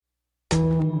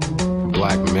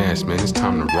Black mass, man, it's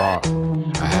time to rob.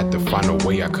 I had to find a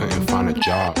way, I couldn't find a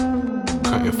job.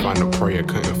 Couldn't find a prayer,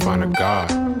 couldn't find a God.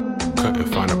 Couldn't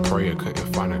find a prayer,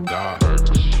 couldn't find a God.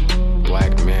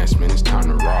 Black mass, man, it's time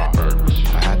to rob.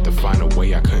 I had to find a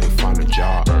way, I couldn't find a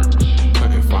job.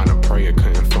 Couldn't find a prayer,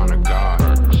 couldn't find a God.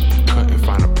 Couldn't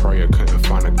find a prayer, couldn't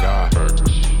find a God.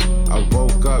 I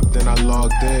woke up, then I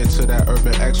logged in to that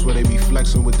Urban X where they be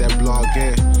flexing with that blog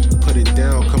in. Put it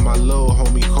down, cause my little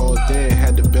homie called in.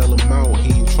 Had to bail him out,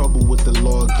 he in trouble with the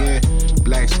law again.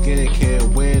 Black skin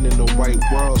can't win in the white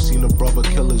world. Seen a brother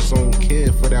kill his own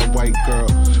kid for that white girl.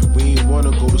 We ain't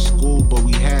wanna go to school, but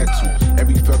we had to.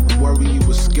 Every February it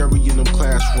was scary in them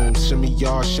classrooms. Shimmy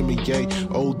y'all, shimmy yay.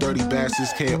 Old dirty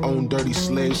bastards can't own dirty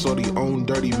slaves, so they own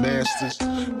dirty masters.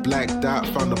 Black Dot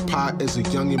found a pot as a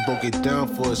youngin', broke it down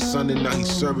for his son, and now he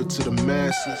serve it to the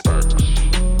masses.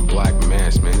 Black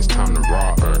mass, man, it's time to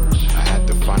rob. I had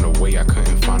to find a way, I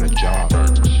couldn't find a job.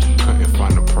 Couldn't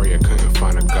find a prayer, couldn't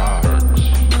find a God.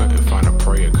 Couldn't find a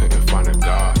prayer, couldn't find a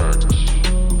God.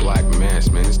 Black mass,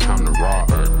 man, it's time to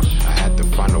rob. I had to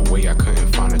find a way, I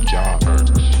couldn't find a job.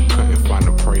 Couldn't find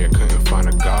a prayer, couldn't find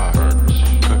a God.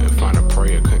 Couldn't find a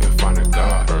prayer, couldn't find a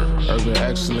God. Urban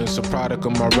excellence, a product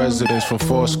of my residence. From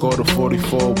 4 to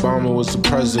 44, Obama was the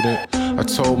president. I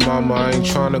told mama I ain't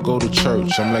tryna go to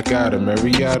church. I'm like Adam,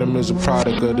 every Adam is a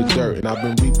product of the dirt. And I've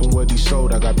been reaping what he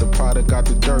sowed. I got the product, got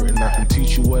the dirt. And I can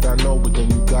teach you what I know, but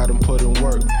then you gotta put in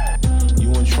work.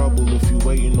 You in trouble if you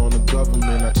waiting on the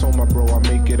government. I told my bro I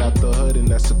make it out the hood, and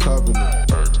that's a covenant.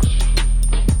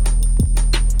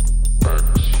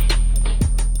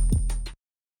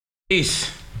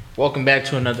 Peace. Welcome back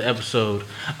to another episode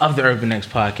of the Urban X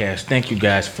Podcast. Thank you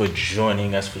guys for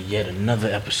joining us for yet another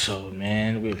episode,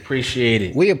 man. We appreciate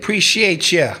it. We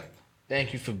appreciate you.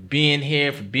 Thank you for being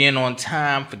here, for being on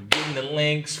time, for getting the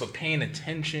links, for paying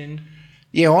attention.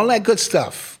 Yeah, all that good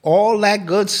stuff. All that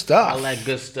good stuff. All that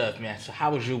good stuff, man. So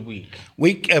how was your week?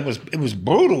 It was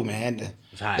brutal, man.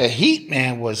 The heat,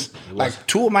 man, was like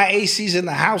 2 of my ACs in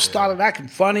the house started acting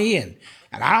funny, and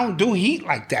I don't do heat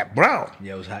like that, bro.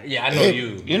 Yeah, it was hot. Yeah, I know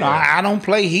you. You know, I don't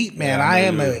play heat, man. Yeah, I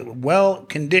am a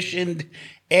well-conditioned,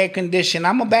 air-conditioned.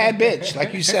 I'm a bad bitch.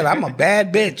 Like you said, I'm a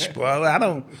bad bitch, bro. I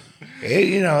don't,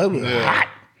 it was hot.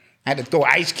 I had to throw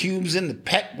ice cubes in the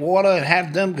pet water and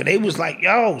have them, because they was like,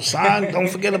 yo, son, don't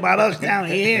forget about us down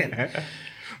here.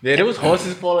 Yeah, there was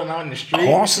horses falling out in the street.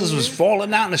 Horses was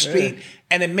falling out in the street,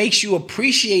 and it makes you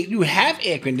appreciate you have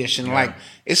air conditioning. Like,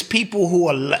 it's people who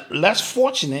are less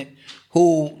fortunate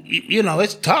who,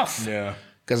 it's tough. Yeah.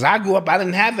 Because I grew up, I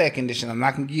didn't have air conditioning. I'm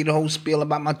not going to give you the whole spiel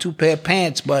about my 2 pair of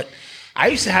pants, but I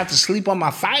used to have to sleep on my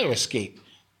fire escape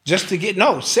just to get,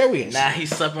 serious. Nah, he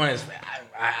slept on his,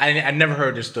 I never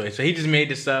heard this story. So he just made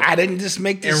this up. I didn't just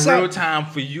make this up. In real time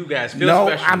for you guys. Feel no,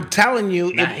 special. I'm telling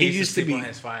you, Nah, it used to be on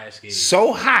his fire escape.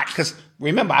 so hot. Because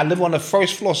remember, I live on the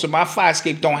first floor, so my fire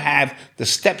escape don't have the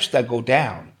steps that go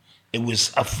down. It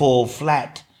was a full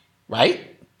flat, right?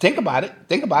 Think about it.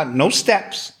 No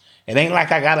steps. It ain't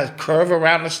like I got to curve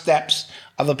around the steps.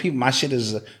 Other people, my shit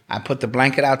is, I put the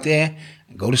blanket out there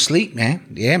and go to sleep, man.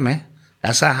 Yeah, man.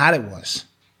 That's how hot it was.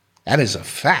 That is a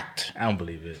fact. I don't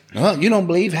believe it. Well, you don't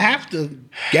believe half the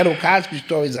ghetto Cosby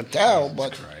stories I tell,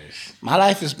 but my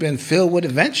life has been filled with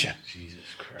adventure. Jesus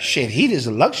Christ. Shit, heat is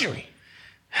a luxury.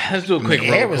 Let's do a quick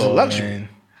roll air is a call, luxury. man.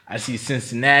 I see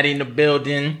Cincinnati in the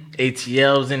building.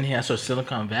 ATL's in here. I saw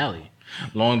Silicon Valley.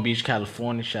 Long Beach,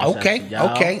 California. Shouts out to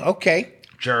y'all. Okay.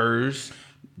 Jers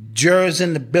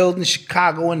in the building.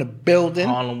 Chicago in the building.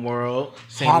 Harlem World.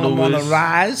 St. Harlem Louis, on the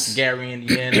rise. Gary,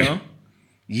 Indiana.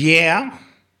 Yeah.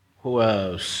 Who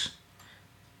else?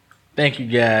 Thank you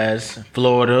guys.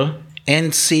 Florida.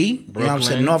 NC. Brooklyn. You know what I'm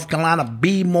saying? North Carolina.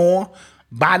 B-More.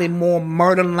 Bodymore.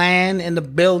 Murderland in the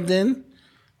building.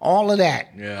 All of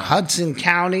that. Yeah. Hudson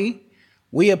County.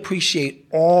 We appreciate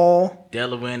all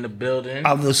Delaware in the building.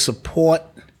 of the support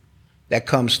that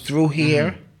comes through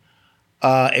here.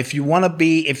 If you want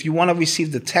to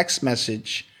receive the text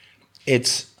message,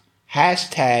 it's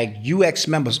hashtag UX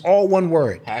members, all one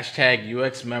word. Hashtag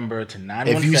UX member to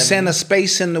 917. If you send a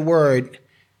space in the word,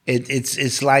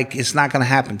 it's like it's not going to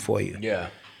happen for you. Yeah.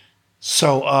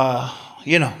 So,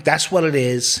 that's what it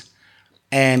is.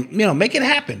 And, make it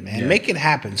happen, man. Yeah. Make it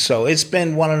happen. So it's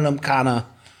been one of them kind of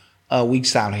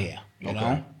weeks out here, you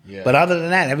know? Yeah. But other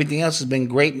than that, everything else has been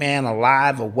great, man.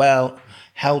 Alive, well,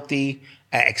 healthy,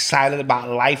 excited about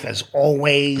life as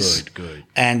always. Good.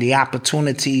 And the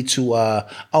opportunity to,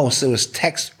 so it's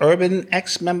Text Urban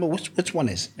X member. Which one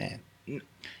is it, man?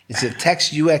 Is it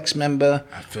Text UX member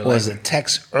or is it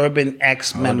Text Urban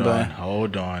X member?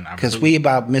 Hold on. Because we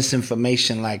about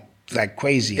misinformation like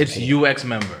crazy. It's UX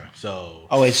member. So.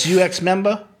 Oh, it's UX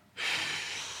member?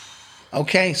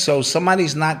 Okay, so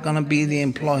somebody's not gonna be the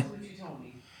employee.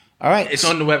 All right, It's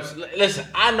on the website. Listen,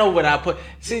 I know what I put.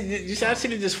 See, you see, I see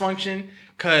the dysfunction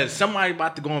because somebody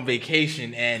about to go on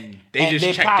vacation and they just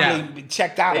checked probably out.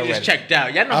 checked out They already. just checked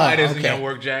out. Y'all know how it is in okay. your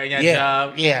work job, your Yeah,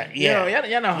 job. yeah. You know,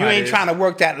 y'all know how You it ain't is. trying to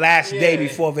work that last day Yeah.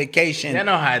 before vacation. Y'all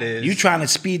know how it is. You trying to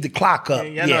speed the clock up.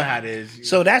 Y'all know how it is.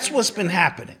 So that's what's been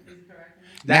happening.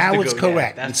 That's Now the it's go- yeah,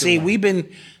 correct. that's And the see, one. we've been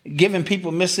giving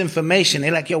people misinformation.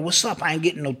 They're like, yo, what's up? I ain't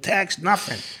getting no text,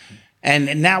 nothing.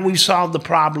 And now we've solved the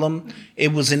problem.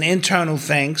 It was an internal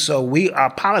thing, so we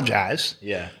apologize.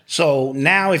 Yeah. So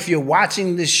now if you're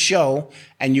watching this show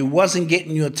and you wasn't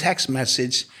getting your text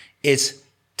message, it's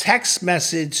text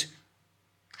message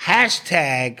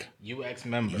hashtag UX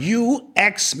member.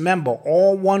 UX member,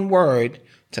 all one word,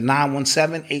 to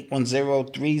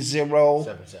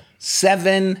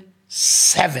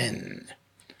 917-810-3077.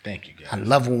 Thank you, I guys.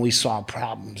 love when we solve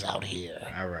problems out here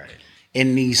All right.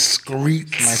 in these Somebody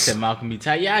streets. said Malcolm be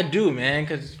tight. Yeah, I do, man.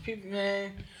 Because people,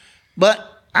 man,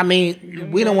 But I mean,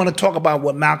 we don't want to talk about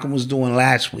what Malcolm was doing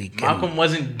last week. Malcolm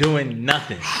wasn't doing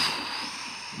nothing.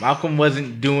 Malcolm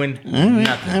wasn't doing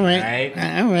nothing. All Right.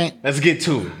 right. All right. Let's get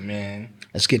to it, man.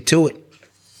 Let's get to it.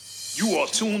 You are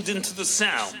tuned into the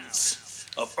sounds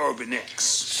of Urban X.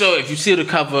 So if you see the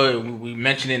cover, we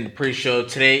mentioned in the pre-show,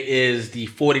 today is the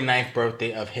 49th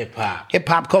birthday of hip-hop. Hip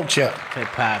hop culture.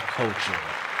 Hip-hop culture.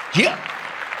 Yeah.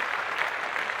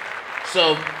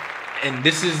 So, and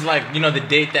this is like, you know, the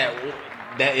date that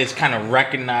is kind of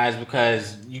recognized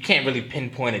because you can't really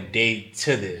pinpoint a date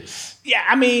to this. Yeah,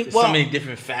 I mean, There's well, so many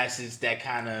different facets that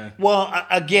kind of...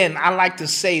 again, I like to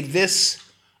say this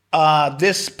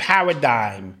this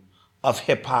paradigm of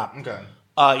hip hop. Okay.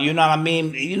 You know what I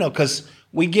mean? You know, because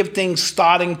we give things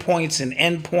starting points and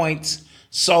end points.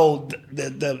 So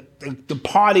the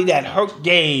party that Herc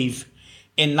gave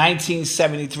in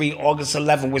 1973, August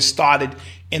 11, which started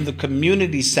in the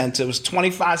community center. It was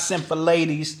 25 cents for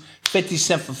ladies, 50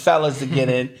 cents for fellas to get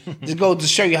in. Just go to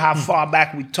show you how far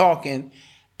back we talking.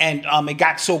 And it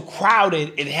got so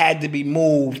crowded, it had to be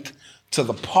moved to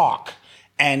the park.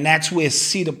 And that's where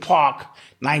Cedar Park,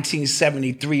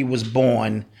 1973, was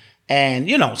born. And,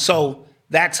 you know, so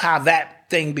that's how that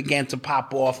thing began to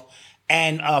pop off.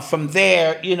 And from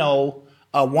there, you know,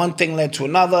 one thing led to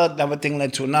another thing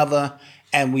led to another.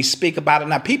 And we speak about it.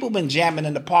 Now, people been jamming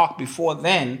in the park before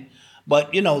then.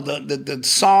 But, you know, the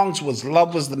songs was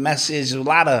Love Was the Message. A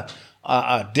lot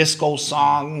of disco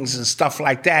songs and stuff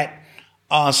like that.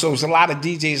 So it was a lot of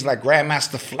DJs like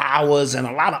Grandmaster Flowers and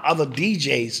a lot of other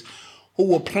DJs who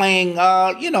were playing,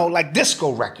 you know, like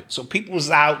disco records. So people was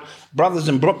out. Brothers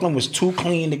in Brooklyn was too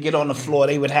clean to get on the floor.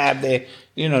 They would have their,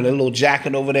 you know, their little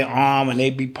jacket over their arm and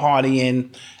they'd be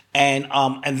partying.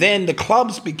 And then the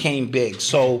clubs became big.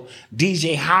 So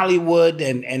DJ Hollywood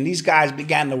and these guys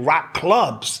began to rock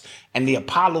clubs and the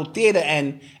Apollo Theater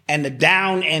and the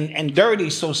Down and Dirty,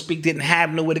 so to speak, didn't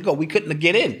have nowhere to go. We couldn't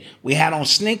get in. We had on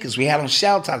sneakers. We had on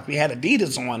shell tops. We had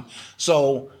Adidas on.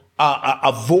 So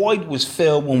a void was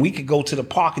filled when we could go to the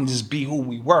park and just be who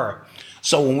we were.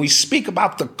 So when we speak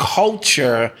about the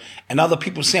culture and other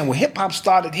people saying, well, hip-hop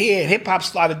started here and hip-hop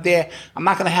started there, I'm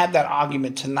not going to have that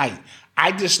argument tonight.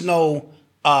 I just know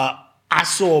I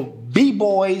saw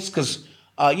B-boys because,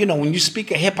 you know, when you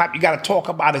speak of hip-hop, you got to talk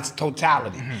about its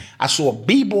totality. Mm-hmm. I saw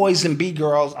B-boys and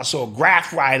B-girls. I saw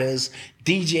graph writers,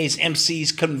 DJs,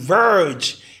 MCs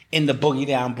converge in the Boogie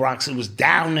Down Bronx. It was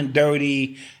Down and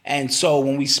Dirty. And so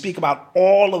when we speak about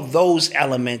all of those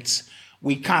elements,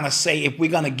 we kind of say if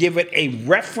we're going to give it a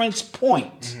reference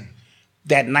point,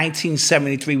 that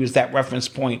 1973 was that reference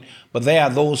point. But there are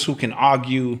those who can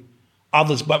argue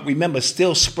others. But remember,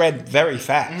 still spread very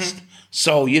fast. Mm-hmm.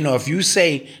 So, you know, if you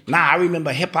say, nah, I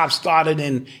remember hip-hop started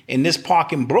in this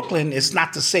park in Brooklyn, it's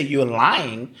not to say you're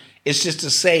lying. It's just to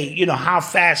say, you know, how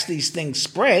fast these things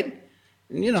spread,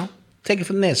 you know. Take it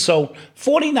from there. So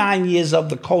 49 years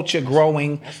of the culture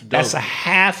growing. That's a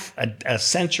half a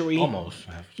century. Almost.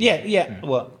 Yeah.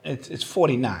 Well, it's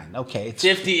 49. Okay. It's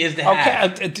 50 is the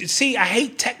half. Okay. See, I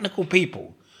hate technical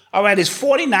people. All right, it's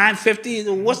 49, 50.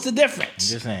 What's the difference?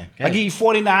 Just saying. I give you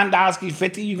 $49, give you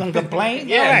 50. You gonna complain?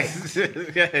 Yes. All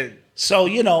right. So,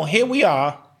 you know, here we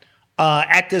are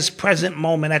at this present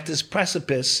moment, at this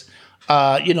precipice.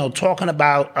 You know, talking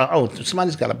about,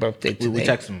 somebody's got a birthday today. We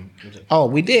text them. Oh,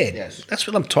 we did? Yes. That's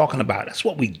what I'm talking about. That's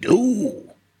what we do.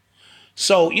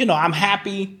 So, you know, I'm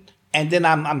happy, and then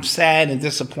I'm sad and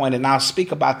disappointed, and I'll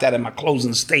speak about that in my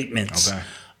closing statements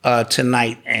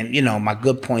tonight, and, you know, my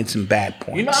good points and bad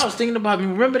points. You know, I was thinking about,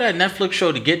 remember that Netflix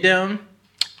show, The Get Down?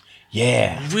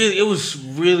 Yeah. Really, it was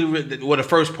really. Well, the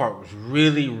first part was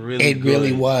really It good.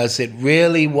 really was. It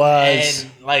really was.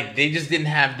 And like they just didn't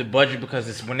have the budget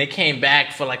because when they came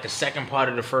back for like the second part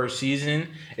of the first season,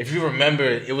 if you remember,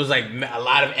 it was like a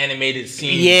lot of animated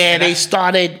scenes. Yeah, And they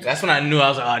started. That's when I knew I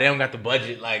was like, oh, they don't got the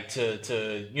budget like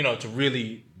to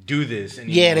really do this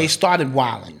anymore. Yeah, they started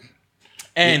wilding.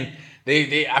 And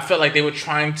they I felt like they were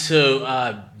trying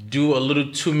to do a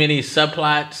little too many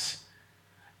subplots.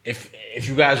 If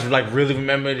you guys like really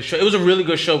remember the show, it was a really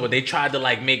good show, but they tried to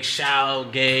like make Shao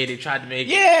gay. They tried to make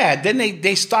Then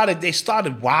they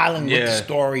started wilding with the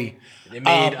story. They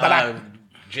made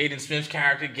Jaden Smith's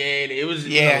character gay. It was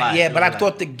but I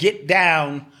thought the Get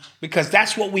Down, because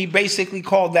that's what we basically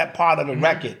called that part of the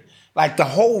record. Like the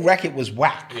whole record was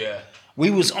whack. Yeah. We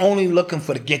was only looking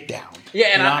for the Get Down. Yeah,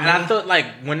 and You know what I mean? I thought like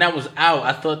when that was out,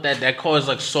 I thought that caused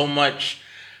like so much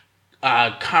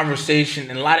conversation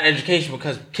and a lot of education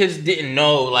because kids didn't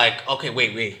know like, okay,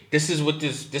 wait, this is what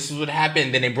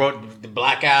happened. Then they brought the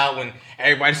blackout when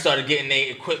everybody started getting their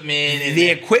equipment. And the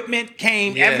equipment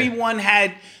came. Yeah. Everyone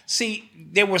had. See,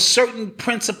 there were certain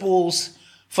principles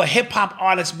for hip hop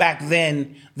artists back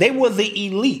then. They were the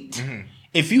elite. Mm-hmm.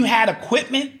 If you had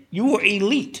equipment, you were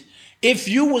elite. If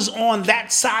you was on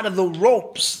that side of the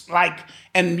ropes,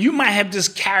 and you might have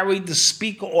just carried the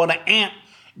speaker or the amp,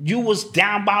 you was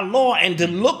down by law. And to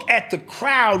look at the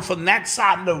crowd from that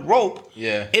side of the rope,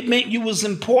 it meant you was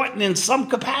important in some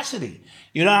capacity.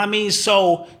 You know what I mean?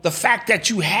 So the fact that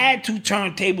you had two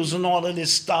turntables and all of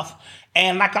this stuff,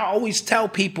 and like I always tell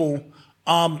people,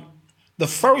 the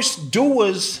first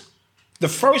doers, the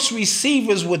first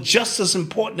receivers were just as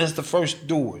important as the first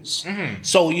doers. Mm-hmm.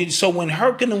 So when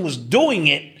Hercules was doing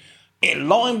it, and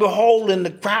lo and behold, in the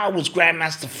crowd was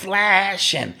Grandmaster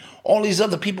Flash and all these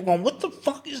other people going, what the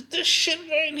fuck is this shit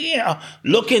right here?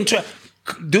 Look into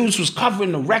dudes was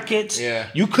covering the records. Yeah.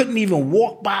 You couldn't even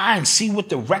walk by and see what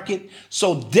the record.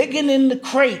 So digging in the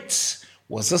crates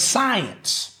was a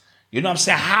science. You know what I'm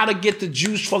saying? How to get the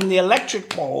juice from the electric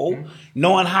pole,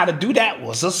 knowing how to do that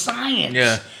was a science.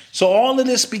 Yeah. So all of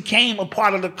this became a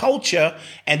part of the culture.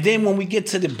 And then when we get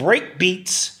to the break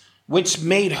beats, which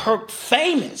made Herc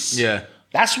famous. Yeah.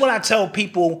 That's what I tell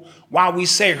people why we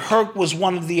say Herc was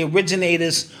one of the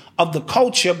originators of the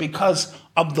culture because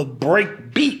of the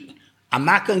break beat. I'm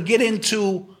not going to get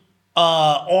into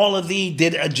all of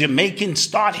did a Jamaican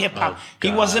start hip hop. He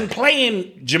wasn't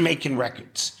playing Jamaican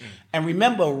records. And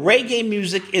remember, reggae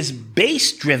music is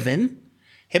bass driven.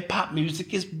 Hip hop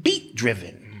music is beat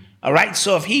driven. All right.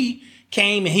 So if he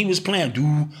came and he was playing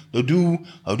do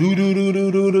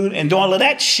and all of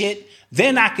that shit,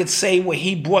 then I could say, well,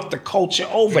 he brought the culture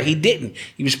over. He didn't.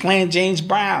 He was playing James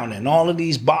Brown and all of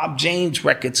these Bob James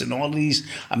records and all of these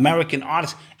American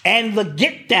artists and the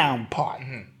Get Down part,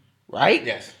 right?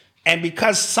 Yes. And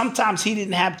because sometimes he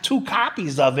didn't have two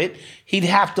copies of it, he'd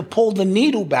have to pull the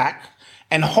needle back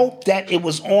and hope that it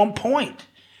was on point.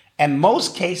 And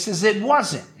most cases, it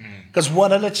wasn't. Because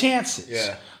what are the chances?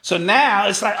 Yeah. So now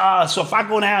it's like, so if I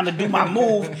go down to do my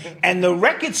move and the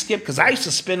record skip, because I used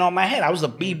to spin on my head. I was a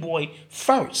B-boy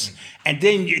first. And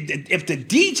then if the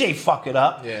DJ fuck it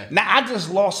up, now I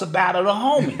just lost a battle to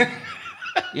homie.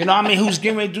 You know what I mean? Who's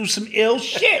getting ready to do some ill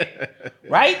shit,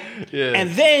 right? Yeah.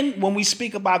 And then when we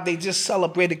speak about, they just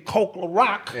celebrated Coke La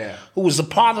Rock, who was a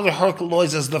part of the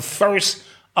Herculoids as the first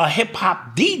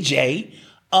hip-hop DJ.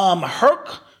 Herc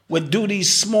would do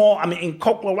these small, in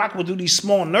Coke La Rock would do these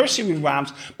small nursery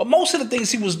rhymes, but most of the things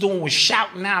he was doing was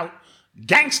shouting out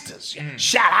gangsters.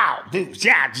 Shout out, dude,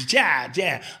 yeah,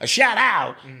 a shout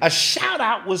out. A shout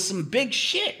out was some big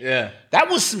shit. Yeah. That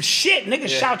was some shit. Niggas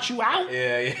shout you out.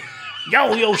 Yeah.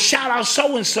 Yo, shout out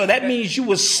so-and-so. That means you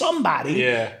was somebody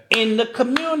in the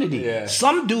community. Yeah.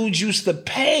 Some dudes used to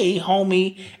pay,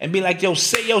 homie, and be like, yo,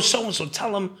 say, yo, so-and-so,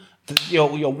 tell him,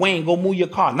 yo, Wayne, go move your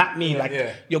car. Not me,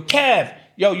 yo, Kev,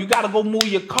 yo, you got to go move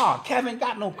your car. Kev ain't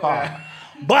got no car. Yeah.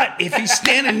 But if he's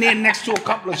standing there next to a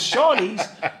couple of shorties,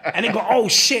 and they go, oh,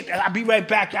 shit, I'll be right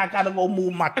back. I got to go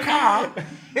move my car.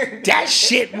 That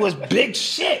shit was big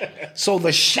shit. So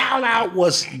the shout-out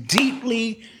was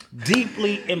deeply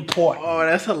important. Oh,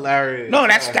 that's hilarious. No,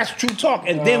 that's true talk.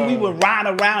 And then we would ride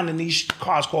around in these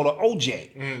cars called an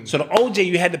OJ. So the OJ,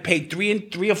 you had to pay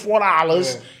 $3 or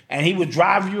 $4, and he would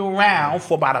drive you around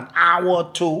for about an hour or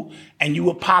two, and you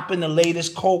would pop in the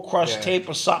latest Cold Crush tape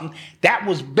or something. That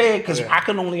was big because I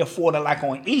can only afford it like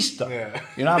on Easter.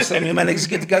 You know what I'm saying? Me and my niggas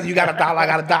get together, you got $1, I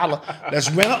got $1. Let's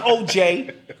rent an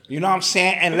OJ, you know what I'm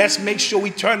saying? And let's make sure we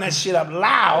turn that shit up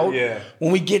loud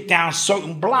when we get down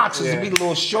certain blocks. There'll be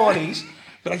little shorties.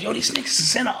 But like, yo, these niggas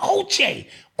is in an OJ.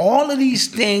 All of these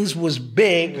things was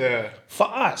big for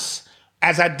us.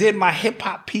 as I did my hip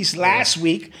hop piece last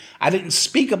week, I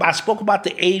spoke about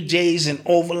the AJs and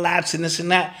overlaps and this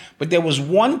and that, but there was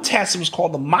one test, it was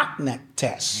called the mock neck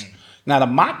test. Now the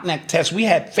mock neck test, we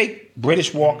had fake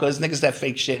British walkers, niggas that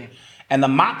fake shit. And the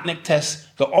mock neck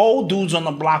test, the old dudes on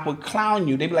the block would clown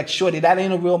you. They'd be like, shorty, that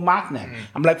ain't a real mock neck.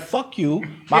 I'm like, fuck you,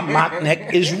 my mock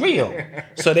neck is real.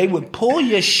 So they would pull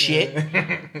your shit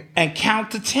and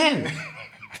count to 10.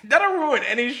 That'll ruin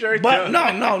any shirt. But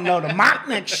no, the mock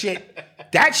neck shit,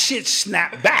 that shit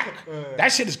snapped back.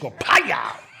 That shit is going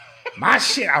pow. My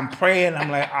shit, I'm praying.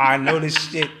 I'm like, I know this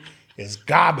shit is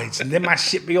garbage. And then my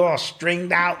shit be all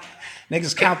stringed out.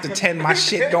 Niggas count to 10. My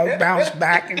shit don't bounce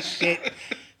back and shit.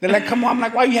 They're like, come on. I'm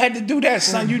like, why you had to do that,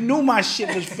 son? You knew my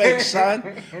shit was fake, son.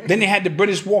 Then they had the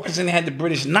British Walkers and they had the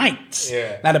British Knights.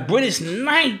 Yeah. Now, the British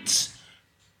Knights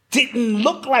didn't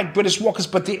look like British Walkers,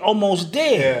 but they almost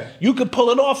did. Yeah. You could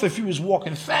pull it off if you was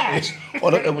walking fast.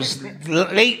 Or it was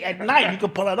late at night, you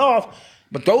could pull it off.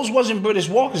 But those wasn't British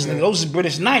Walkers. Those are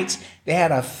British Knights. They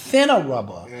had a thinner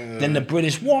rubber than the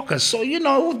British Walkers. So, you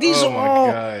know, these are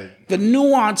all the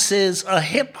nuances of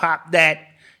hip-hop that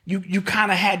you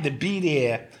kind of had to be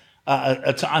there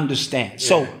to understand.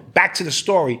 So back to the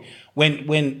story.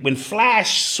 When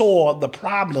Flash saw the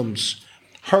problems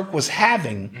Herc was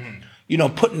having, you know,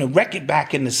 putting the record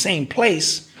back in the same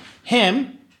place,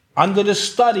 him, under the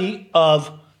study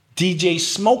of DJ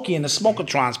Smokey and the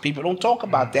Smokatrons, people don't talk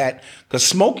about that because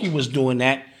Smokey was doing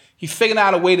that. He figured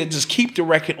out a way to just keep the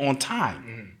record on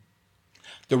time.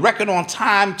 The record on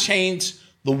time changed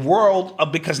the world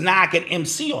because now I could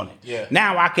MC on it. Yeah.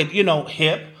 Now I could, you know,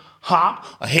 hip, hop,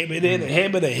 a hip-it, a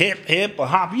hip-it, a hip, a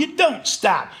hop. You don't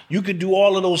stop. You could do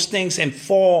all of those things and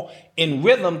fall in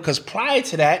rhythm because prior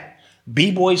to that,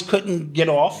 B-boys couldn't get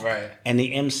off, and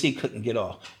the MC couldn't get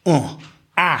off.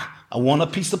 I want a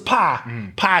piece of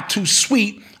pie. Pie too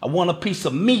sweet. I want a piece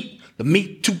of meat. The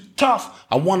meat too tough.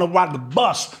 I want to ride the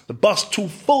bus. The bus too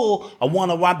full. I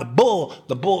want to ride the bull.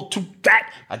 The bull too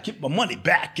fat. I get my money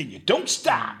back and you don't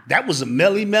stop. That was a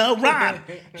Melly Mel rhyme.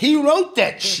 He wrote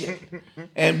that shit.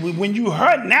 And when you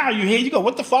heard, now you hear, you go,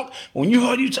 what the fuck? When you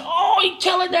heard, you say, oh, he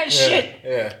telling that shit.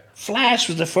 Yeah. Flash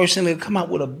was the first thing to come out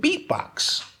with a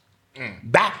beatbox.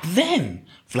 Back then,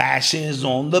 Flash is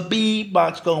on the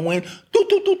beatbox going.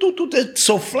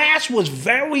 So Flash was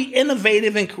very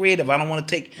innovative and creative. I don't want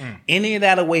to take any of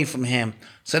that away from him.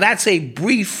 So that's a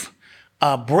brief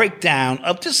breakdown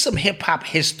of just some hip hop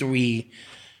history.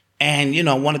 And, you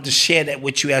know, wanted to share that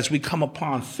with you as we come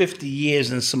upon 50 years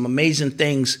and some amazing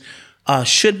things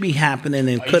should be happening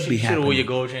and could be happening. You should have wore your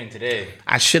gold chain today.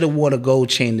 I should have wore the gold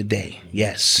chain today.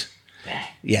 Yes.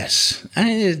 Yes.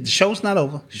 The show's not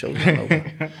over.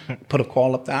 Put a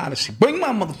call up to Odyssey. Bring my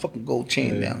motherfucking gold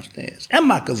chain downstairs. And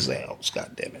my gazelles,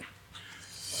 goddammit.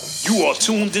 You are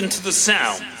tuned into the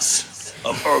sounds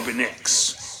of Urban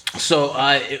X. So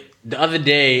the other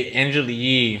day, Angela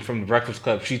Yee from The Breakfast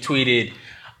Club, she tweeted,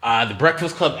 The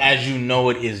Breakfast Club as you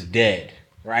know it is dead.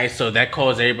 Right? So that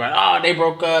caused everybody, oh, they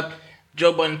broke up.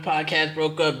 Joe Budden's podcast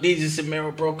broke up. DJ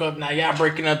Samira broke up. Now y'all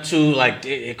breaking up too. Like,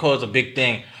 it caused a big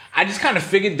thing. I just kind of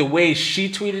figured the way she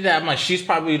tweeted that, I'm like, she's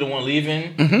probably the one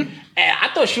leaving. And I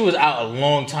thought she was out a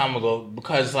long time ago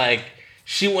because, like,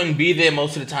 she wouldn't be there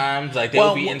most of the times. Like, they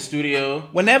would be in studio.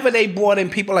 Whenever they brought in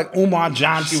people like Umar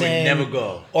Johnson. She would never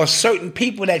go. Or certain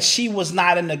people that she was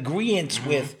not in agreement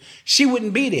with, she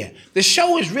wouldn't be there. The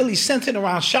show is really centered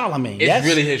around Charlamagne, It's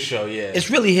really his show, yeah. It's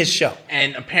really his show.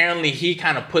 And apparently he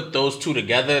kind of put those two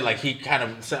together. Like, he kind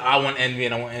of said, I want Envy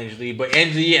and I want Angela Yee. But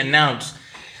Angela Yee announced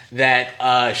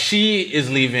that she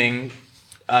is leaving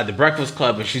The Breakfast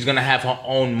Club and she's going to have her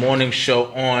own morning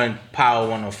show on Power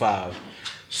 105.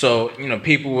 So, you know,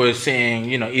 people were saying,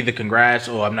 you know, either congrats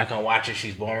or I'm not going to watch it,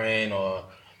 she's boring, or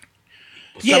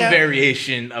some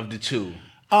variation of the two.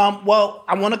 Well,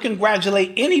 I want to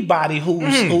congratulate anybody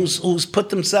who's put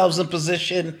themselves in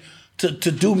position to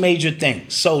do major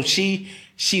things. So she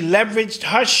leveraged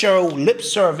her show, Lip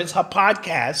Service, her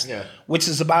podcast, which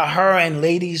is about her and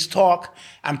ladies talk.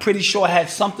 I'm pretty sure it had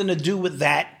something to do with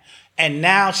that. And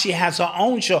now she has her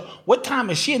own show. What time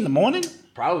is she in the morning?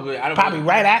 Probably. Probably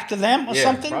right after them or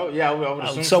something? Probably, I would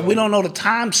assume so. We don't know the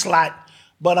time slot.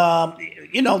 But,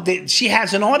 you know, she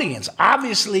has an audience.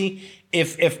 Obviously,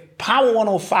 if Power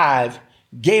 105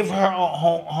 gave her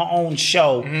own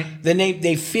show, then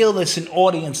they feel there's an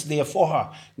audience there for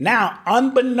her. Now,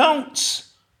 unbeknownst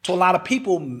to a lot of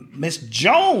people, Miss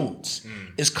Jones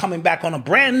is coming back on a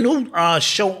brand new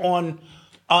show on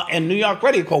in New York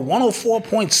radio called 104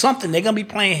 point something. They're going to be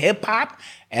playing hip hop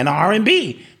and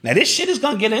R&B. Now, this shit is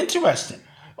going to get interesting.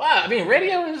 Wow, I mean,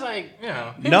 radio is like,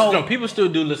 people still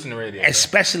do listen to radio.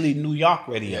 Especially New York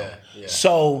radio. Yeah.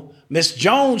 So Miss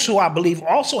Jones, who I believe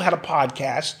also had a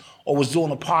podcast or was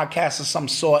doing a podcast of some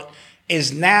sort,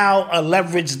 is now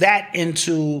leveraged that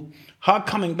into her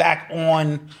coming back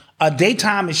on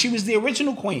daytime, and she was the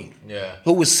original queen. Yeah.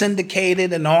 Who was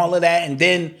syndicated and all of that. And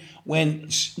then when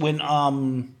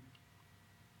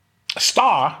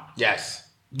Star Yes.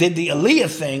 did the Aaliyah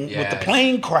thing with the Yes.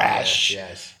 plane crash,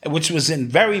 Yes. which was in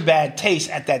very bad taste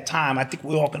at that time. I think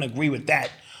we all can agree with that.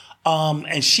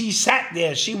 And she sat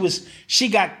there. She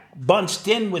got bunched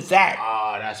in with that.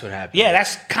 Oh, that's what happened. Yeah,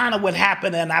 that's kind of what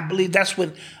happened, and I believe that's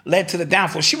what led to the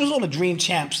downfall. She was on the Dream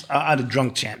Champs, the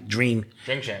Drunk Champ, Drink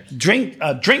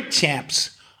Champs,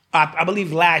 I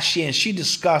believe last year, and she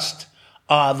discussed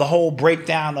the whole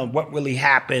breakdown of what really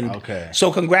happened. Okay.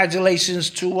 So congratulations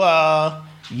to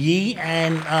Yee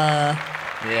and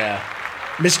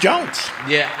Miss Jones.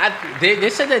 Yeah, they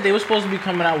said that they were supposed to be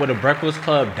coming out with a Breakfast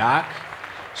Club doc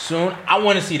soon. I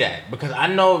want to see that because I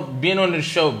know being on the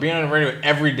show, being on the radio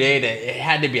every day, that it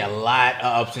had to be a lot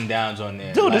of ups and downs on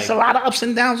there. Dude, there's a lot of ups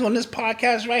and downs on this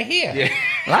podcast right here. Yeah.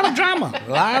 A lot of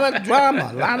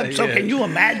drama. So can you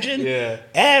imagine? Yeah.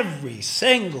 Every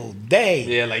single day.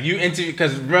 Yeah, like you interview,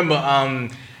 because remember,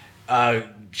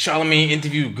 Charlamagne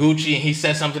interviewed Gucci and he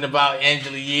said something about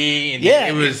Angela Yee, and Yeah,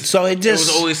 it was so it just-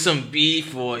 was always some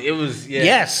beef, or it was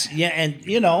Yes, yeah, and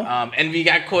Envy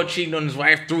got caught cheating on his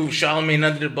wife, threw Charlamagne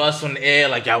under the bus on the air,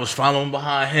 like I was following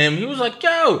behind him. He was like,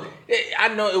 "Yo, I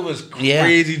know it was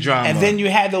crazy drama." And then you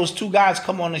had those two guys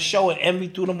come on the show, and Envy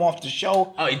threw them off the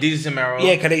show. oh, Idris Zamero.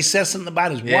 Yeah, because they said something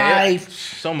about his Yeah, wife.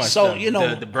 so much. So stuff. you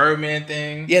know, the Birdman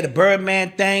thing. yeah, the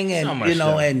Birdman thing, and So much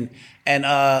stuff. and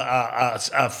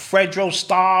Fredro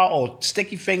Starr or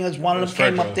Sticky Fingers, one of them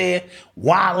came Fredro. up there,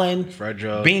 wildin'.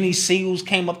 Fredro. Beanie Siegels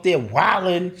came up there,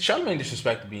 wildin'. Charlamagne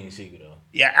disrespected Beanie Siegel though.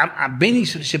 Yeah, Beanie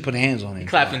should put hands on him.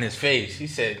 Clapped in his face. He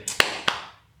said,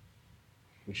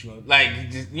 "What you want?" Like,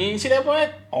 you didn't see that part?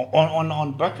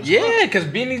 On Breakfast Club? Yeah, because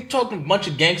Beanie talking a bunch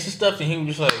of gangster stuff, and he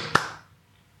was just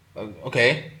like,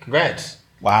 "Okay, congrats."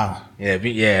 Wow. Yeah,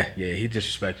 he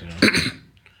disrespected him.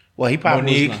 Well, he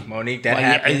probably Monique, that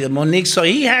happened. Monique. So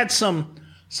he had some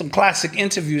classic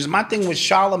interviews. My thing with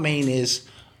Charlamagne is,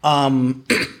 and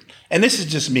this is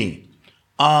just me,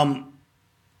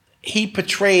 he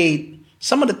portrayed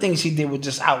some of the things he did were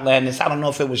just outlandish. I don't know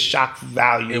if it was shock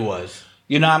value. It was.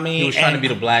 You know what I mean? He was trying to And be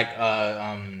the black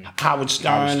Howard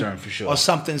Stern for sure, or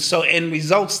something. So in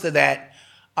results to that,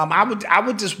 I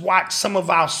would just watch some of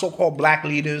our so-called black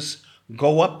leaders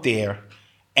go up there.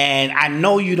 And I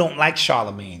know you don't like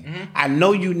Charlamagne. Mm-hmm. I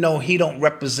know he don't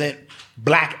represent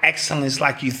black excellence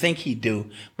like you think he do,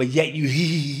 but yet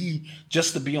you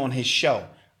just to be on his show.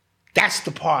 That's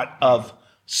the part of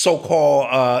so-called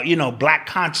black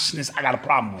consciousness I got a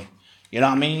problem with. You know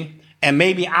what I mean? And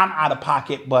maybe I'm out of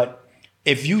pocket, but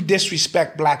if you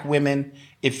disrespect black women,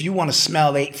 if you want to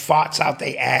smell their farts out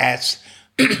their ass,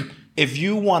 if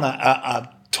you want to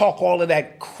talk all of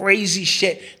that crazy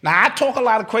shit. Now, I talk a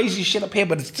lot of crazy shit up here,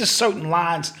 but it's just certain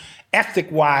lines,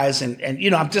 ethic-wise, and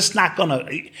I'm just not going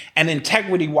to, and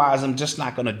integrity-wise, I'm just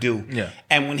not going to do. Yeah.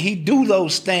 And when he do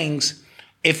those things,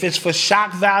 if it's for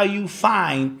shock value,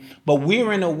 fine, but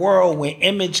we're in a world where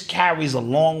image carries a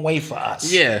long way for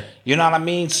us. Yeah. You know what I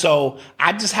mean? So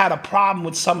I just had a problem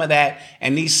with some of that.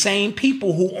 And these same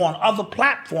people who on other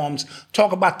platforms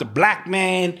talk about the black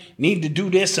man need to do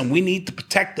this and we need to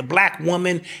protect the black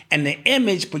woman and the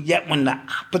image, but yet when the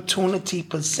opportunity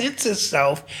presents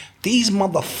itself, these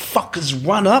motherfuckers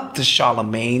run up to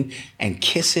Charlamagne and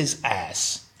kiss his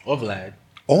ass. or Vlad.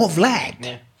 Or Vlad.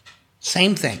 Yeah.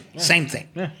 Same thing. Same thing.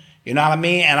 Yeah. You know what I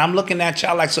mean? And I'm looking at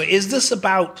y'all like, so is this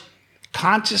about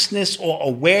consciousness or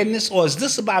awareness, or is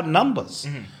this about numbers?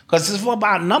 Because if it's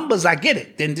about numbers, I get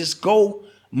it. Then just go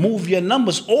move your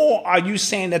numbers. Or are you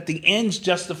saying that the ends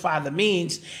justify the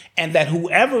means and that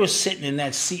whoever is sitting in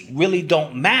that seat really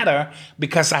don't matter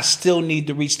because I still need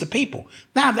to reach the people?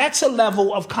 Now, that's a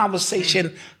level of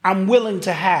conversation I'm willing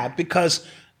to have because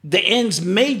the ends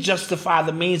may justify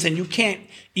the means and you can't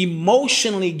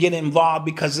emotionally get involved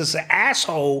because it's an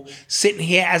asshole sitting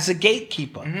here as a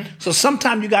gatekeeper. So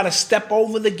sometimes you got to step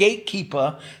over the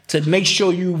gatekeeper to make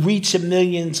sure you reach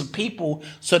millions of people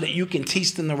so that you can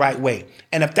teach them the right way.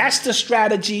 And if that's the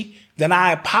strategy, then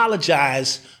I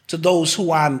apologize to those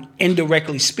who I'm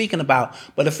indirectly speaking about.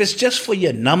 But if it's just for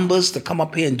your numbers to come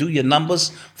up here and do your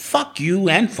numbers, fuck you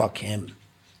and fuck him.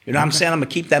 You know what I'm saying? I'm going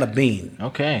to keep that a bean.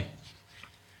 Okay.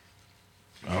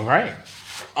 All right.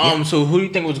 So who do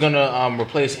you think was gonna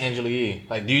replace Angela Yee?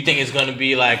 Like, do you think it's gonna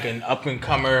be like an up and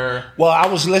comer? Well, I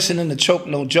was listening to Choke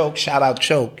No Joke, shout out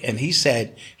Choke, and he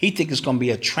said he think it's gonna be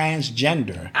a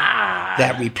transgender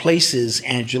that replaces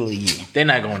Angela Yee. They're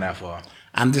not going that far.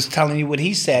 I'm just telling you what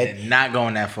he said. They're not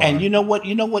going that far. And you know what?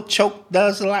 You know what Choke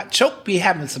does a lot? Choke be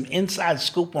having some inside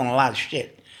scoop on a lot of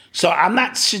shit. So I'm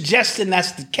not suggesting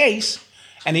that's the case.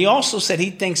 And he also said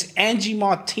he thinks Angie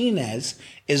Martinez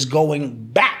is going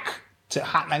back to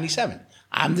Hot 97.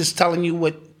 I'm just telling you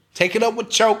what. Take it up with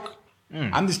Choke.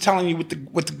 I'm just telling you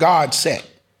what the guard said.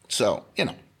 So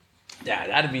Yeah,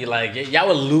 that'd be like y'all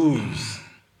would lose.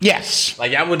 Yes.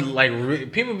 Like y'all would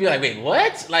people would be like, wait,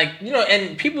 what? Like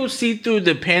and people see through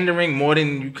the pandering more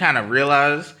than you kind of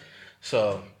realize.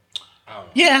 So.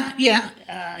 Yeah.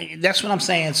 That's what I'm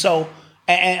saying. So,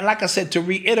 and like I said, to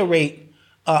reiterate,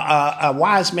 a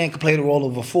wise man can play the role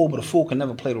of a fool, but a fool can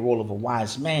never play the role of a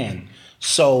wise man.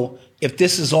 So, if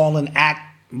this is all an act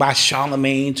by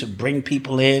Charlemagne to bring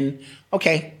people in,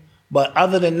 okay. But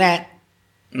other than that,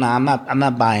 no, I'm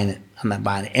not buying it. I'm not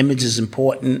buying it. Image is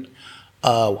important.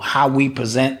 How we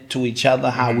present to each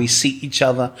other, how we see each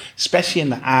other, especially in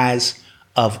the eyes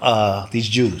of these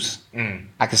Jews.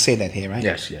 I can say that here, right?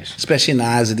 Yes. Especially in the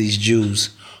eyes of these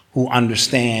Jews who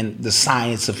understand the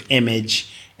science of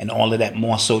image and all of that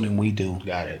more so than we do.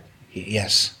 Got it.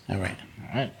 Yes. All right.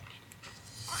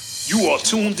 You are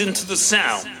tuned into the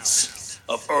sounds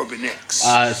of Urban X.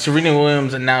 Serena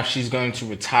Williams announced she's going to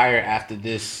retire after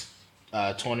this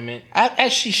tournament.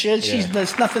 As she should. Yeah.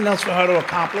 There's nothing else for her to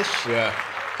accomplish.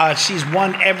 Yeah. She's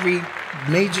won every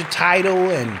major title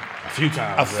and A few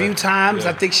times. times.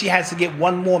 Yeah. I think she has to get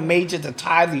one more major to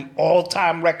tie the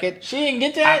all-time record. She didn't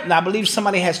get that? I believe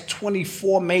somebody has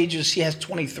 24 majors. She has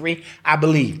 23, I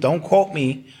believe. Don't quote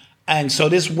me. And so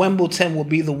this Wimbledon will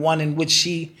be the one in which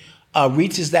she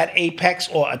reaches that apex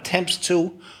or attempts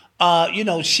to.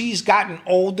 She's gotten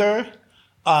older.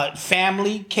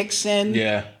 Family kicks in.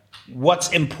 Yeah.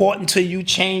 What's important to you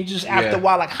changes after a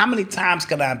while. Like, how many times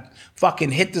can I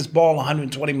fucking hit this ball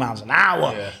 120 miles an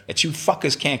hour that you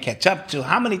fuckers can't catch up to?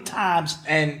 How many times?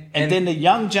 And then the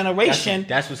young generation,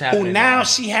 that's what's happening who now now.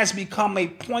 she has become a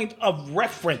point of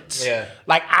reference. Yeah.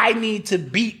 Like, I need to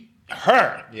beat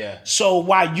her. Yeah. So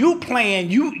while you playing,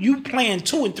 you playing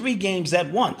 2 and 3 games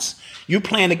at once. You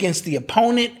playing against the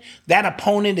opponent. That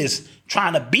opponent is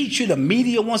trying to beat you. The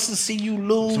media wants to see you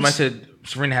lose. Somebody said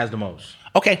Serena has the most.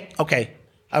 Okay.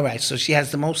 All right, so she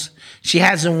has the most. She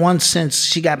hasn't won since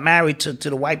she got married to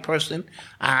the white person.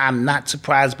 I'm not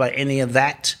surprised by any of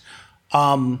that.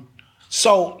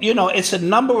 So, it's a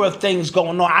number of things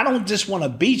going on. I don't just want to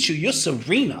beat you. You're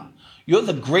Serena. You're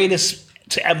the greatest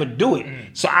to ever do it.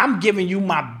 So I'm giving you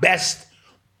my best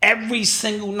every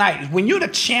single night. When you're the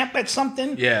champ at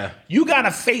something, you got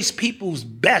to face people's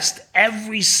best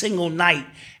every single night.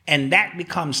 And that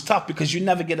becomes tough because you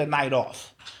never get a night off.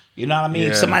 You know what I mean?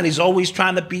 Yeah. Somebody's always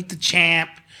trying to beat the champ.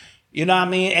 You know what I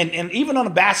mean? And even on a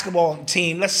basketball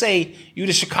team, let's say you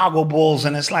the Chicago Bulls,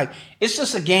 and it's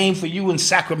just a game for you in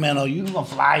Sacramento. You gonna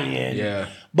fly in. Yeah.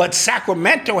 But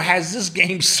Sacramento has this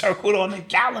game circled on the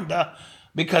calendar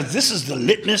because this is the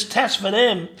litmus test for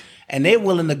them. And they're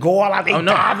willing to go all out. They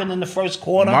diving in the first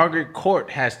quarter. Margaret Court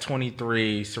has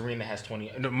 23. Serena has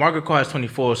 20. Margaret Court has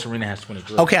 24. Serena has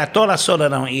 23. Okay, I thought I saw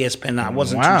that on ESPN. I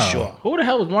wasn't too sure. Who the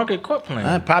hell was Margaret Court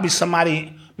playing? Probably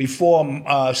somebody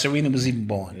before Serena was even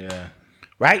born. Yeah.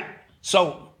 Right?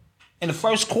 So, in the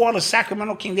first quarter,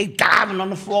 Sacramento King, they diving on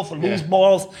the floor for loose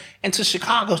balls. And to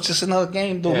Chicago, it's just another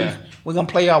game, dude. Yeah. We're going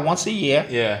to play y'all once a year.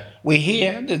 Yeah. We're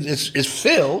here. It's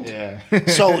filled. Yeah.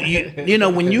 So,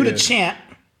 when you the champ,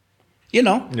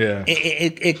 Yeah.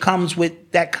 it comes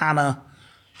with that kind of,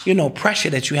 pressure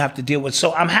that you have to deal with.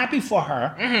 So I'm happy for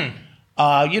her.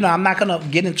 Mm-hmm. I'm not gonna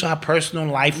get into her personal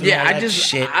life. And all that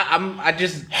shit. I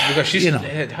just because she's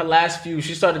her last few,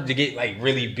 she started to get like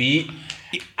really beat.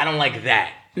 I don't like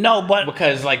that. No, but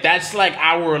because that's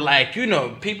our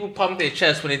people pump their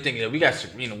chest when they think we got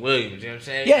Serena Williams. You know what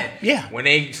I'm saying? Yeah. When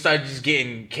they start just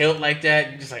getting killed like that,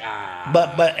 you're just like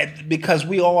But because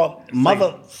we all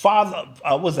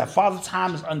Father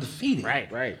Time is undefeated.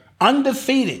 Right.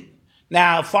 Undefeated.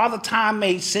 Now, Father Time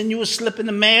may send you a slip in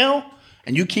the mail,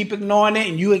 and you keep ignoring it,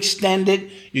 and you extend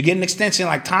it. You get an extension,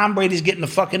 like Tom Brady's getting a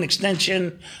fucking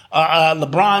extension.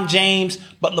 LeBron James,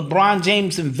 but LeBron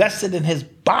James invested in his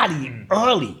body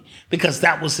early because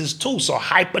that was his tool. So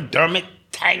hypodermic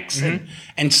tanks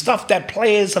and stuff that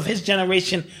players of his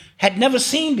generation had never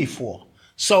seen before.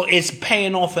 So it's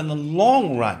paying off in the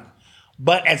long run.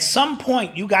 But at some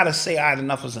point, you got to say, all right,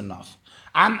 enough is enough.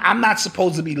 I'm not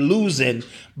supposed to be losing.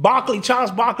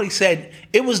 Charles Barkley said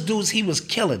it was dudes he was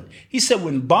killing. He said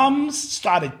when bums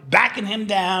started backing him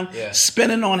down,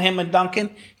 spinning on him and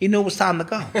dunking, he knew it was time to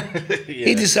go.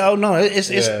 He just said, "Oh no,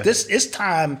 it's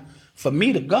time for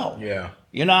me to go." Yeah.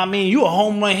 You know what I mean? You a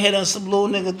home run hitter and some little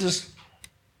nigga just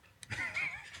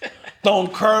throwing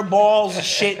curveballs and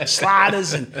shit and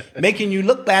sliders and making you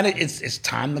look bad. It's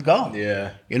time to go.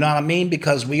 Yeah. You know what I mean?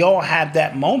 Because we all have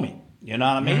that moment. You know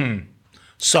what I mean?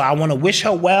 So I want to wish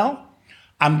her well.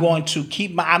 I'm going to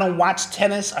I don't watch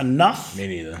tennis enough. Me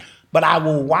neither. But I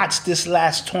will watch this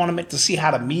last tournament to see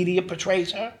how the media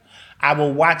portrays her. I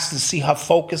will watch to see her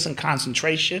focus and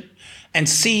concentration and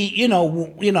see, you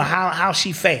know how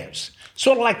she fares.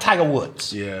 Sort of like Tiger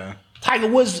Woods. Yeah. Tiger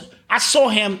Woods, I saw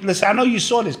him, listen, I know you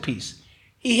saw this piece.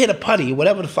 He hit a putty,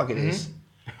 whatever the fuck it is.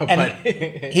 And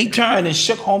he turned and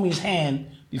shook homie's hand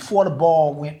before the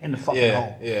ball went in the fucking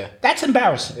hole. Yeah. That's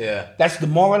embarrassing. Yeah. That's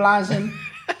demoralizing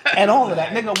and all of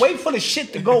that. Nigga, wait for the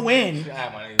shit to go in.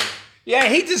 Yeah,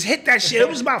 he just hit that shit. It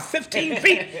was about 15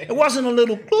 feet. It wasn't a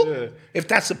little bloop. If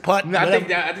that's a putt. No, I think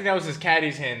that was his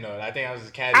caddy's hand though. I think that was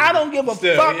his caddy's. I don't give a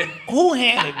fuck who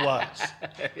hand it was.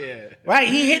 Yeah. Right?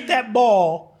 He hit that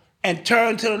ball and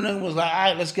turned to the nigga and was like, all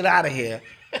right, let's get out of here.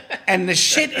 And the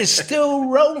shit is still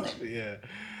rolling. Yeah.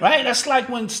 Right? That's like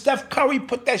when Steph Curry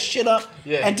put that shit up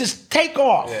and just take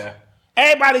off. Yeah.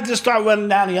 Everybody just start running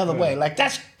down the other way. Like,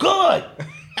 that's good.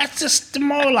 That's just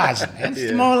demoralizing, man. It's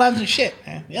demoralizing shit,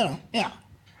 man. You know, yeah.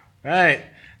 All right.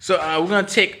 So we're going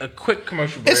to take a quick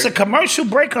commercial break. It's a commercial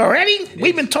break already?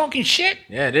 We've been talking shit?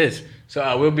 Yeah, it is.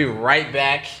 So we'll be right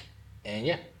back. And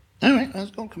yeah. All right,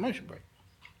 let's go commercial break.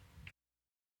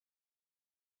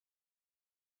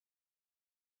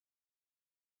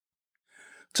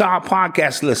 To our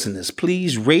podcast listeners,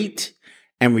 please rate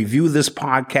and review this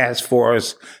podcast for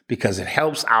us because it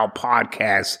helps our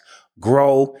podcast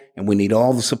grow and we need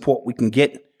all the support we can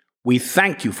get. We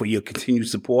thank you for your continued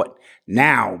support.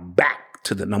 Now back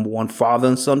to the number one father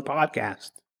and son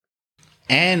podcast.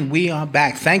 And we are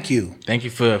back. Thank you. Thank you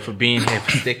for being here,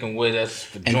 for sticking with us,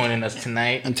 for joining us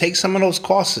tonight. And take some of those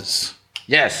courses.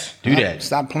 Yes, do that.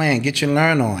 Stop playing. Get your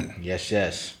learn on. Yes.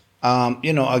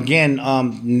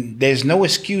 There's no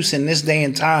excuse in this day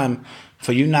and time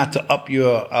for you not to up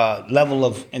your level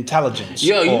of intelligence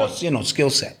or skill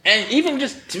set. And even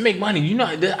just to make money,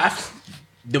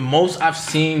 the most I've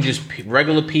seen just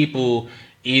regular people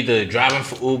either driving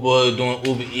for Uber, doing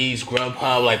Uber Eats,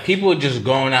 Grubhub, like people just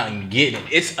going out and getting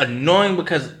it. It's annoying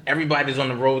because everybody's on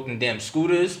the road with damn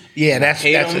scooters. Yeah, that's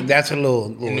a little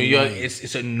in New York.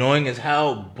 It's annoying as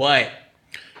hell, but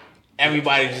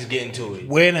everybody just getting to it.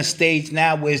 We're in a stage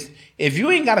now where if you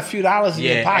ain't got a few dollars in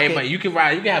your pocket, everybody, you can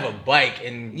have a bike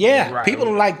and people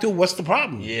are like, dude, what's the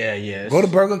problem? Yeah. Go to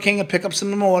Burger King and pick up some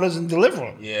of them orders and deliver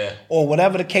them. Yeah. Or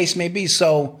whatever the case may be.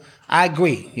 So I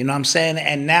agree. You know what I'm saying?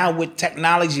 And now with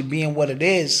technology being what it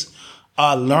is,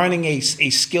 learning a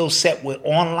skill set with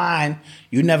online,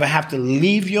 you never have to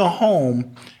leave your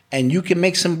home and you can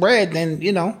make some bread. Then,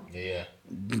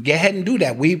 go ahead and do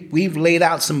that. We've laid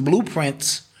out some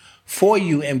blueprints for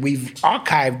you, and we've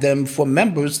archived them for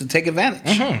members to take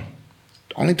advantage. Mm-hmm.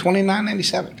 Only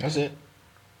 $29.97. That's it.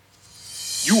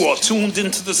 You are tuned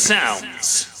into the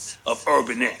sounds of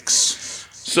Urban X.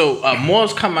 So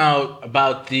more's come out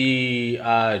about the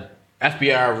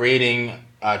FBI raiding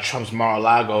Trump's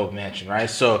Mar-a-Lago mansion, right?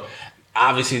 So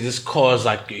obviously this caused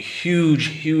like a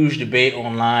huge debate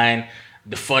online.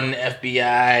 Defund the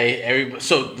FBI.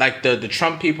 So like the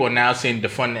Trump people are now saying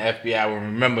defund the FBI. Well,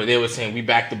 remember they were saying we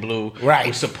back the blue. Right.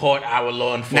 We support our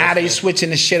law enforcement. Now they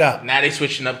switching the shit up. Now they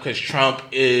switching up because Trump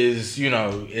is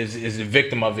the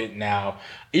victim of it now.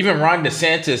 Even Ron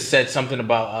DeSantis said something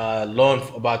about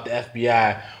about the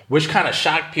FBI, which kind of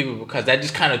shocked people because that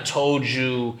just kind of told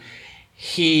you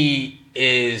he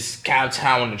is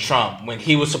kowtowing to Trump when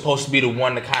he was supposed to be the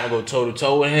one to kind of go toe to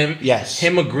toe with him. Yes.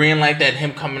 Him agreeing like that,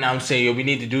 him coming out and saying, yo, we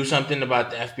need to do something about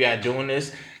the FBI doing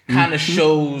this, kind of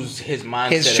shows his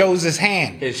mindset. Shows his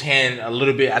hand. His hand a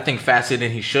little bit, I think, faster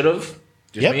than he should have.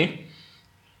 Just me.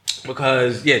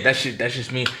 Because, that's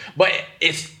just me. But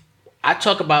I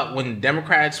talk about when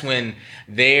Democrats, when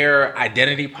their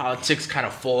identity politics kind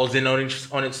of falls in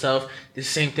on itself, the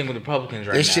same thing with Republicans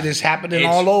right now. This shit is happening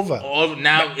all over.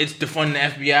 Now it's defunding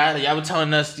the FBI. Y'all were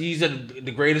telling us these are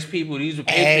the greatest people. These are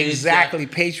patriots. Exactly.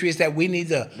 Patriots that we need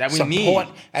to support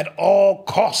at all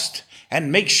cost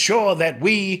and make sure that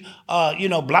we,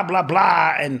 blah, blah,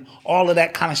 blah, and all of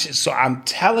that kind of shit. So I'm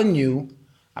telling you,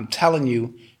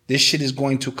 this shit is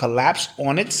going to collapse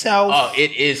on itself. Oh,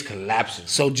 it is collapsing.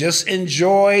 So just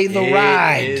enjoy the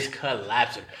ride. It is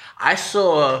collapsing. I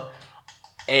saw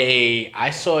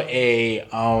I saw a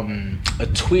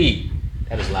tweet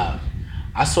that is loud.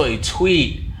 I saw a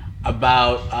tweet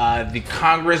about the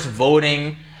Congress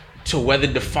voting to whether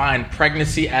define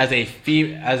pregnancy as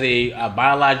a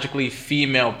biologically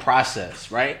female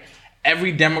process, right?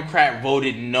 Every Democrat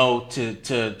voted no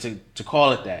to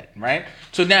call it that, right?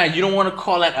 So now you don't want to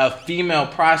call it a female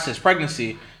process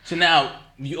pregnancy. So now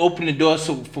you open the door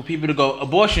for people to go,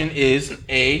 abortion is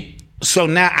a... So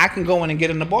now I can go in and get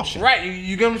an abortion. Right,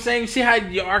 you get what I'm saying? You see how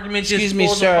your argument just Excuse me,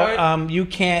 falls sir. apart? You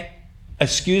can't...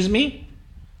 Excuse me?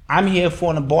 I'm here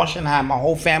for an abortion. I have my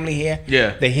whole family here.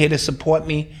 Yeah. They're here to support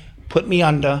me, put me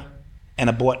under, and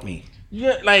abort me.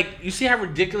 Yeah, like, you see how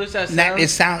ridiculous that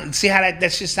sounds? See how that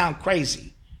just sound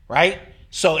crazy, right?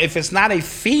 So if it's not a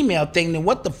female thing, then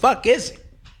what the fuck is it?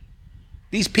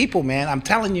 These people, man, I'm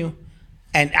telling you,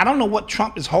 and I don't know what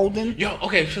Trump is holding. Yo,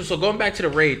 okay, so going back to the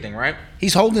raid thing, right?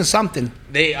 He's holding something.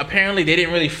 They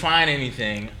didn't really find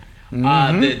anything.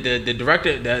 The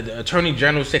director, the attorney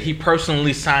general said he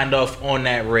personally signed off on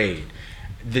that raid.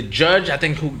 The judge, I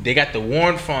think, who they got the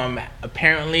warrant from,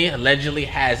 allegedly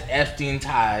has Epstein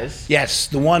ties. Yes,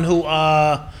 the one who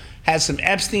has some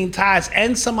Epstein ties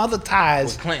and some other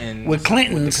ties with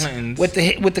Clintons. With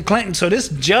the Clintons. So this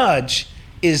judge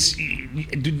is.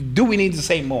 Do we need to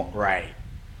say more? Right.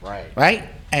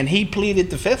 And he pleaded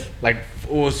the fifth.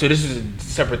 So this is a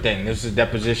separate thing. This is a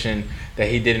deposition that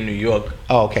he did in New York.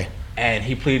 Oh, okay. And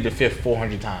he pleaded the fifth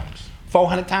 400 times.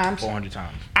 400 times? 400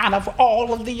 times. Out of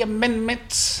all of the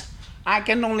amendments, I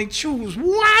can only choose one.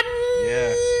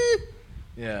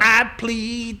 Yeah. I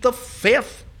plead the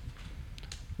fifth.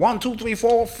 1, 2, 3,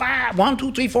 4, 5. 1,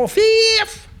 2, 3, 4,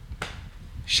 fifth.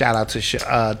 Shout out to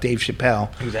Dave Chappelle.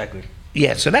 Exactly.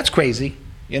 Yeah, so that's crazy.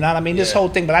 You know what I mean? This Yeah. whole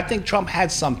thing. But I think Trump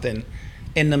had something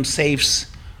in them safes.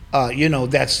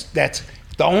 That's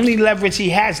the only leverage he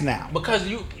has now. Because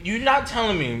you're not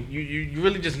telling me, you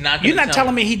really just not. You're not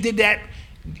telling me he did that.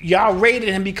 Y'all raided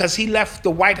him because he left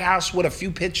the White House with a few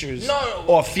pictures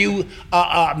or a few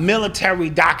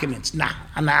military documents. Nah,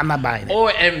 I'm not buying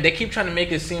it. And they keep trying to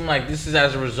make it seem like this is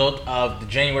as a result of the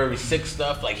January 6th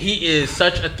stuff. Like, he is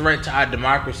such a threat to our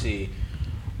democracy.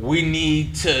 We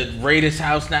need to raid his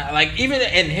house now. Like,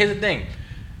 and here's the thing.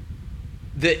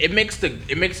 It makes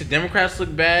the Democrats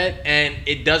look bad, and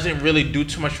it doesn't really do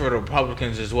too much for the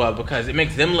Republicans as well, because it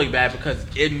makes them look bad because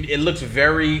it looks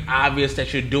very obvious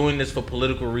that you're doing this for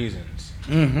political reasons,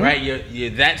 right?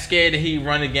 You're that scared that he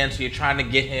run against, so you're trying to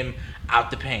get him out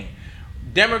the paint.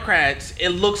 Democrats, it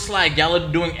looks like y'all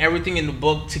are doing everything in the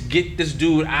book to get this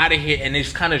dude out of here, and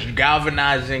it's kind of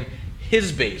galvanizing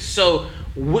his base. So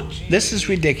this is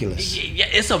ridiculous. Yeah,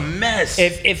 it's a mess.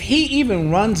 If he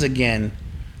even runs again.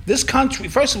 This country,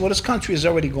 first of all, this country is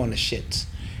already going to shits.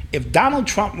 If Donald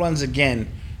Trump runs again,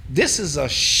 this is a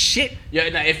shit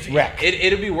wreck.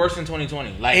 It'll be worse in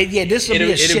 2020. This will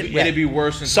be a shit wreck. It'll be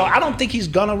worse in 2020. So I don't think he's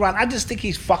gonna run. I just think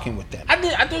he's fucking with them. I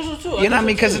thought so too. You know what I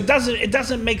mean? Because it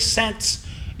doesn't make sense.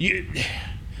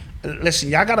 Listen,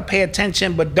 y'all gotta pay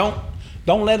attention, but don't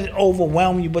let it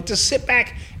overwhelm you. But just sit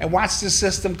back and watch the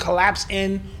system collapse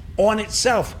in on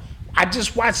itself. I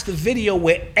just watched the video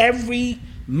where every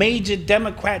major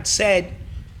Democrat said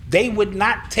they would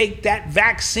not take that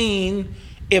vaccine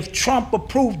if Trump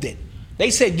approved it. They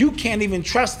said you can't even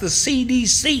trust the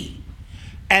CDC.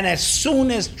 And as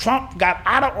soon as Trump got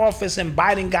out of office and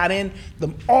Biden got in,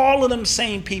 all of them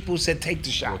same people said take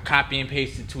the shot. Copy and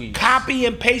pasted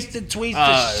tweets.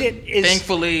 The shit is.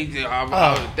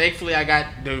 Thankfully, I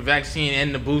got the vaccine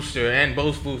and the booster and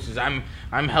both boosters. I'm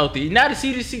healthy. Now the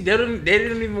CDC, they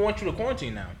didn't even want you to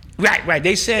quarantine now. Right.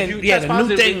 They said, the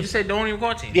new thing. They said don't even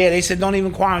quarantine. Yeah, they said don't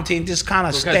even quarantine. Just kind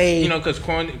of stay. Because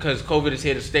COVID is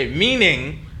here to stay.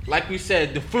 Meaning, like we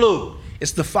said, the flu.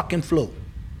 It's the fucking flu.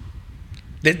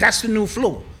 That's the new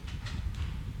flu.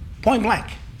 Point blank.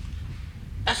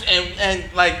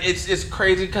 It's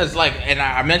crazy because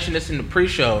I mentioned this in the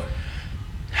pre-show,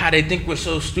 how they think we're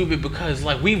so stupid because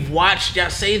we've watched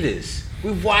y'all say this.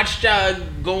 We've watched y'all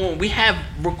go. We have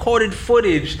recorded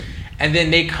footage. And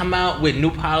then they come out with new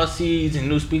policies and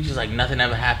new speeches like nothing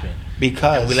ever happened.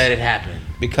 And we let it happen.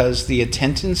 Because the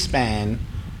attention span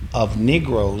of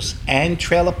Negroes and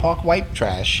trailer park white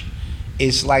trash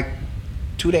is like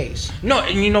 2 days. No,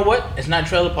 and you know what? It's not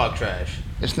trailer park trash.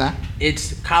 It's not?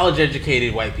 It's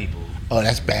college-educated white people. Oh,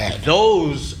 that's bad.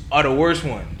 Those are the worst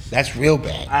ones. That's real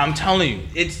bad. I'm telling you.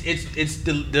 It's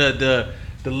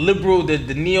the liberal, the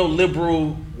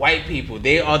neoliberal white people,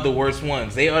 they are the worst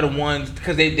ones. They are the ones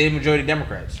because they're majority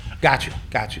Democrats. Got you.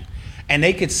 And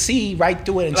they could see right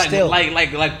through it and still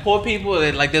like poor people.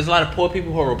 There's a lot of poor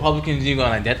people who are Republicans. You're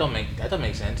going that don't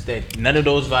make sense. None of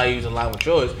those values align with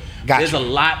yours. There's a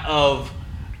lot of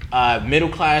middle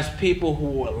class people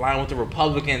who align with the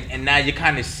Republicans, and now you're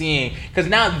kind of seeing, because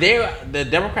now the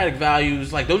Democratic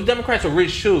values, like those Democrats are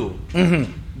rich too.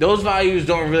 Mm-hmm. Those values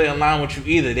don't really align with you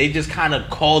either. They just kind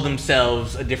of call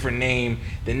themselves a different name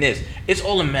than this. It's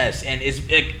all a mess, and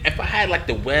if I had like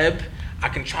the web, I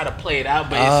can try to play it out,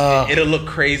 but it'll look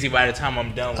crazy by the time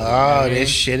I'm done with it. Oh, this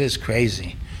shit is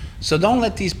crazy. So don't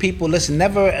let these people listen.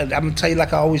 Never. I'm gonna tell you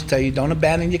like I always tell you. Don't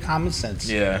abandon your common sense.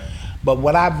 Yeah. But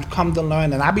what I've come to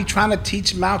learn, and I be trying to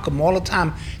teach Malcolm all the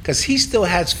time, because he still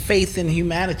has faith in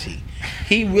humanity.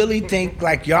 He really think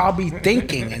like y'all be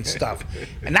thinking and stuff,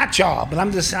 and not y'all, but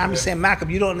I'm saying, Malcolm,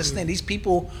 you don't understand. These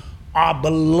people are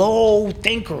below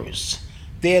thinkers.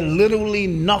 They're literally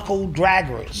knuckle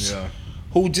draggers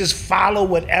who just follow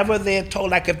whatever they're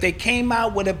told. Like if they came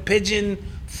out with a pigeon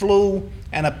flu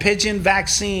and a pigeon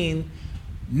vaccine,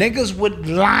 niggas would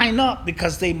line up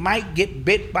because they might get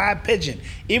bit by a pigeon,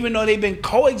 even though they've been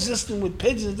coexisting with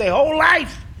pigeons their whole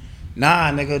life. Nah,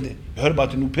 nigga, you heard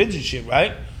about the new pigeon shit,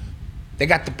 right? They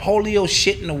got the polio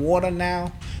shit in the water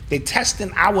now. They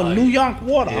testing our New York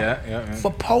water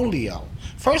for polio.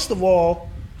 First of all,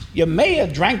 your mayor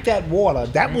drank that water.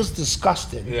 That was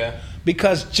disgusting. Yeah.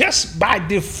 Because just by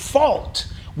default,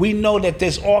 we know that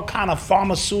there's all kind of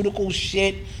pharmaceutical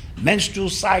shit, menstrual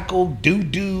cycle,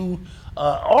 doo-doo,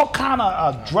 all kind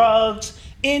of drugs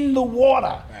in the water.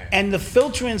 Right. And the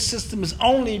filtering system is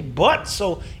only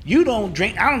so you don't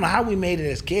drink. I don't know how we made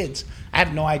it as kids. I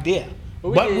have no idea.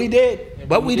 But we did. Yeah,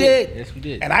 but we did. Yes, we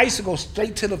did. And I used to go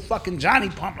straight to the fucking Johnny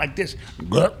pump like this.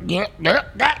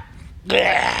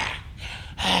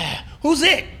 Who's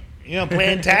it? You know,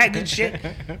 playing tag and shit.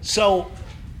 So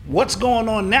what's going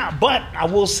on now? But I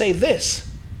will say this.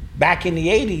 Back in the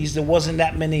 80s, there wasn't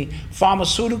that many.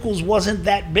 Pharmaceuticals wasn't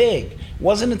that big.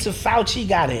 Wasn't until Fauci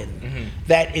got in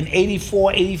that in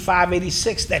 84, 85,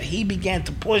 86 that he began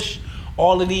to push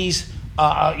all of these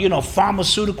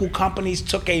pharmaceutical companies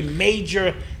took a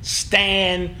major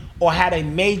stand or had a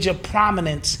major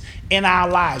prominence in our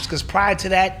lives. Because prior to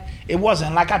that, it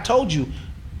wasn't. Like I told you,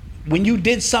 when you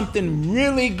did something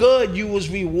really good, you was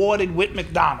rewarded with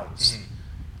McDonald's.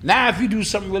 Now, if you do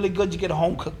something really good, you get a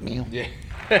home-cooked meal. Yeah.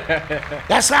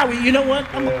 That's how you know what?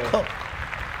 I'm a cook.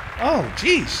 Oh,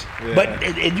 jeez. Yeah. But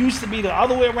it used to be the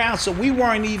other way around, so we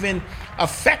weren't even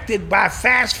affected by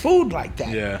fast food like that.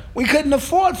 Yeah. We couldn't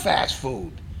afford fast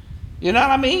food. You know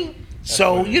what I mean? That's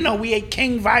so, funny. We ate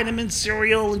King Vitamin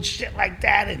cereal and shit like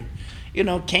that, and,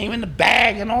 came in the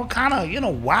bag and all kind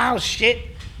of, wild shit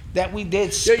that we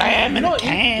did, spam in a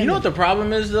can. You know what the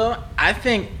problem is, though? I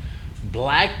think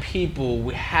black people,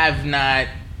 we have not...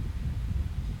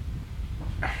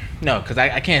 No, because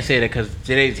I can't say that because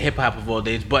today's hip-hop of all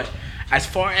days, but as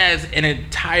far as an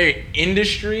entire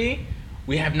industry,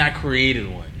 we have not created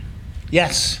one.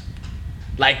 Yes.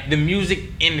 Like the music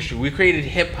industry. We created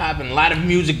hip-hop and a lot of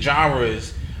music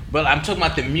genres, but I'm talking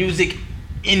about the music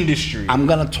industry. I'm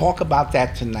going to talk about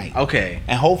that tonight. Okay.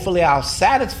 And hopefully I'll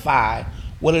satisfy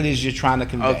what it is you're trying to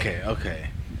convey. Okay.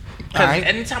 Because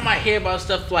anytime I hear about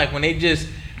stuff like when they just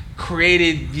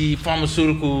created the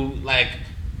pharmaceutical, like,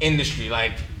 industry,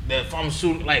 like, the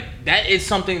pharmaceutical, like, that is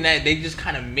something that they just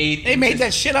kind of made. They made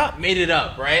that shit up. Made it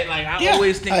up, right? Like, I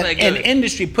always think, like... An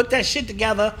industry put that shit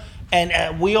together,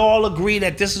 and we all agree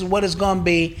that this is what it's going to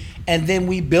be, and then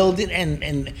we build it,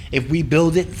 and if we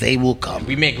build it, they will come.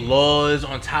 We make laws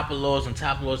on top of laws on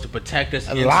top of laws to protect us,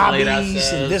 lobbies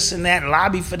ourselves. And this and that,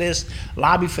 lobby for this,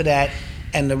 lobby for that,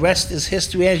 and the rest is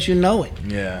history as you know it.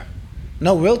 Yeah.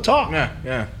 No, real talk.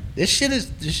 Yeah. This shit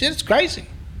is crazy.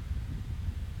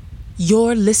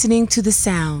 You're listening to the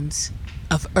sounds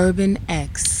of Urban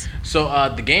X.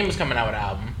 So the Game is coming out with an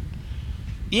album.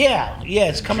 Yeah,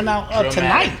 it's coming out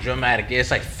tonight. Dramatic. Yeah,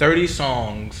 it's like 30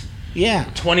 songs. Yeah.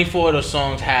 24 of those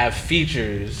songs have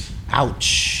features.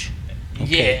 Ouch.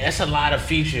 Okay. Yeah, that's a lot of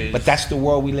features. But that's the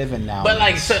world we live in now. But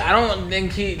like, so I don't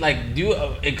think do you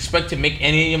expect to make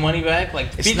any of your money back?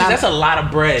 Like, features, that's a lot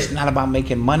of bread. It's not about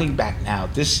making money back now.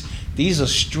 These are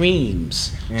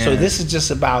streams. Yeah. So this is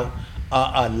just about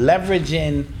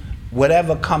leveraging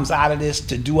whatever comes out of this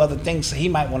to do other things. So he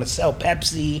might want to sell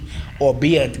Pepsi or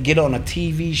get on a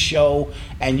TV show,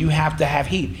 and you have to have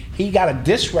heat. He got a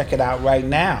diss record out right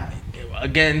now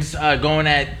against going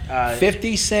at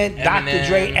 50 Cent, Eminem, Dr.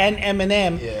 Dre, and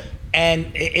Eminem. Yeah.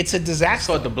 And it's a disaster. It's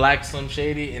called The Black Slim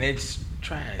Shady, and it's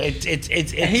trash. It's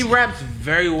and he raps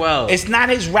very well. It's not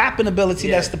his rapping ability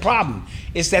that's the problem.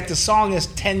 It's that the song is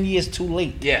 10 years too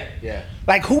late. Yeah.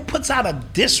 Like, who puts out a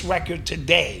diss record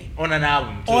today? On an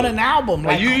album, too. On an album.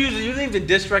 Like you leave the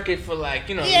diss record for, like,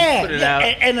 you put it out.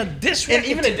 And a diss record.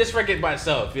 And even a diss record by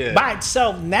itself, By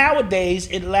itself, nowadays,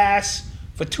 it lasts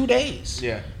for 2 days.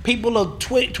 Yeah. People will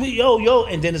tweet, yo,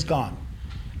 and then it's gone.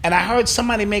 And I heard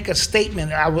somebody make a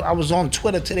statement. I was on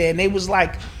Twitter today, and they was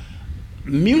like,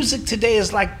 music today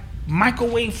is like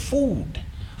microwave food.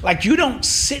 Like, you don't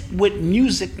sit with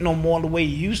music no more the way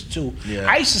you used to. Yeah.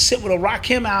 I used to sit with a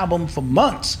Rakim album for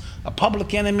months, a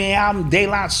Public Enemy album, De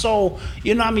La Soul.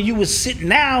 You know what I mean? You would sit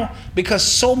now because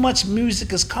so much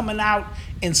music is coming out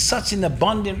in such an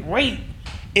abundant rate.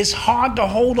 It's hard to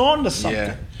hold on to something.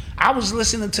 Yeah. I was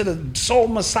listening to the Soul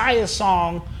Messiah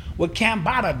song with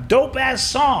Cambada, dope ass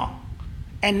song,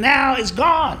 and now it's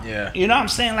gone. Yeah. You know what I'm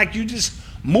saying? Like, you just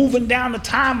moving down the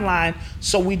timeline,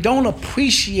 so we don't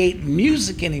appreciate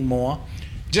music anymore,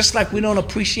 just like we don't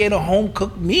appreciate a home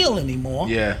cooked meal anymore.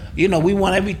 Yeah. You know, we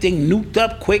want everything nuked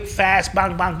up quick, fast,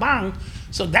 bang, bang, bang.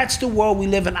 So that's the world we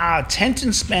live in. Our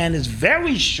attention span is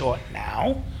very short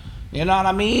now. You know what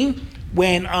I mean?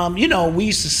 When you know, we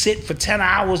used to sit for 10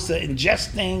 hours to ingest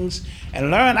things and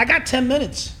learn. I got 10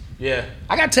 minutes. Yeah.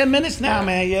 I got 10 minutes now,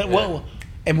 man. Yeah. Well,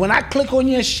 and when I click on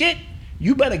your shit,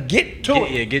 you better get to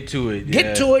it. Yeah, get to it.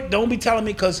 Get to it. Don't be telling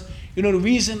me, because, you know, the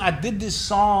reason I did this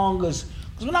song is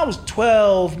because when I was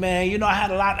 12, man, you know, I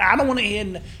had a lot. I don't want to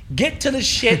hear, get to the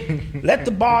shit, let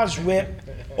the bars rip,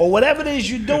 or whatever it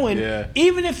is you're doing. Yeah.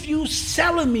 Even if you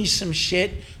selling me some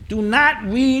shit, do not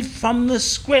read from the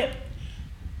script.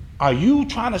 Are you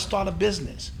trying to start a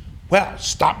business? Well,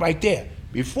 stop right there.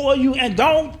 Before you, and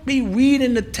don't be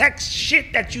reading the text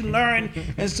shit that you learned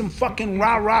in some fucking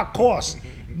rah-rah course.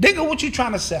 Nigga, what you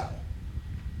trying to sell?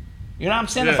 You know what I'm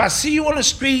saying? Yeah. If I see you on the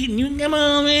street and you come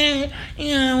on, man,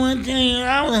 you know what thing,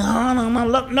 I was hard on my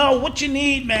luck. No, what you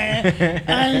need, man?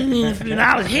 I didn't need a few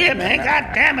dollars here, man.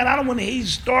 God damn it, I don't want to hear your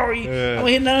story. I don't want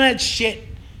to hear none of that shit.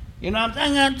 You know what I'm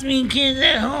saying? I got 3 kids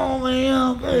at home, and, you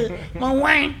know, my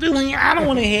wife doing. I don't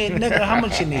want to hear, nigga, how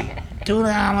much you need?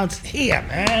 $2 here,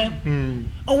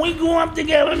 man. Oh, we grew up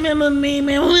together. Remember me,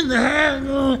 man? What the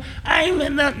hell? I ain't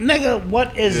met nothing, nigga.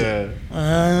 What is it?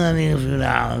 I need a few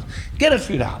dollars. Get a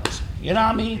few dollars. You know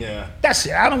what I mean? Yeah. That's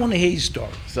it. I don't want to hear your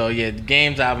story. So yeah, the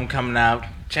Games album coming out.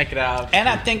 Check it out. And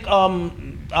I think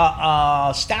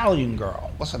Stallion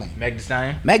Girl. What's her name? Meg Thee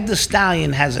Stallion. Meg Thee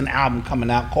Stallion has an album coming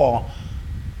out called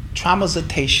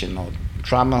Traumatization or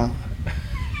Trauma.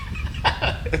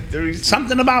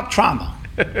 Something about trauma.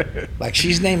 Like,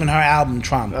 she's naming her album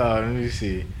Trauma. Let me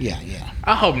see. Yeah.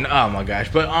 I hope. Oh my gosh!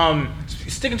 But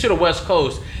sticking to the West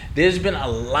Coast, there's been a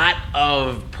lot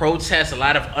of protests, a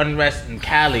lot of unrest in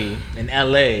Cali, in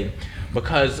LA,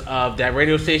 because of that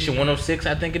radio station 106,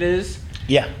 I think it is.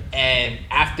 Yeah. And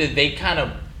after they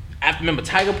remember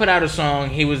Tiger put out a song,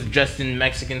 he was dressed in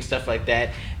Mexican stuff like that.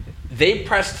 They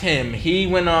pressed him. He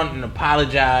went on and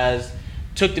apologized,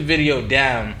 took the video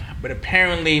down. But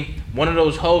apparently, one of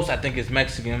those hosts, I think is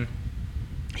Mexican,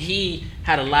 he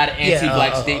had a lot of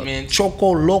anti-black statements.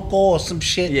 Choco Loco or some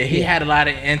shit. Yeah, he had a lot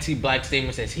of anti-black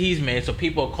statements that he's made, so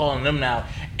people are calling them now.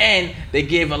 And they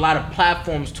gave a lot of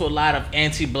platforms to a lot of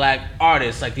anti-black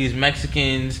artists, like these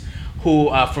Mexicans who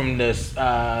are from the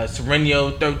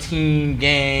Sereno 13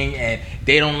 gang, and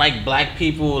they don't like black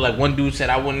people. Like, one dude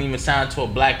said, I wouldn't even sign to a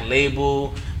black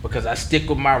label because I stick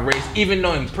with my race. Even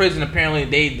though in prison, apparently,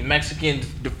 the Mexicans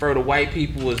defer to white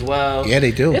people as well. Yeah,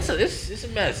 they do. It's a mess. It's a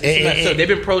mess. So they've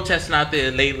been protesting out there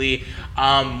lately.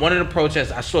 One of the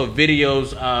protests, I saw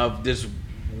videos of this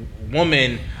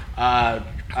woman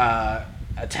attacking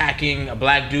a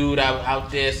black dude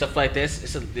out there, stuff like this.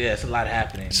 It's a lot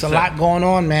happening. It's a lot going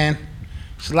on, man.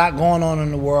 It's a lot going on in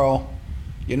the world.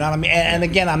 You know what I mean? And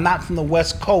again, I'm not from the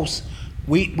West Coast.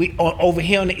 We over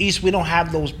here on the East, we don't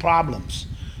have those problems.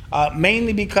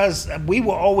 Mainly because we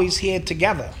were always here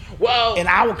together. Well, in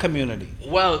our community.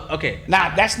 Well, okay.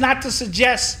 Now, that's not to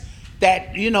suggest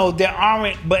that, you know, there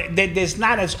aren't, but there's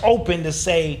not as open to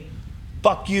say,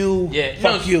 fuck you,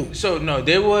 fuck you. So no,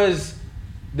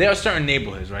 there are certain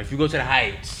neighborhoods, right? If you go to the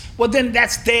Heights. Well, then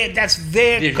that's their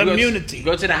community.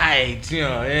 Go to the Heights, you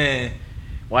know,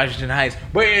 Washington Heights.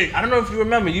 But I don't know if you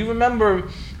remember. You remember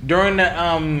during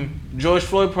the George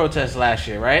Floyd protest last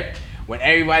year, right? When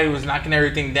everybody was knocking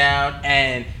everything down,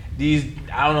 and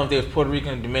I don't know if they was Puerto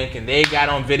Rican or Dominican, they got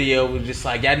on video, was just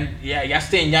like, y'all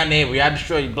stay in y'all neighborhood, y'all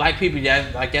destroy black people,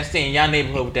 y'all stay in y'all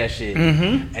neighborhood with that shit.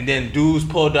 Mm-hmm. And then dudes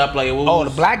pulled up like,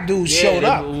 the black dudes showed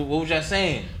up. What was y'all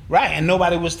saying? Right, and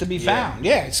nobody was to be found.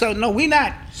 Yeah, so no, we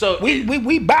not. So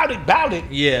we bout it.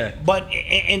 Yeah. But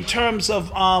in terms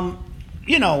of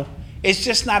you know, it's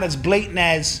just not as blatant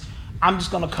as I'm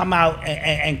just gonna come out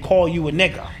and call you a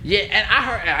nigga. Yeah, and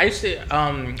I used to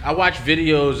I watch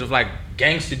videos of like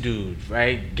gangster dudes,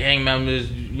 right? Gang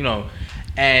members, you know,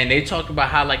 and they talk about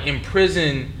how like in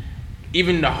prison,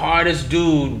 even the hardest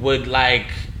dude would like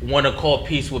want to call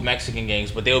peace with Mexican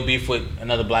gangs, but they'll beef with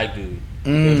another black dude.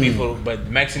 They'll beef with, but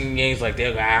Mexican gangs, like,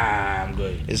 they'll go, I'm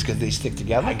good. It's because they stick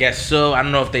together? I guess so. I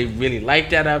don't know if they really like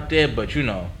that out there, but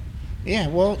Yeah,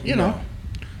 well, you know,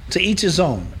 to each his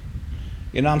own.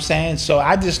 You know what I'm saying? So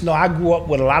I just know I grew up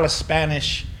with a lot of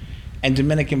Spanish and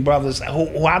Dominican brothers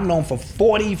who I've known for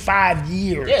 45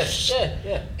 years. Yes,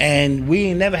 yeah. And we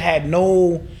ain't never had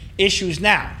no issues.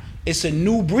 Now, it's a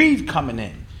new breed coming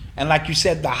in. And like you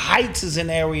said, the Heights is an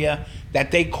area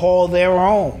that they call their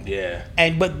own. Yeah.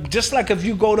 But just like if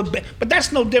you go to, but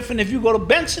that's no different if you go to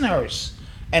Bensonhurst.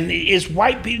 And it's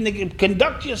white people, nigga,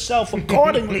 conduct yourself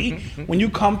accordingly when you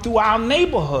come through our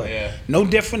neighborhood. Yeah. No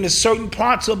different in certain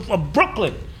parts of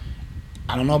Brooklyn.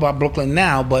 I don't know about Brooklyn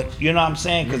now, but you know what I'm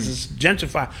saying? Because it's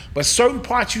gentrified. But certain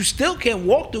parts you still can't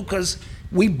walk through because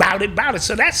we bout it.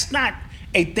 So that's not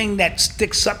a thing that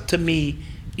sticks up to me,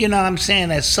 you know what I'm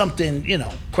saying, as something, you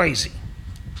know, crazy.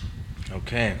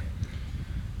 Okay.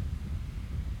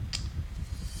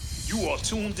 You are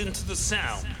tuned into the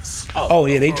sounds. Oh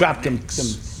yeah, they of dropped Urban them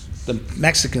X. the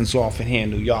Mexicans off in here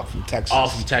in New York from Texas. All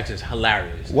from Texas.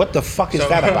 Hilarious. What the fuck is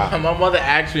that about? My mother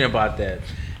asked me about that.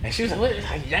 And she was like,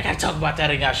 I gotta talk about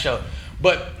that in your show.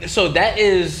 But, so that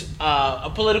is a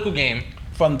political game.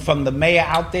 From the mayor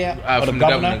out there? Or From the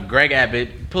governor, Greg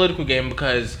Abbott. Political game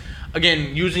because,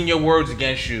 again, using your words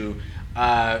against you,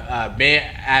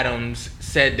 Mayor Adams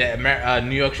said that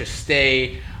New York should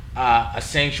stay a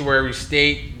sanctuary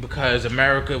state because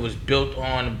America was built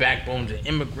on the backbones of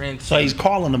immigrants. So he's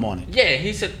calling them on it. Yeah,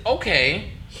 he said,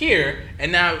 okay, here.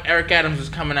 And now Eric Adams is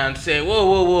coming out and saying,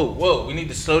 whoa, we need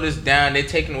to slow this down. They're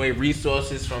taking away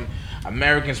resources from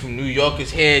Americans, from New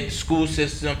Yorkers here, the school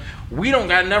system. We don't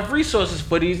got enough resources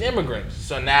for these immigrants.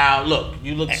 So now, look,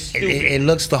 you look stupid. It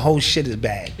looks the whole shit is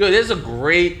bad. Yo, there's a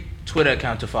great Twitter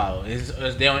account to follow. It's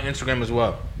there on Instagram as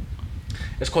well.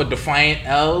 It's called Defiant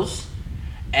L's.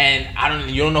 And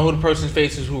you don't know who the person's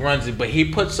face is who runs it, but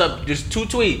he puts up just 2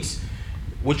 tweets.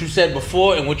 What you said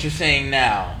before and what you're saying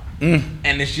now.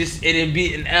 And it's just, it'd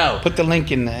be an L. Put the link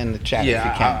in the chat if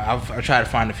you can. I'll try to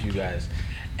find it for you guys.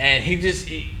 And it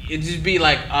just be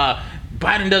like,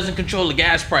 Biden doesn't control the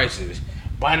gas prices.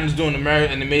 Biden's doing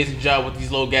an amazing job with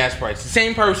these low gas prices.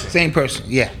 Same person.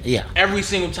 Yeah. Every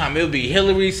single time. It'll be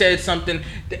Hillary said something.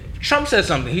 Trump said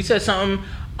something. He said something.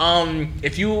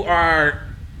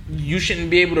 You shouldn't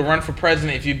be able to run for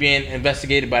president if you're being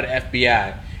investigated by the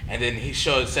FBI. And then he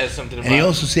says something about. And he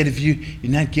also said, if you're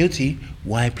not guilty,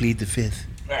 why plead the fifth?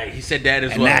 Right, he said that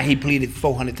as and well. And now he pleaded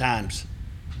 400 times.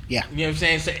 Yeah. You know what I'm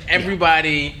saying? So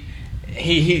everybody,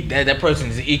 that person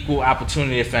is an equal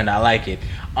opportunity offender. I like it.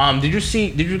 Did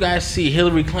you guys see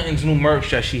Hillary Clinton's new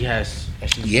merch that she has?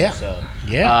 Yeah.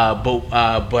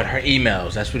 But her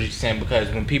emails, that's what she's saying, because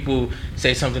when people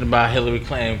say something about Hillary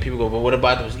Clinton, people go, but what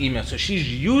about those emails? So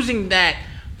she's using that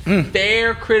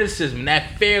fair criticism,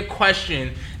 that fair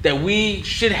question that we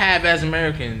should have as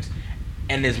Americans,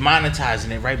 and is monetizing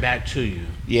it right back to you.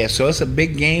 Yeah, so it's a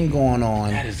big game going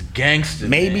on. That is gangster.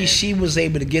 Maybe man. she was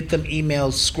able to get them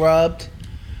emails scrubbed.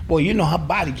 Well, you know her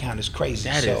body count is crazy.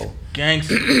 That is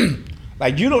gangster.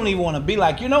 Like, you don't even want to be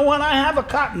like, you know what, I have a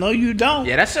copy. No, you don't.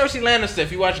 Yeah, that's Cersei Lannister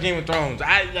if you watch Game of Thrones.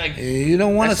 You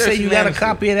don't want to say you got a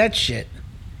copy of that shit.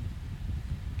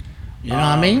 You know what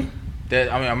I mean?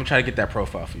 I'm going to try to get that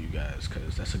profile for you guys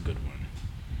because that's a good one.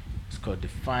 It's called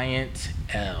Defiant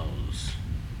L's.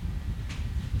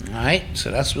 All right,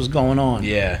 so that's what's going on.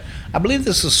 Yeah. I believe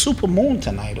this is super moon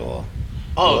tonight, or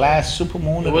the last super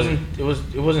moon. It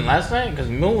wasn't last night because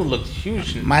the moon looked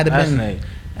huge. Might have been. Night.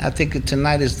 I think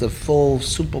tonight is the full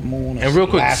super moon. And real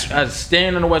quick,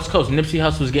 staying on the West Coast, Nipsey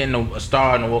Hussle's getting a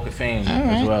star in the Walk of Fame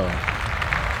as well.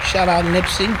 Shout out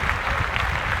Nipsey.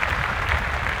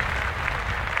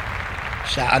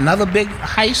 Another big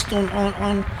heist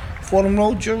on Fordham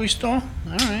Road Jewelry Store.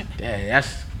 All right. Yeah,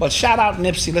 But shout out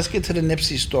Nipsey. Let's get to the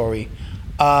Nipsey story.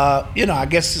 I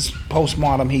guess it's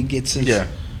postmortem. He gets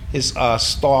his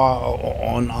star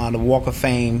on the Walk of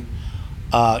Fame.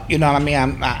 You know what I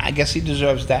mean? I guess he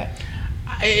deserves that.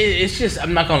 It's just,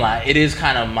 I'm not gonna lie, it is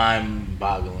kind of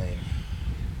mind-boggling.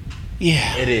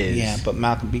 Yeah, it is. Yeah, but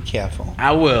Malcolm, be careful.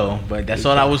 I will, but that's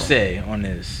all I will say on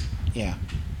this. Yeah,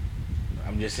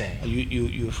 I'm just saying. Are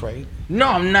you afraid? No,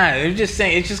 I'm not. I'm just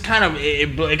saying. It's just kind of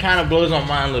it kind of blows my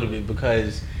mind a little bit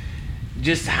because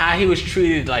just how he was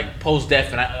treated, like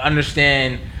post-death, and I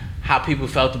understand how people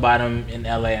felt about him in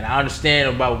LA, and I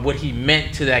understand about what he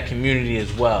meant to that community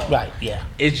as well. Right, yeah.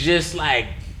 It's just like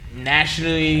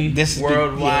nationally,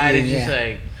 worldwide, it's just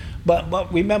like...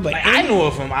 But remember... Like, I knew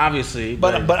of him, obviously.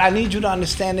 But I need you to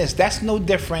understand this. That's no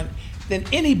different than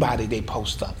anybody they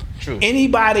post up. True.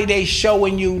 Anybody they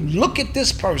showing you, look at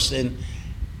this person,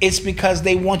 it's because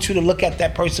they want you to look at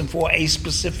that person for a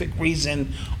specific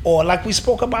reason, or like we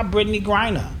spoke about Brittany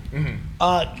Griner.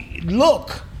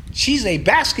 Look, she's a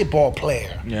basketball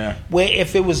player. Yeah. Where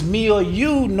if it was me or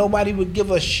you, nobody would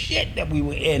give a shit that we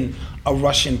were in a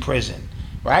Russian prison,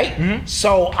 right?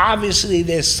 So obviously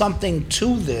there's something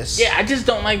to this. Yeah, I just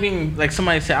don't like being, like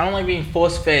somebody said, I don't like being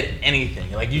force-fed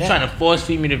anything. Like, you trying to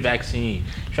force-feed me the vaccine.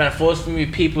 Trying to force-feed me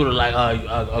people to, like,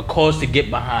 a cause to get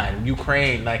behind.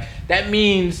 Ukraine. Like, that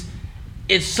means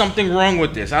it's something wrong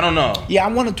with this. I don't know. Yeah, I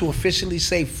wanted to officially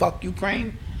say fuck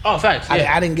Ukraine. Oh, facts,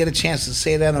 yeah. I didn't get a chance to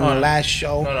say that on the last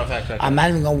show. No, facts. I'm not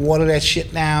even going to water that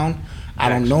shit down. I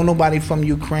don't know nobody from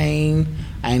Ukraine.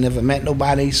 I ain't never met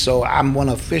nobody, so I'm going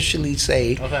to officially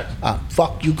say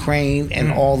fuck Ukraine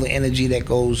and all the energy that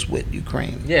goes with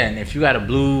Ukraine. Yeah, and if you got a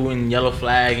blue and yellow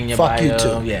flag in your fuck bio, you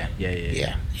too.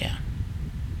 Yeah.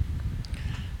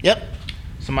 Yep.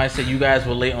 Somebody said you guys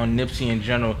were late on Nipsey in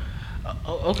general.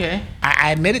 Okay.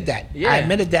 I admitted that. Yeah. I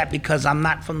admitted that because I'm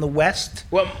not from the West.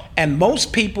 Well, and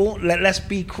most people, let's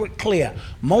be clear,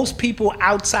 most people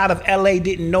outside of LA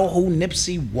didn't know who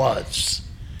Nipsey was.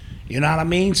 You know what I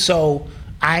mean? So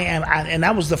and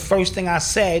that was the first thing I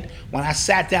said when I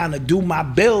sat down to do my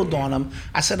build on him.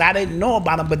 I said I didn't know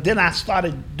about him, but then I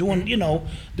started doing,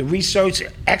 the research.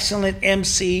 Excellent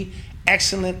MC,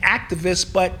 excellent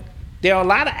activist, but there are a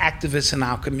lot of activists in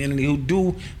our community who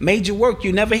do major work.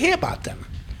 You never hear about them.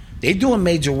 They doing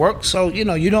major work, so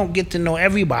you don't get to know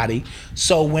everybody.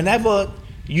 So whenever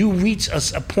you reach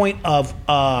a point of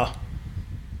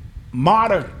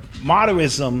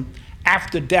martyrism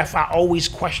after death, I always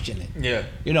question it. Yeah.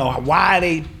 Why are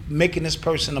they making this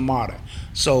person a martyr?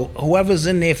 So whoever's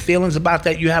in their feelings about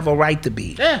that, you have a right to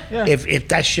be. Yeah. If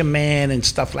that's your man and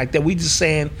stuff like that, we just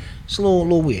saying it's a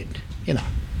little weird,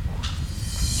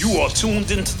 You are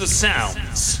tuned into the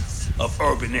sounds of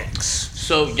Urban X.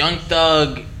 So Young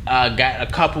Thug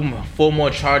got 4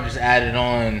 more charges added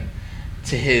on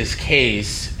to his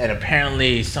case, and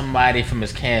apparently somebody from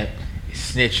his camp is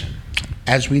snitching.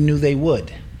 As we knew they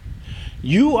would.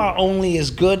 You are only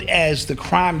as good as the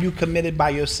crime you committed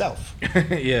by yourself.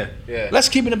 Yeah. Let's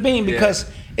keep it a bean, because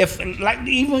if, like,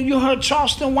 even you heard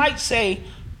Charleston White say,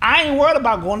 I ain't worried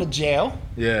about going to jail.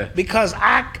 Yeah. Because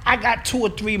I got 2 or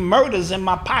 3 murders in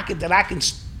my pocket that I can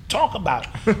talk about.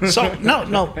 So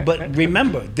no, but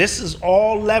remember, this is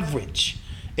all leverage.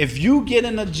 If you get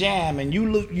in a jam and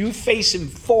you facing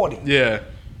 40,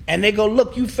 and they go,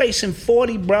 look, you facing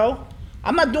 40, bro.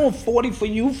 I'm not doing 40 for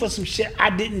you for some shit I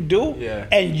didn't do,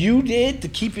 and you did, to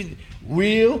keep it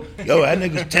real. Yo, that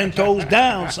nigga's 10 toes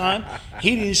down, son.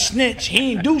 He didn't snitch.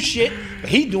 He didn't do shit. But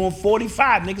he doing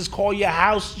 45. Niggas call your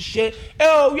house and shit.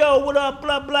 Yo, what up,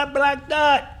 blah, blah, black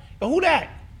dot. Yo, who that?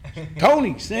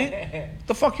 Tony, see? What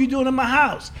the fuck you doing in my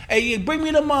house? Hey, bring me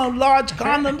them large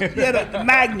condoms. Yeah, the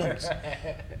magnums.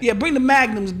 Yeah, bring the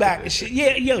magnums back and shit.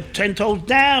 Yeah, yo, 10 toes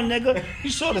down, nigga.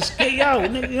 You saw the skate, yo,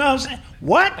 nigga, you know what I'm saying?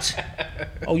 What?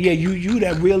 Oh yeah, you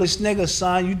that realest nigga,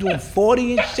 son. You doing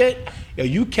 40 and shit? Yo,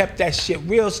 you kept that shit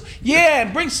real. Yeah,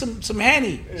 and bring some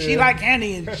Henny. She like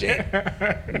Henny and shit.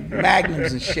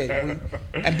 Magnums and shit.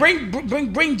 And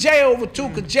bring Jay over too,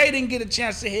 cause Jay didn't get a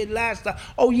chance to hit last time.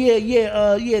 Oh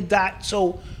yeah, Dot.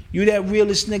 So you that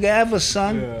realest nigga ever,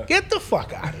 son. Yeah. Get the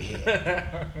fuck out of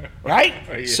here. Right?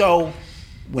 Yeah. So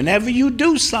whenever you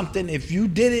do something, if you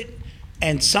did it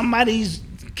and somebody's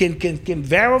can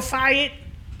verify it,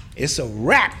 it's a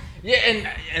wrap. Yeah,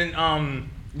 and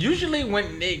usually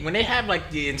when they have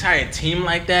like the entire team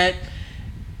like that,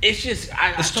 it's just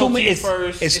it's too many.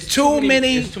 It's too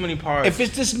many parts. If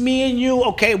it's just me and you,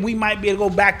 okay, we might be able to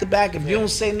go back to back. If you don't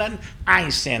say nothing, I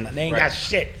ain't saying nothing. They ain't got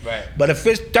shit. Right. But if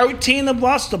it's 13 of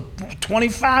us to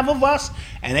 25 of us,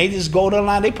 and they just go to the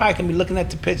line, they probably can be looking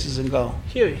at the pictures and go,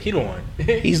 He the one.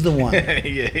 He's the one.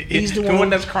 He's the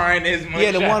one that's crying his mugshot.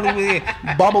 Yeah, the one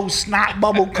with snot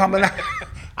bubble coming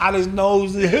out his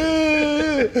nose.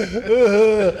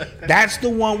 That's the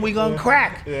one we gonna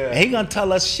crack. Yeah. And he gonna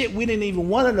tell us shit we didn't even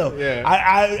want to know. Yeah.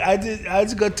 I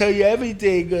just gonna tell you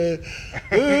everything.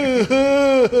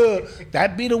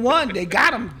 That be the one. They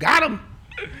got him.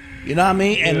 You know what I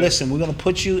mean? And listen, we're gonna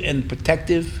put you in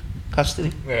protective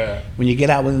custody. Yeah. When you get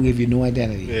out, we're gonna give you a new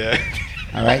identity. Yeah.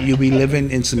 All right. You'll be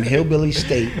living in some hillbilly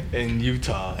state in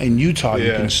Utah. You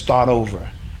can start over.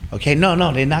 Okay. No,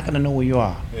 they're not gonna know where you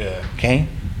are. Yeah. Okay.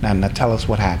 Now tell us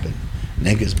what happened.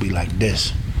 Niggas be like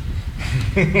this.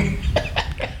 Right?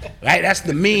 That's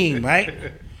the meme, right?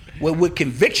 With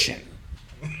conviction.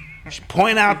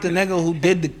 Point out the nigga who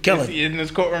did the killing. Is he in this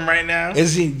courtroom right now?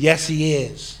 Is he? Yes, he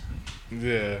is.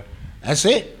 Yeah. That's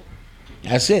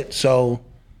it. So,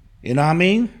 you know what I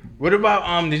mean? What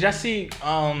about did y'all see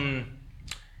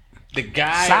The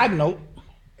guy. Side note,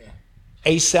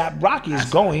 ASAP Rocky is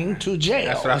going to jail.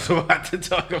 That's what I was about to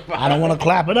talk about. I don't want to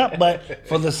clap it up, but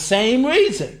for the same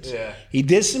reasons. Yeah. He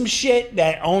did some shit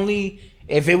that only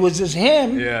if it was just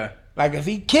him. Yeah. Like if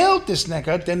he killed this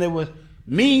nigga, then it was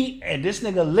me and this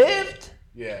nigga lived.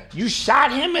 Yeah. You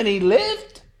shot him and he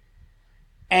lived.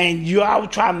 And you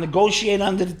out trying to negotiate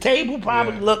under the table,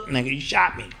 probably. Yeah. Look, nigga, you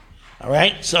shot me. All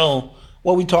right? So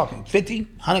what we talking? 50?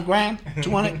 100 grand?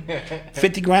 200?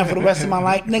 50 grand for the rest of my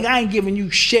life? Nigga, I ain't giving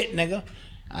you shit, nigga.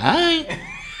 I ain't.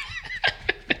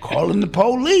 Calling the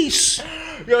police.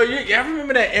 Yo, you ever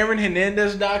remember that Aaron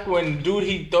Hernandez doc when dude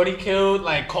he thought he killed,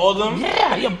 like, called him?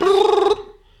 Yeah.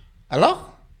 Hello?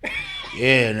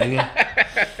 Yeah,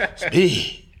 nigga.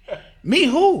 Speed. Me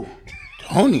who?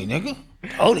 Tony, nigga.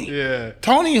 Tony. Yeah.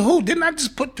 Tony who? Didn't I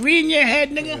just put 3 in your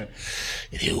head, nigga?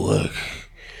 It didn't work.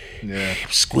 Yeah.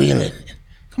 Squealing.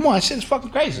 Come on, that shit's fucking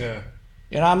crazy. Yeah.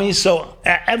 You know what I mean? So,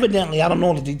 evidently, I don't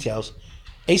know the details.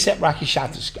 ASAP Rocky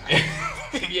shot this guy.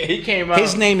 Yeah, he came out.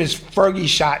 His name is Fergie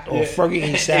Shot or Fergie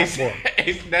ASAP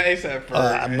or Not ASAP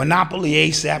Fergie. Monopoly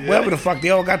ASAP, whatever the fuck.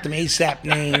 They all got them ASAP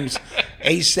names.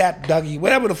 ASAP Dougie,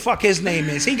 whatever the fuck his name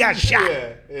is. He got shot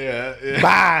Yeah.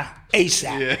 by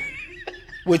ASAP. Yeah.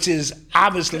 Which is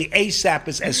obviously ASAP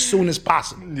is as soon as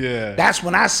possible. Yeah. That's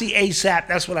when I see ASAP,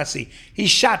 that's what I see. He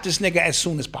shot this nigga as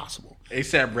soon as possible.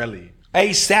 ASAP Relly.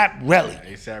 ASAP Relly.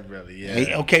 ASAP Relly,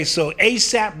 yeah. Okay, so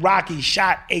ASAP Rocky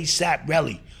shot ASAP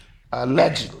Relly,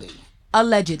 allegedly,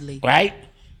 Allegedly. right?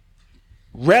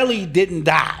 Relly didn't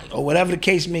die, or whatever the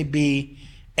case may be,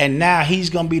 and now he's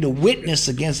gonna be the witness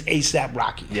against ASAP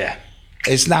Rocky. Yeah.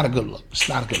 It's not a good look. It's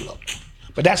not a good look.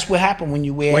 But that's what happened when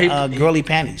you wear girly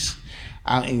panties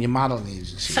out in your modeling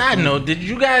agency. Side note, did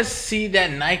you guys see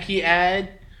that Nike ad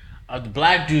of the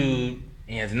black dude?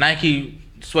 He has a Nike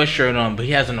sweatshirt on, but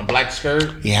he has on a black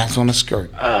skirt. He has on a skirt.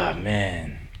 Oh,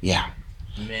 man. Yeah.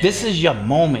 Man. This is your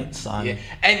moment, son. Yeah.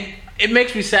 And it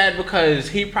makes me sad because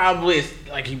he probably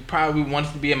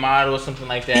wants to be a model or something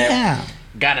like that. Yeah.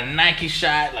 Got a Nike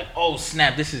shot, like, oh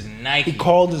snap, this is Nike. He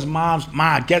called his mom's,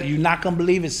 "Mom, get it. You're not gonna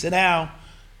believe it. Sit down."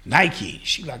 Nike.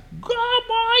 She like, "God,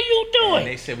 what are you doing?" And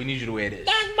they said, we need you to wear this.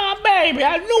 That's my baby.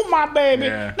 I knew my baby.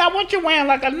 Yeah. Now what you wearing?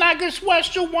 Like a Nike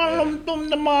sweatsuit, one of them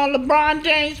LeBron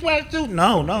James sweatsuit?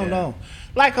 No.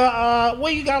 Like a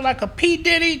what you got? Like a P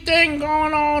Diddy thing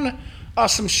going on?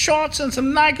 Some shorts and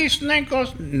some Nike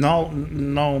sneakers? No,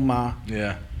 ma.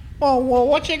 Yeah. Well,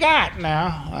 what you got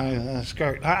now? A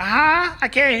skirt. Huh? I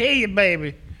can't hear you,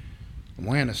 baby. I'm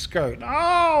wearing a skirt.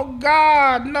 Oh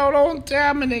God, no! Don't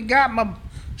tell me they got my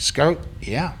skirt.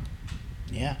 Yeah.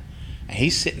 And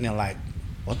he's sitting there like,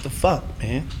 what the fuck,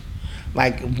 man?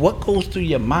 Like, what goes through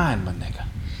your mind, my nigga?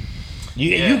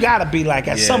 You gotta be like,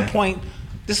 at some point,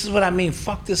 this is what I mean.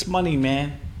 Fuck this money,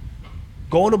 man.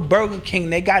 Go to Burger King.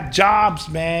 They got jobs,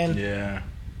 man. Yeah.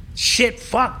 Shit,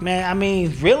 fuck, man. I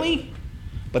mean, really?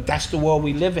 But that's the world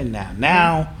we live in now.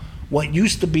 Now, what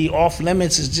used to be off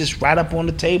limits is just right up on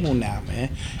the table now, man.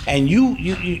 And you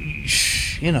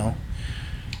know.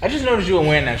 I just noticed you were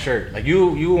wearing that shirt. Like, you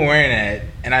were wearing that,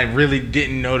 and I really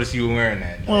didn't notice you were wearing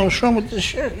that. Well, what's wrong with this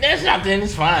shirt? There's nothing.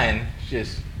 It's fine. It's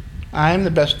just... I am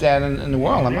the best dad in the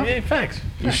world, am I? Yeah, facts.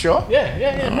 You sure?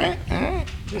 Yeah. All right.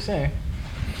 Just saying.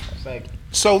 It's like...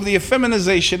 So the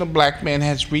effeminization of black men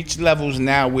has reached levels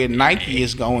now where Nike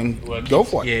is going, go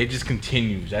for it. Yeah, it just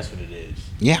continues. That's what it is.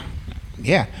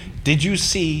 Yeah. Did you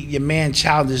see your man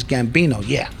Childish Gambino?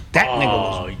 Yeah. That nigga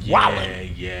was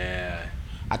wildin'. Yeah.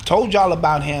 I told y'all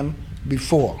about him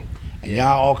before, and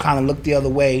y'all all kind of looked the other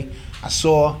way. I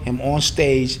saw him on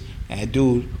stage, and a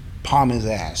dude palm his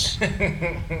ass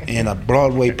in a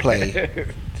Broadway play,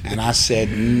 and I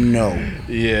said, no.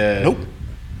 Yeah.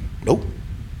 Nope.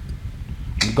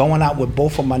 I'm going out with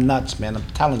both of my nuts, man. I'm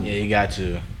telling you. Yeah, you got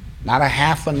to. Not a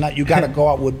half a nut. You got to go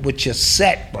out with your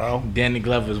set, bro. Danny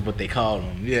Glover is what they call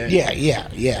him. Yeah. Yeah.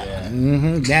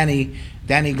 Mm-hmm.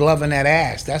 Danny gloving that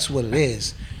ass. That's what it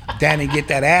is. Danny get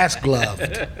that ass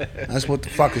gloved. That's what the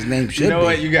fuck his name should be. You know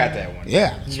what? You got that one.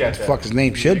 Yeah, that's what the fuck his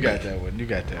name should be. You got that one.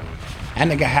 That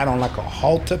nigga had on like a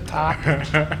halter top.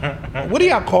 What do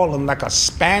y'all call him? Like a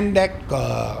spandex?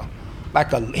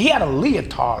 He had a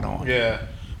leotard on. Yeah.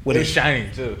 With it was his shiny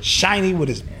too. Shiny with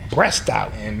his breast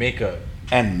out. And makeup.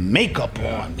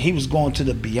 On. He was going to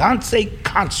the Beyonce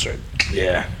concert.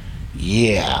 Yeah.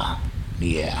 Yeah.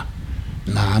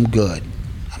 Nah, I'm good.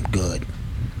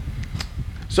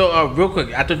 So, real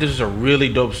quick, I thought this was a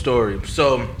really dope story.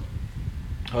 So,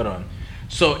 hold on.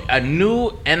 So, a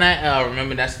new NIL,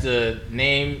 remember that's the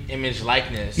name, image,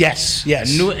 likeness. Yes. A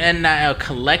new NIL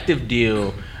collective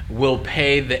deal will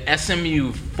pay the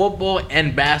SMU football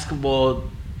and basketball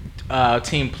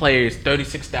team players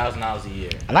 $36,000 a year.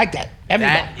 I like that.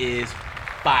 Everybody. That is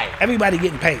fire. Everybody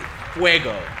getting paid.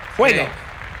 Fuego. Fuego. Okay.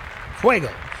 Fuego.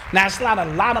 Now, it's not a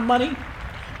lot of money,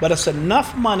 but it's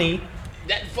enough money.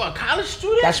 That for a college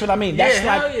student? That's what I mean. Yeah, That's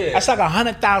hell like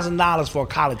yeah. $100,000 for a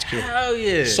college kid. Hell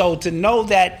yeah. So to know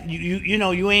that you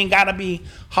know you ain't gotta be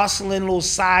hustling little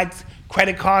side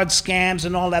credit card scams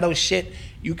and all that old shit.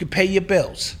 You can pay your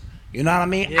bills. You know what I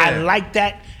mean? Yeah. I like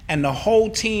that, and the whole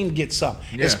team gets up.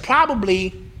 Yeah. It's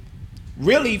probably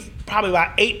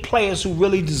about 8 players who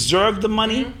really deserve the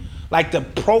money, like the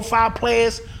profile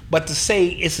players. But to say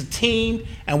it's a team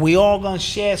and we all gonna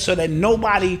share so that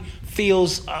nobody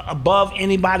feels above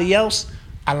anybody else,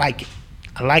 I like it.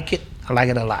 I like it. I like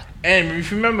it a lot. And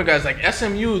if you remember, guys, like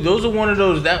SMU, those are one of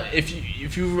those that if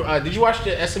you did you watch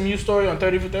the SMU story on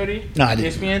 30 for 30? No, I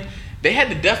didn't. ESPN? They had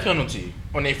the death penalty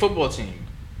on their football team.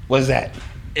 What's that?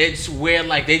 It's where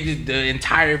like they did the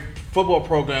entire football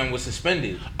program was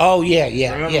suspended. Oh yeah,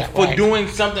 Remember, for doing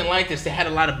something like this, they had a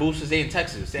lot of boosters. They in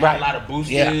Texas. They had a lot of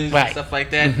boosters and stuff like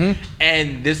that.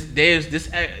 And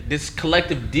this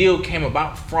collective deal came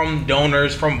about from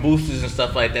donors, from boosters and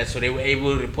stuff like that. So they were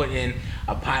able to put in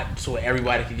a pot so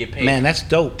everybody could get paid. Man, that's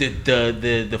dope.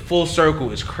 The full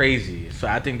circle is crazy. So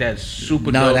I think that's super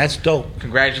dope. No, that's dope.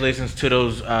 Congratulations to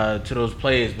those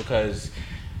players, because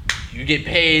you get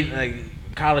paid like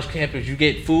college campus. You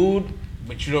get food,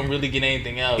 but you don't really get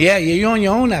anything else. Yeah, you're on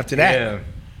your own after that. Yeah.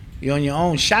 You're on your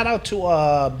own. Shout out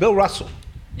to Bill Russell.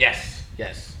 Yes.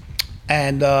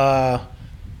 And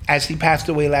as he passed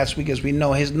away last week, as we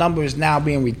know, his number is now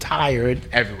being retired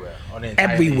Everywhere. On the entire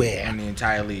Everywhere. League. On the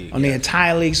entire league. on the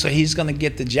entire league. So he's going to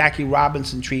get the Jackie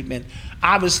Robinson treatment.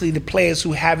 Obviously, the players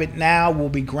who have it now will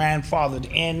be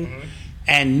grandfathered in.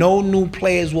 And no new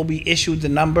players will be issued the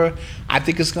number. I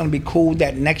think it's going to be cool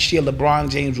that next year LeBron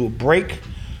James will break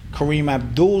Kareem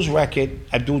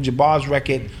Abdul-Jabbar's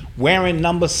record, wearing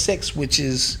number 6, which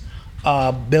is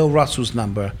Bill Russell's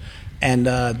number. And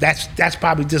that's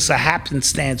probably just a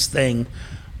happenstance thing,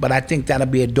 but I think that'll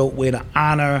be a dope way to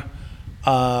honor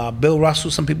Bill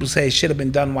Russell. Some people say it should have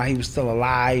been done while he was still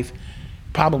alive.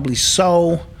 Probably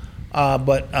so.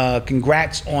 But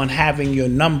congrats on having your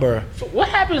number. So what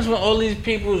happens when all these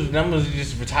people's numbers are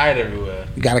just retired everywhere?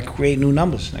 You gotta create new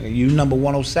numbers, nigga. You number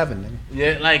 107, nigga.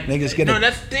 Yeah, like Niggas get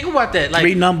think about that. Like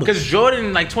 3 numbers. Because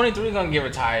Jordan, like 23, gonna get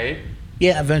retired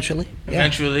Yeah, eventually. Yeah.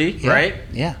 eventually, Yeah. right?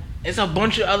 Yeah. It's a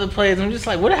bunch of other players. I'm just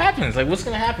like, what happens? Like, what's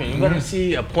gonna happen? You're gonna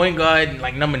see a point guard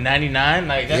like number 99.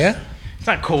 Like, that's, it's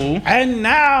not cool. And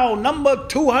now number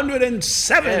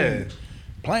 207, Yeah.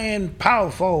 playing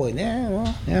power forward. Yeah,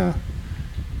 well, yeah.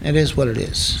 It is what it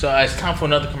is. So it's time for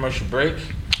another commercial break.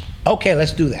 Okay,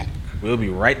 let's do that. We'll be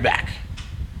right back.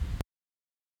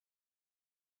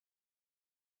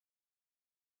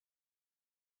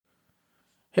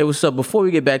 Hey, what's up? Before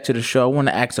we get back to the show, I want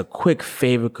to ask a quick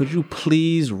favor. Could you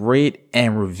please rate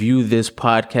and review this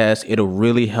podcast? It'll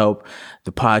really help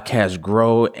the podcast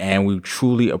grow, and we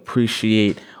truly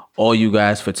appreciate all you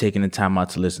guys for taking the time out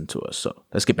to listen to us. So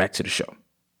let's get back to the show.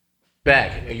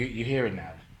 Back. You hear it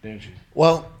now, don't you?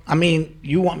 Well, I mean,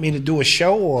 you want me to do a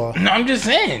show or No, I'm just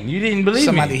saying. You didn't believe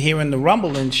somebody me. hearing the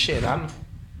rumble and shit? You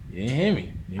didn't hear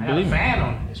me. You didn't I got a believe me. fan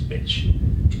on this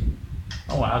bitch.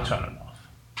 Oh, I'll turn it off.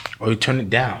 Or you turn it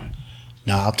down.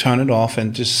 No, I'll turn it off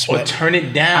and just Or sweat. turn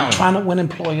it down. I'm trying to win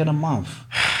Employee of the Month.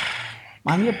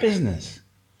 Mind your business.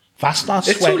 If I start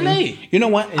It's too sweating, late. you know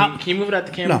what? And can you move it out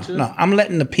the camera too? No, I'm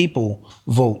letting the people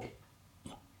vote.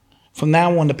 From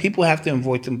now on, the people have to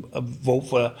vote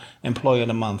for Employee of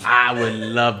the Month. I would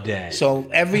love that. So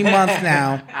every month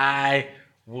now, I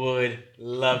would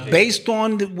love it. based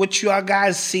on what y'all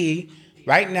guys see,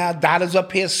 right now, Dotta's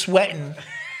up here sweating.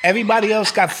 Everybody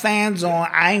else got fans on.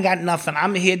 I ain't got nothing.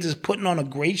 I'm here just putting on a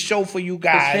great show for you His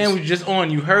guys. fan was just on.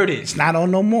 You heard it. It's not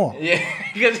on no more. Yeah,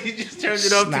 because he just turned it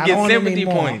It's off to not get on sympathy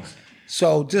anymore. points.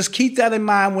 So just keep that in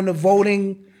mind when the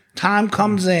voting time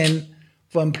comes in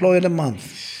for Employee of the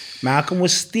Month. Malcolm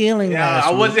was stealing Yeah, last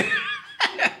I week.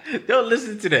 wasn't. Don't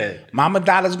listen to that. Mama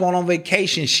Dotta's going on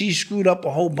vacation. She screwed up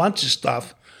a whole bunch of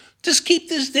stuff. Just keep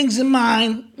these things in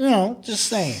mind. You know, just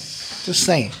saying. Just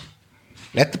saying.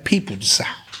 Let the people decide.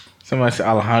 Somebody said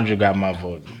Alejandro got my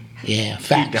vote. Yeah,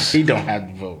 facts. He don't have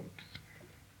to vote.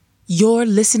 You're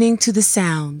listening to the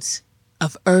sounds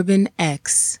of Urban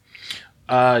X.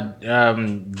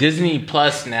 Disney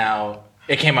Plus now.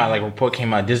 It came out like a report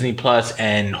came out. Disney Plus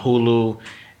and Hulu,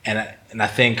 and I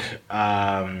think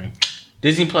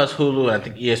Disney Plus, Hulu, and I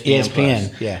think ESPN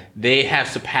Plus. yeah. They have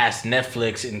surpassed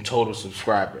Netflix in total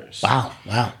subscribers. Wow.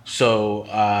 So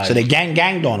So they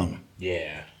ganged on them.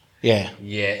 yeah. Yeah.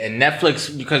 Yeah, and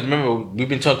Netflix, because remember, we've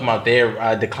been talking about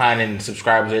their declining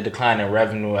subscribers, their declining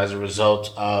revenue as a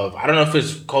result of, I don't know if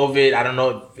it's COVID, I don't know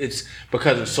if it's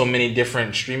because of so many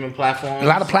different streaming platforms. A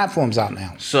lot of platforms out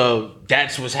now. So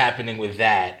that's what's happening with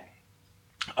that.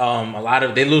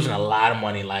 They're losing a lot of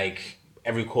money, like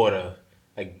every quarter,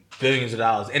 like billions of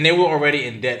dollars, and they were already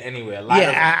in debt anyway.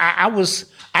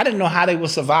 I didn't know how they were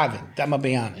surviving. I'm gonna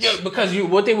be honest. Yeah, because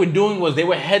what they were doing was they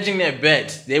were hedging their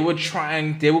bets. They were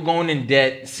going in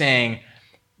debt, saying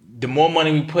the more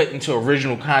money we put into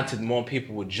original content, the more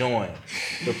people would join.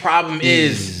 The problem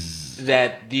is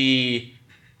that the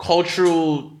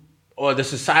cultural or the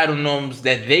societal norms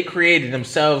that they created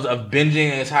themselves of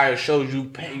binging entire shows,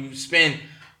 you spend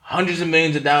hundreds of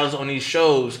millions of dollars on these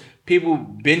shows. People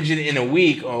binge it in a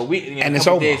week or a week, and it's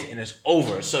over. Days, and it's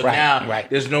over. So now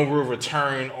there's no real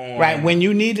return on. Right. When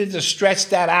you needed to stretch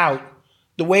that out,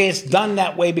 the way it's done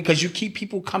that way, because you keep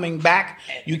people coming back,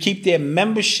 you keep their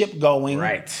membership going,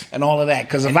 right, and all of that.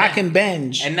 Because if I can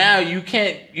binge, and now you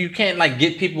can't like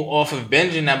get people off of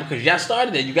binging now because y'all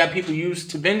started it. You got people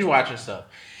used to binge watching stuff.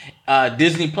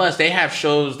 Disney Plus, they have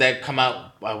shows that come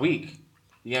out a week.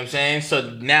 You know what I'm saying? So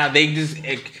now they're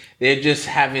just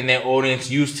having their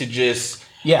audience used to just,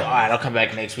 all right, I'll come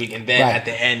back next week. And then at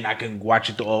the end, I can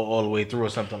watch it all the way through or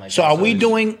something like that. So are we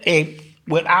doing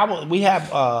we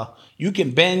have, you can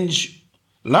binge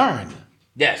learn.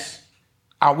 Yes.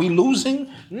 Are we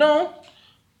losing? No,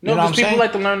 because people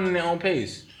like to learn at their own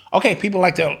pace. Okay, people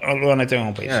like to learn at their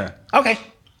own pace. Yeah. Okay,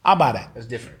 I'll buy that. That's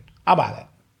different. I'll buy that.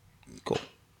 Cool.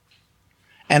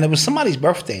 And it was somebody's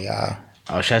birthday.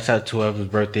 Shouts out to whoever's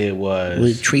birthday it was.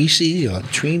 Was it Tracy or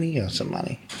Trini or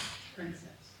somebody?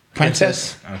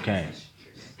 Princess? Okay.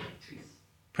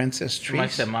 Princess Tracy.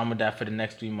 Somebody said Mama Dot for the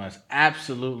next 3 months.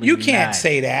 Absolutely You can't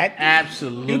say that.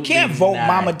 Absolutely You can't vote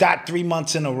Mama Dot 3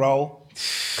 months in a row.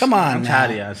 Come on I'm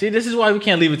tired of y'all. See, this is why we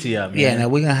can't leave it to y'all, man. Yeah, now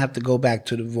we're going to have to go back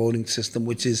to the voting system,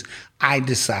 which is I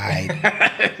decide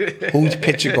whose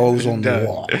picture goes on the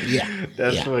wall. Yeah.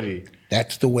 That's funny.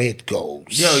 That's the way it goes.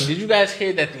 Yo, did you guys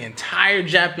hear that the entire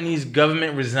Japanese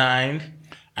government resigned?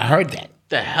 I heard that.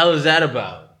 The hell is that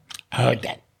about? I heard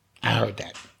that.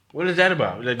 What is that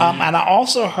about? And I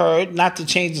also heard, not to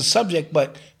change the subject,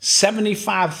 but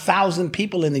 75,000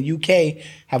 people in the UK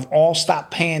have all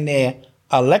stopped paying their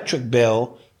electric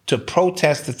bill to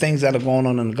protest the things that are going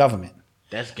on in the government.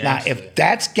 That's gangster. Now, if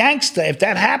that's gangster, if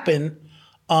that happened,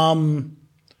 then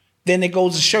it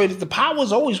goes to show you that the power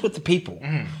is always with the people.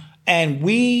 Mm-hmm. And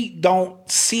we don't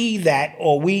see that,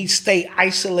 or we stay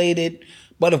isolated.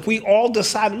 But if we all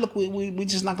decide, look, we're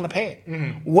just not going to pay it.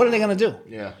 Mm-hmm. What are they going to do?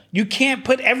 Yeah. You can't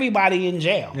put everybody in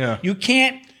jail. Yeah. You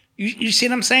can't, you see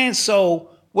what I'm saying?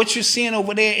 So what you're seeing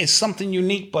over there is something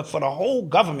unique, but for the whole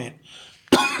government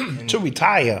to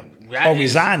retire or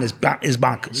resign is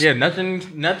bonkers. Yeah, nothing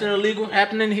illegal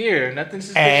happening here. Nothing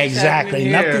suspicious happening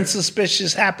here. Nothing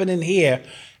suspicious happening here.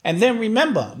 And then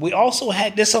remember, we also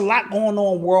there's a lot going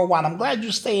on worldwide. I'm glad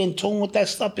you stay in tune with that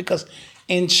stuff, because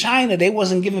in China, they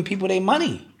wasn't giving people their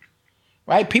money,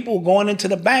 right? People were going into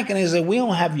the bank and they said, we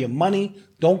don't have your money.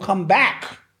 Don't come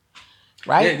back,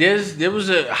 right? There was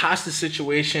a hostage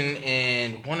situation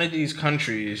in one of these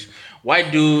countries.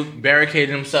 White dude barricaded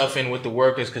himself in with the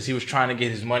workers because he was trying to get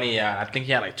his money out. I think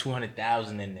he had like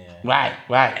 200,000 in there. Right.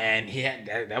 And he had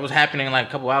that was happening like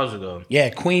a couple hours ago. Yeah,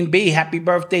 Queen B, happy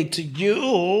birthday to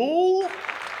you.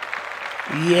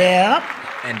 Yeah.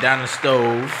 And down the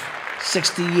stove.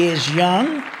 60 years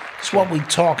young. That's what we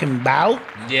talking about.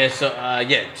 Yeah. So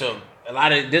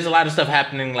there's a lot of stuff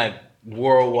happening like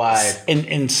worldwide.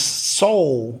 In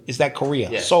Seoul, is that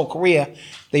Korea? Yeah. Seoul, Korea,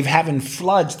 they've having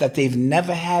floods that they've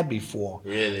never had before.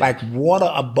 Really? Like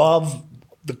water above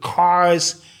the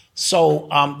cars. So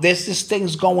there's this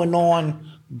things going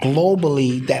on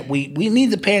globally that we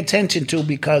need to pay attention to,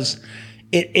 because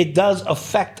it does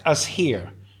affect us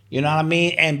here. You know what I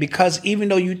mean? And because even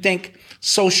though you think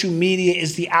social media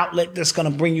is the outlet that's going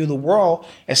to bring you the world,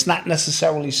 it's not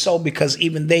necessarily so, because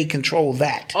even they control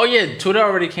that. Oh, yeah. Twitter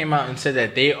already came out and said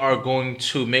that they are going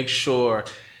to make sure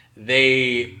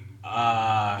they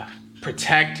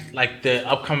protect like the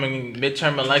upcoming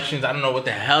midterm elections. I don't know what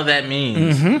the hell that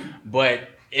means. Mm-hmm. But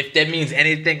if that means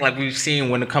anything, like we've seen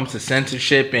when it comes to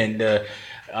censorship and the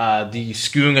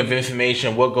skewing of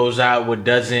information, what goes out, what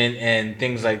doesn't, and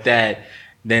things like that,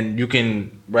 then you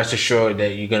can rest assured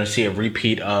that you're going to see a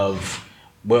repeat of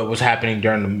what was happening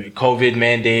during the COVID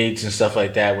mandates and stuff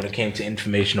like that when it came to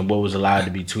information of what was allowed to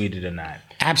be tweeted or not.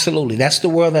 Absolutely. That's the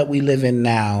world that we live in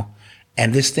now.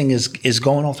 And this thing is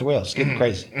going off the rails. It's getting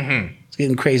crazy. Mm-hmm. It's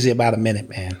getting crazy about a minute,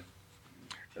 man.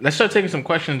 Let's start taking some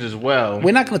questions as well.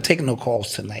 We're not going to take no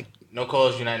calls tonight. No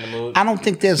calls, you're not in the mood? I don't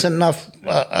think there's enough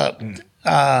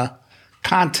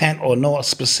content or no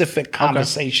specific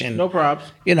conversation. No probs.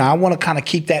 You know, I want to kind of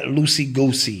keep that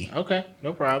loosey-goosey. Okay,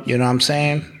 no probs. You know what I'm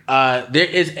saying?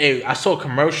 I saw a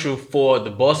commercial for the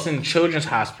Boston Children's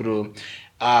Hospital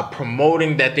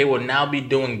promoting that they will now be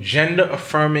doing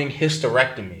gender-affirming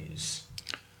hysterectomies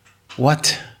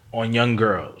What? on young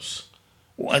girls.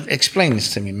 What? Explain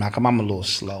this to me, Malcolm. I'm a little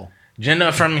slow.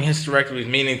 Gender-affirming hysterectomies,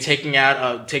 meaning taking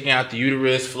out the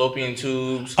uterus, fallopian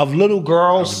tubes Of little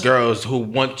girls? of girls who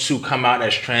want to come out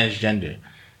as transgender.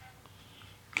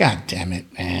 God damn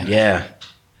it, man. Yeah.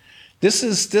 This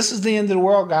is the end of the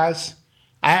world, guys.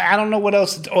 I don't know what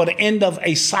else, or the end of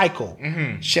a cycle,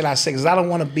 should I say, because I don't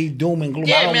want to be doom and gloom.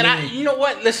 Yeah, man. You know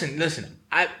what? Listen.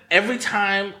 Every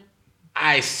time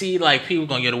I see like people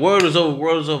going, the world is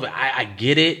over, I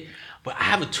get it. But I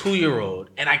have a 2-year-old,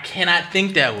 and I cannot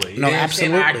think that way. You No, know what I'm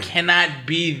saying? absolutely. I cannot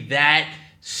be that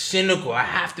cynical. I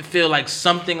have to feel like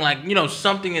something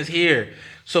is here.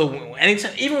 So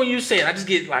anytime, even when you say it, I just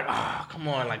get like, oh, come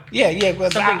on, like Yeah,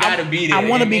 but something got to be there. I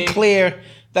want to you know be what I mean? clear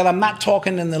that I'm not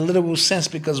talking in the literal sense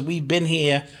because we've been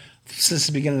here since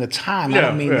the beginning of time. Yeah,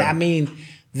 I mean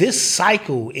this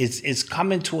cycle is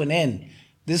coming to an end.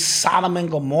 This Sodom and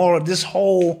Gomorrah, this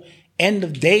whole end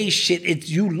of days shit. It's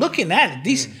you looking at it.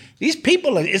 These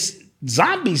people it's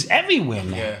zombies everywhere,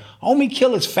 man. Yeah. Homie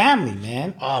kill his family,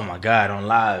 man. Oh my God, on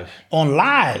live. On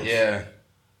live. Yeah.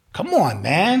 Come on,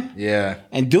 man. Yeah.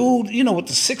 And dude, with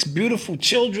the 6 beautiful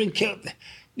children, killed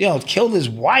his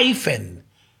wife, and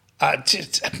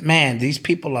man, these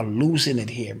people are losing it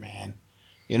here, man.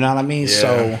 You know what I mean?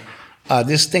 Yeah. So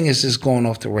this thing is just going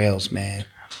off the rails, man.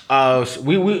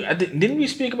 Didn't we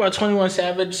speak about 21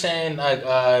 Savage saying like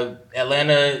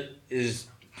Atlanta is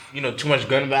too much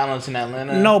gun violence in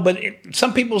Atlanta? No, but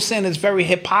some people saying it's very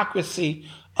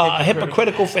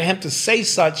hypocritical for him to say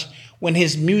such when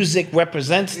his music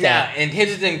represents that. Yeah, and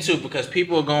here's the thing too, because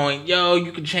people are going, yo,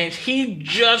 you can change. He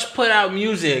just put out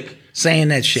music Saying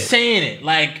that shit. saying it.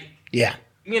 Like, Yeah.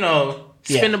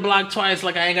 spin the block twice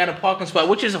like I ain't got a parking spot,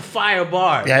 which is a fire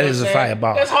bar. That You know is what a I'm fire saying?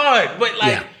 bar. That's hard. But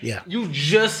like, Yeah. you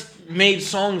just made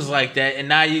songs like that, and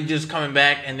now you just coming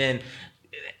back and then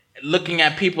looking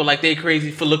at people like they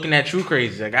crazy for looking at you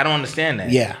crazy. Like, I don't understand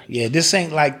that. Yeah. This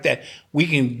ain't like that. We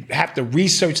can have to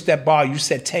research that bar you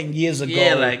said 10 years ago.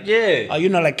 Yeah, like, yeah.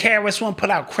 Like KRS-One put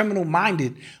out Criminal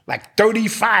Minded like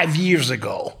 35 years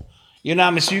ago. You know what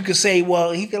I mean? So you could say,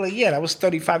 well, he could that was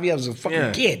 35 years. I was a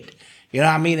fucking kid. You know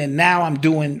what I mean? And now I'm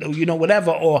doing,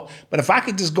 whatever. But if I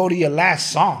could just go to your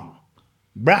last song,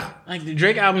 bruh. Like, the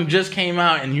Drake album just came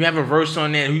out, and you have a verse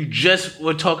on there, and you just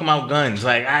were talking about guns.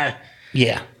 Like,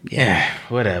 Yeah.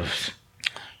 whatever.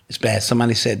 It's bad.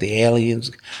 Somebody said the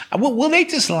aliens. Will they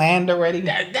just land already?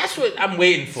 That's what I'm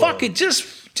waiting for. Fuck it,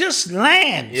 just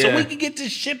land so Yeah. we can get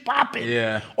this shit popping.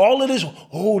 Yeah. All of this.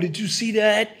 Oh, did you see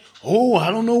that? Oh, I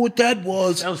don't know what that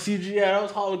was. That was CGI. That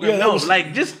was hologram. Yeah, that no, was-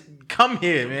 like, just come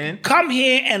here, man. Come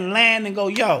here and land and go,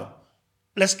 yo,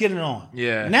 let's get it on.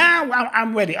 Yeah. Now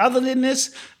I'm ready. Other than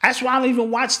this, that's why I don't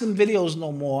even watch them videos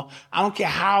no more. I don't care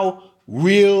how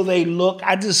real they look.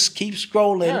 I just keep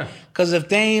scrolling. Yeah. Because if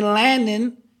they ain't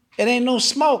landing, it ain't no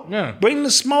smoke. Yeah. Bring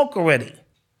the smoke already.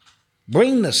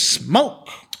 Bring the smoke.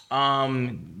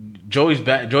 Joey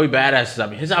Badass'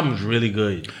 album. His album's really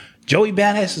good. Joey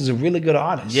Badass is a really good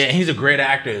artist. Yeah, he's a great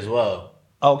actor as well.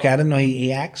 Okay, I didn't know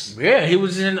he acts. Yeah, he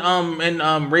was in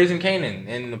Raising Kanan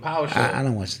in the Power Show. I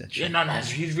don't watch that shit. Yeah, no,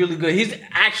 he's really good. He's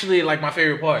actually like my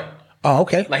favorite part. Oh,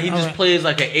 okay. Like, he All just right. plays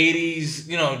like an 80s,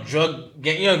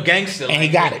 gangster. And like, he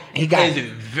got it. He plays got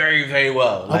it very, very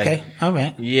well. Like, Okay. All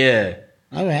right. Yeah.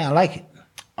 All right. I like it.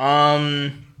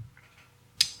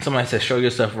 Somebody said, show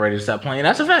yourself ready to stop playing.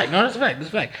 That's a fact. No, that's a fact. That's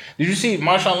a fact. Did you see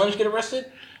Marshawn Lynch get arrested?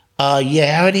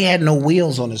 Yeah, I already had no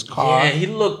wheels on his car. Yeah, he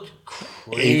looked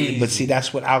crazy. But see,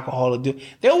 that's what alcohol will do.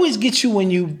 They always get you when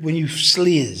you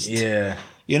slizzed. Yeah.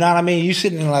 You know what I mean? You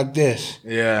sitting there like this.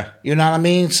 Yeah. You know what I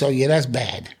mean? So yeah, that's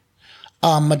bad.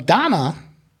 Madonna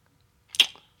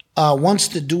wants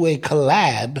to do a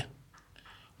collab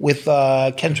with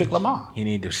Kendrick Lamar. He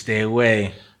need to stay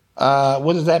away.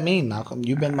 What does that mean, Malcolm?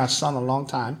 You've been my son a long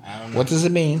time. What does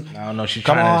it mean? I don't know. She's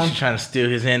Come on. trying to steal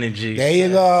his energy. There you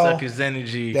go. Suck his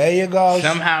energy. There you go.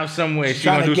 Somehow, some way, she's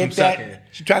Trying gonna to do some get sucking. that.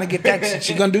 She's trying to get that.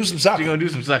 She's gonna do some sucking. She gonna do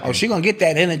some sucking. Oh, she gonna get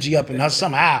that energy up in her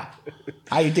somehow.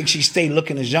 How you think she stay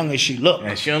looking as young as she look?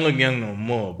 Yeah, she don't look young no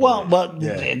more. Well,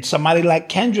 but somebody like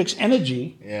Kendrick's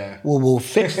energy will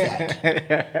fix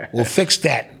that. Will fix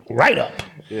that right up.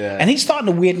 Yeah. And he's starting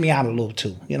to weird me out a little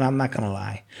too. I'm not gonna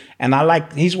lie. And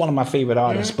he's one of my favorite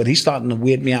artists, but he's starting to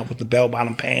weird me out with the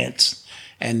bell-bottom pants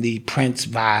and the Prince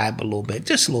vibe a little bit,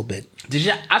 just a little bit.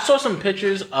 I saw some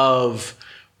pictures of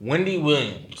Wendy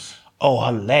Williams. Oh,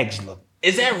 her legs look.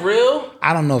 Is that real?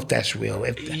 I don't know if that's real.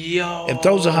 Yo. If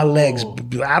those are her legs,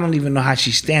 I don't even know how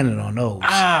she's standing on those.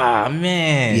 Ah,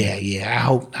 man.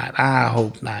 Yeah. I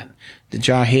hope not. Did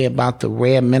y'all hear about the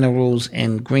rare minerals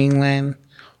in Greenland?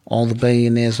 All the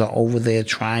billionaires are over there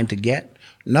trying to get.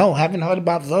 No, haven't heard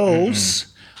about those.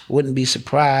 Wouldn't be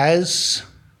surprised.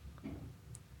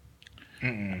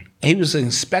 He was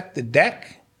Inspector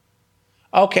Deck.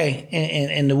 Okay,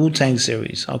 in the Wu-Tang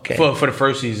series. Okay. For the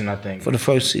first season, I think. For the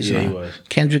first season. Yeah, he was.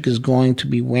 Kendrick is going to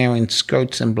be wearing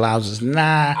skirts and blouses.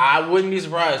 Nah. I wouldn't be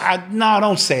surprised. No,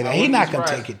 don't say that. He's wouldn't not be going to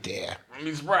surprised. take it there. I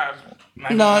wouldn't be surprised.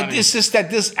 No, it's just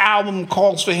that this album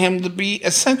calls for him to be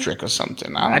eccentric or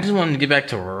something. I just wanted to get back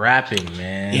to rapping,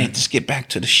 man. Yeah, just get back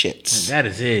to the shits. That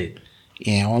is it.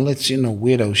 Yeah, all that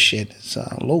weirdo shit. It's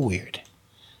a little weird.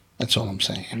 That's all I'm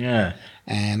saying. Yeah.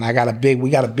 And we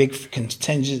got a big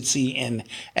contingency in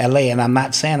LA, and I'm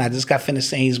not saying, I just got finished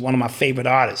saying he's one of my favorite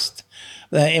artists.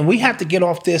 And we have to get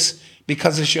off this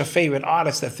because it's your favorite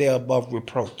artist that they're above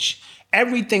reproach.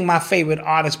 Everything my favorite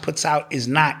artist puts out is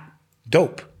not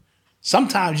dope.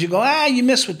 Sometimes you go, you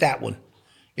miss with that one.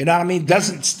 You know what I mean?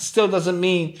 Still doesn't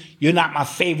mean you're not my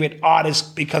favorite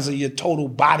artist because of your total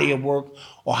body of work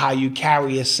or how you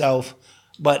carry yourself.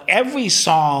 But every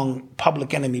song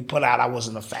Public Enemy put out, I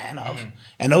wasn't a fan of.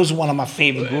 And those are one of my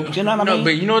favorite groups. You know what I mean? No,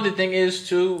 but you know what the thing is,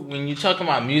 too? When you're talking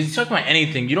about music, talking about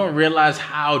anything, you don't realize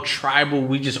how tribal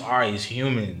we just are as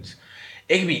humans.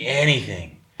 It can be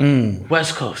anything.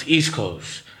 West Coast, East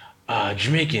Coast,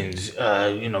 Jamaicans,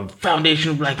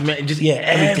 foundational black men, just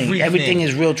everything. Everything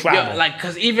is real tribal. Yeah,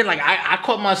 because even I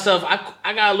caught myself,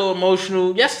 I got a little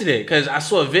emotional yesterday because I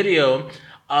saw a video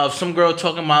of some girl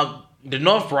talking about the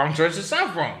North Bronx versus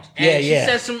South Bronx. And she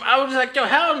said I was just like, yo,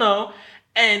 hell no.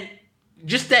 And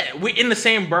just that we're in the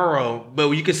same borough, but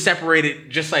you could separate it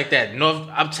just like that. North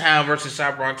Uptown versus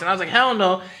South Bronx. And I was like, hell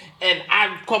no. And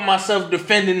I caught myself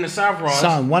defending the South Bronx.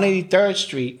 Son, 183rd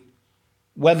Street,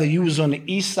 whether you was on the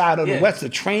east side or the west, the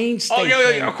train station. Oh,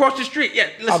 yeah, across the street. Yeah,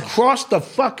 listen. Across the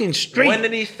fucking street.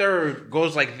 183rd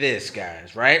goes like this,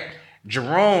 guys, right?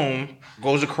 Jerome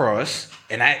goes across,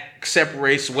 and that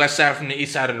separates west side from the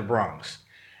east side of the Bronx.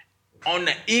 On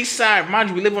the east side, mind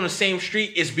you, we live on the same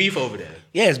street, it's beef over there.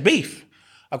 Yeah, it's beef.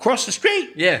 Across the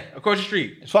street. Yeah, across the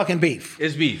street. It's fucking beef.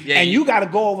 It's beef. Yeah, and you got to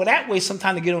go over that way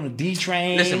sometime to get on the D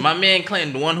train. Listen, my man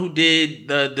Clinton, the one who did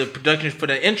the production for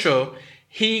the intro,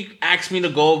 he asked me to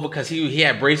go over because he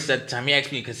had braces at the time. He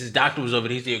asked me because his doctor was over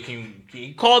there. He said,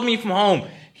 he called me from home.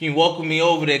 Can you welcome me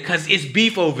over there? Because it's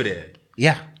beef over there.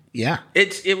 Yeah.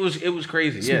 It was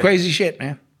crazy. Some crazy shit,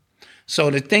 man. So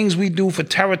the things we do for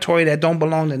territory that don't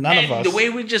belong to none of us. The way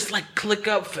we just click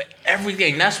up for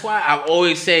everything. That's why I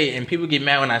always say, and people get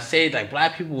mad when I say it,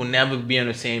 black people will never be on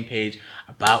the same page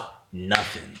about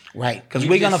nothing. Right. Because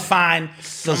we're going to find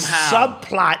the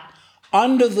subplot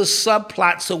under the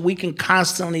subplot so we can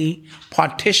constantly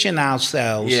partition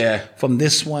ourselves from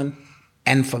this one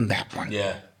and from that one.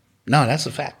 Yeah. No, that's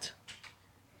a fact.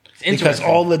 Because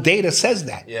all the data says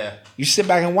that. Yeah. You sit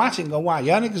back and watch it and go, wow,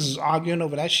 y'all niggas is arguing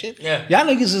over that shit? Yeah. Y'all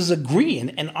niggas is agreeing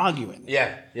and arguing.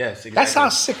 Yeah. Yes, exactly. That's how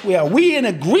sick we are. We in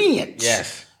agreement.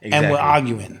 Yes, exactly. And we're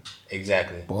arguing.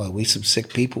 Exactly. Boy, we some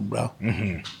sick people, bro.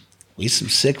 Mm-hmm. We some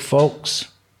sick folks.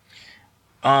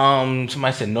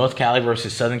 Somebody said North Cali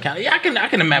versus Southern Cali. Yeah, I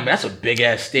can imagine. That's a big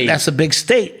ass state. That's a big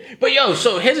state. But yo,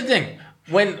 so here's the thing.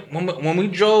 When we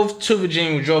drove to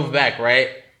Virginia, we drove back, right?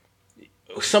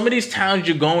 Some of these towns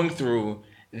you're going through,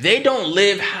 they don't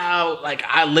live how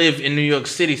I live in New York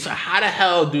City. So how the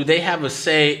hell do they have a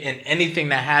say in anything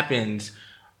that happens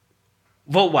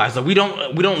vote wise? We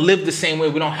don't live the same way.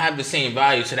 We don't have the same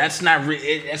value. So that's not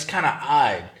that's kind of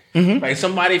odd. Mm-hmm. Like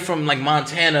somebody from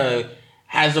Montana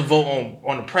has a vote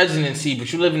on the presidency,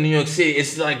 but you live in New York City.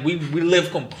 It's like we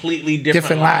live completely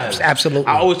different lives. Absolutely.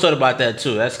 I always thought about that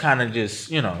too. That's kind of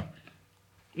just you know.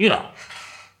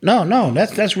 No,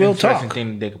 that's real talk. Interesting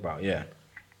thing to think about, yeah.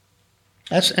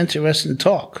 That's interesting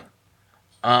talk.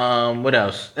 What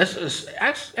else? Let's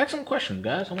ask some questions,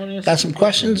 guys. I want to got some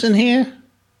questions in here.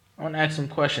 I want to ask some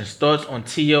questions. Thoughts on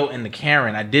T.O. and the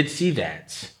Karen? I did see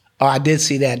that. Oh, I did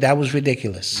see that. That was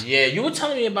ridiculous. Yeah, you were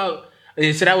telling me about.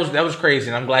 So that was crazy,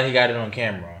 and I'm glad he got it on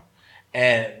camera.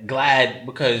 And glad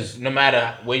because no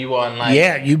matter where you are in life,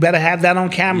 yeah, you better have that on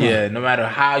camera. Yeah, no matter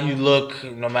how you look,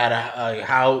 no matter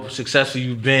how successful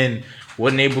you've been,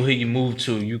 what neighborhood you moved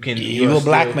to, you're a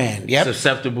black man. Yep,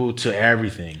 susceptible to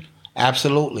everything.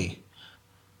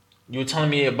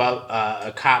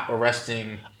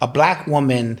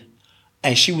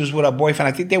 and she was with her boyfriend.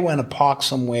 I think they were in a park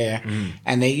somewhere,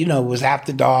 and they, it was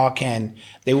after dark, and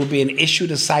they were being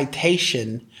issued a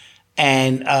citation,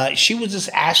 and she was just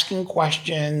asking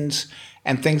questions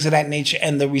and things of that nature.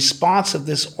 And the response of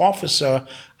this officer,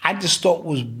 I just thought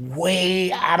was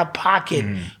way out of pocket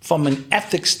from an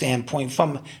ethics standpoint.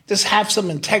 From just have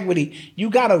some integrity. You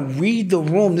got to read the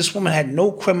room. This woman had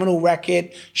no criminal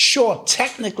record. Sure,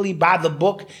 technically by the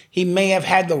book, he may have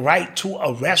had the right to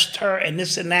arrest her and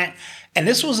this and that. And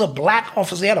this was a black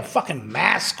officer. He had a fucking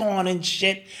mask on and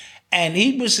shit. And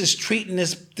he was just treating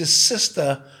this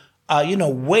sister,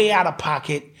 way out of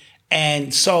pocket.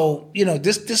 And so,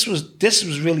 this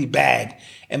was really bad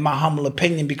in my humble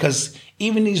opinion, because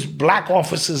even these black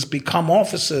officers become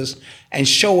officers and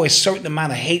show a certain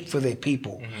amount of hate for their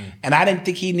people. And I didn't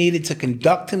think he needed to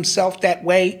conduct himself that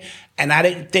way. And I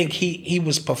didn't think he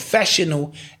was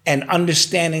professional and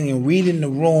understanding and reading the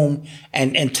room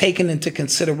and taking into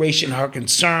consideration her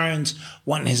concerns,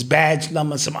 wanting his badge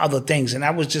number, some other things. And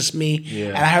that was just me. Yeah.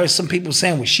 And I heard some people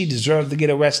saying, well, she deserved to get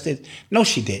arrested. No,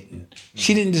 she didn't.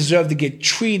 She didn't deserve to get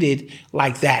treated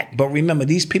like that. But remember,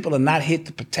 these people are not here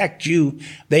to protect you.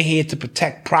 They're here to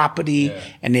protect property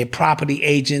and their property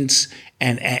agents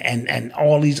and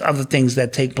all these other things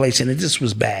that take place. And it just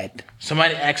was bad.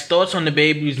 Somebody asked thoughts on the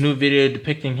baby's new video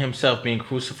depicting himself being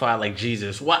crucified like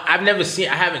Jesus. Well, I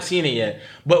haven't seen it yet.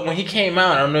 But when he came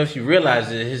out, I don't know if you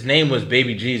realized it, his name was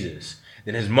Baby Jesus.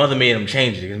 Then his mother made him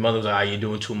change it. His mother was like, you're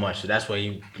doing too much. So that's why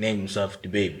he named himself the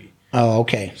baby. Oh,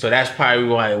 okay. So that's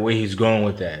probably where he's going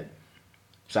with that.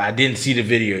 So I didn't see the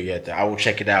video yet, though. I will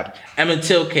check it out. Emmett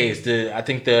Till case, I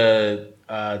think the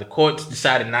courts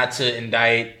decided not to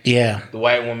indict the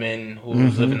white woman who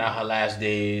was living out her last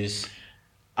days.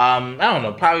 I don't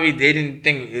know. Probably they didn't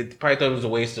think it. Probably thought it was a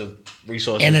waste of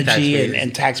resources, energy,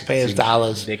 and taxpayers'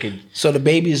 dollars. They could. So the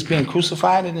baby is being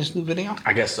crucified in this new video?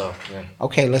 I guess so. Yeah.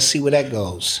 Okay, let's see where that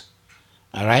goes.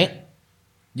 All right.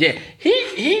 Yeah,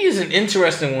 he is an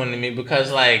interesting one to me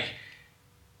because like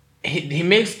he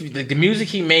makes the music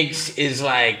he makes is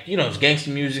like it's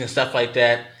gangster music and stuff like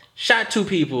that. Shot 2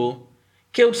 people,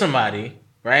 killed somebody,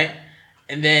 right?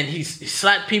 And then he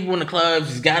slapped people in the clubs.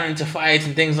 He's gotten into fights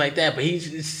and things like that. But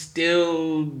he's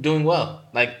still doing well.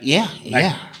 Like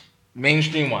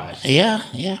mainstream wise. Yeah.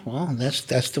 Well,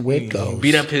 that's the way it goes.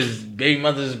 Beat up his baby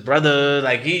mother's brother.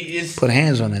 Like he is put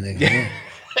hands on that nigga. Yeah.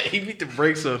 He beat the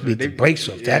brakes off. Beat the brakes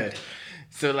off that.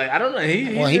 So like I don't know.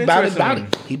 He about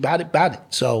it. He about it.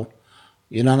 So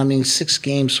you know what I mean. 6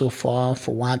 games so far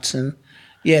for Watson.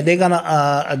 Yeah, they're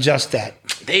gonna adjust that.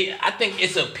 I think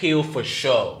it's appeal for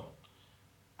show.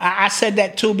 I said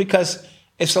that too because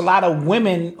it's a lot of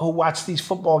women who watch these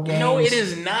football games. No, it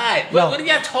is not. What are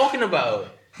y'all talking about?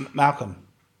 Malcolm.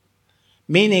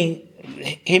 Meaning,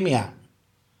 hear me out.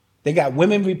 They got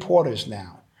women reporters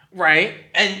now. Right.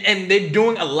 And they're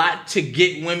doing a lot to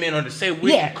get women on to say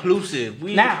we're inclusive.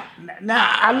 Now,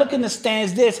 I look in the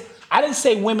stands I didn't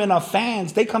say women are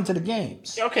fans. They come to the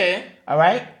games. Okay. All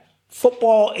right?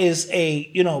 Football is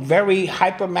a, very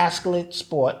hyper-masculine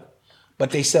sport,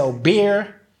 but they sell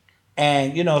beer.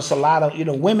 And, it's a lot of,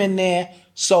 women there.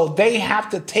 So they have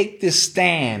to take this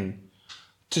stand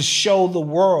to show the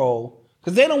world,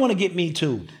 because they don't want to get Me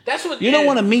Too. That's what you don't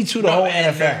want to Me Too the whole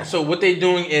NFL. So what they're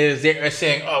doing is they're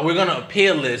saying, oh, we're going to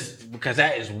appeal this because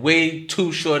that is way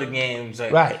too short of games.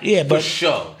 Like, right, yeah. For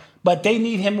show. But they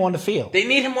need him on the field. They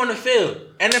need him on the field.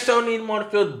 NFL need him on the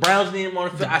field. Browns need him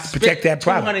on the field. I protect that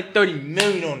product. $230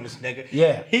 million on this nigga.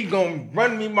 Yeah. He gonna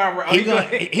run me my route. He gonna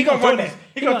throw that.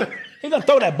 He gonna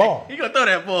throw that ball. He gonna throw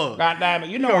that ball. God damn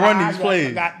it! You know gonna run these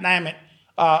plays. God damn it!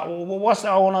 What's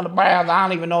the one on the Browns? I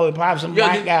don't even know. Probably some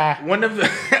black guy. One of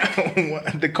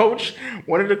the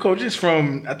coaches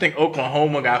from I think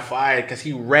Oklahoma got fired because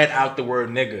he read out the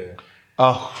word nigga.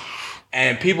 Oh.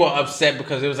 And people are upset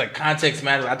because it was like context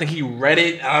matters. I think he read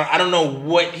it. I don't know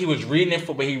what he was reading it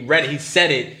for, but he read it. He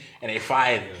said it, and they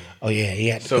fired him. Oh yeah, he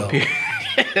had to go.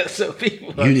 So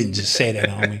people. You didn't just say that,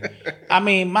 homie. I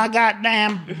mean, my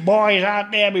goddamn boys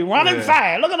out there be running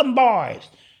fast. Look at them boys.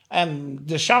 And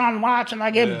Deshaun Watson,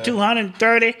 I gave him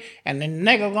 230, and the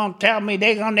nigga gonna tell me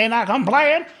they're not gonna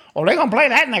play him, or they gonna play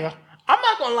that nigga. I'm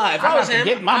not gonna lie. If I was him,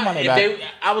 get my money back.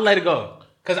 I would let it go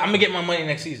because I'm gonna get my money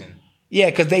next season. Yeah,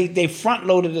 because they front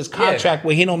loaded his contract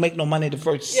where he don't make no money the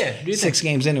first 6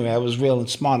 games anyway. That was real and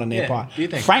smart on their part.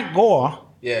 Frank Gore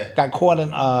got caught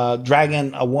in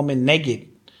dragging a woman naked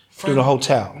through the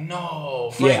hotel. No,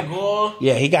 Frank Gore?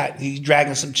 Yeah, he's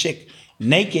dragging some chick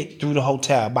naked through the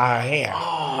hotel by her hair.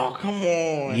 Oh, come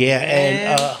on. Yeah,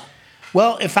 man. And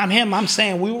well, if I'm him, I'm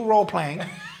saying we were role playing.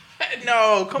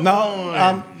 No, come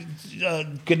on.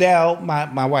 Goodell,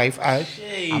 my wife, I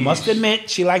must admit,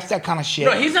 she likes that kind of shit.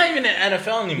 No, he's not even in the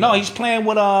NFL anymore. No, he's playing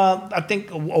with I think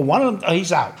one of them.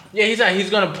 He's out. Yeah, he's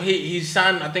out. He's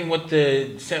signed, I think, with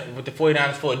the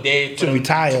 49ers for a day To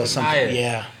retire or something.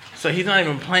 Yeah. So he's not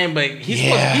even playing, but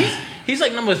he's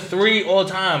like number 3 all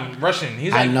time rushing.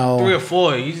 He's like I know. 3 or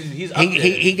 4. He's up there.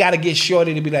 He got to get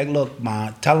Shorty to be like, look, ma,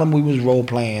 tell him we was role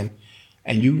playing,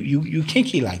 and you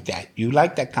kinky like that. You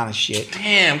like that kind of shit.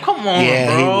 Damn, come on,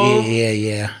 bro.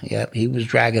 Yeah. He was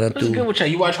dragging her What's through. good with you?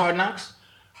 You watch Hard Knocks?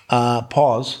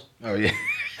 Pause. Oh yeah,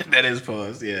 that is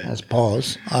pause. Yeah, That's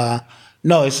pause.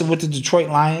 No, it's with the Detroit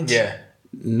Lions. yeah.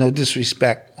 No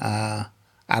disrespect.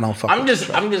 I don't fuck. I'm with just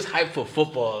Detroit. hyped for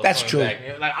football. That's coming true.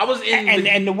 back. Like I was in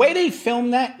And the way they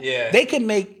film that, Yeah. they can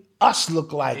make us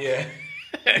look like, yeah.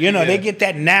 they get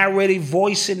that narrative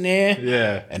voice in there.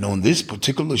 Yeah. And on this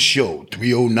particular show,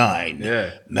 309,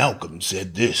 Yeah. Malcolm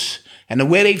said this. And the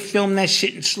way they film that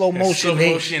shit in slow motion,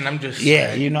 I'm just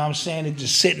you know what I'm saying? They're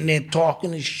just sitting there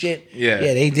talking and shit. Yeah.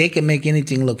 Yeah, they can make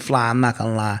anything look fly, I'm not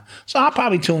gonna lie. So I'll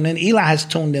probably tune in. Eli has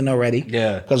tuned in already.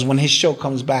 Yeah. Because when his show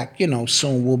comes back,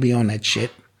 soon we'll be on that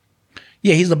shit.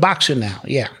 Yeah, he's a boxer now.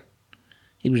 Yeah.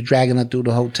 He was dragging her through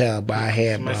the hotel by her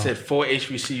hair, bro. I said 4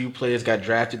 HBCU players got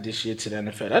drafted this year to the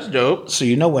NFL. That's dope. So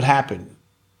you know what happened?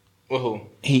 Well, who?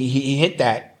 He hit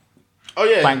that. Oh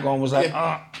yeah. Frank Gorham was like,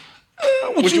 Yeah.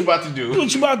 What you about to do?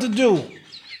 What you about to do?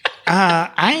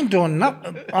 I ain't doing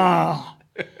nothing.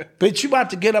 Bitch, you about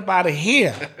to get up out of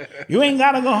here. You ain't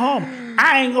gotta go home.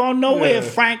 I ain't going nowhere, Yeah.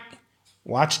 Frank.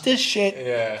 Watch this shit.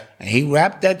 Yeah. And he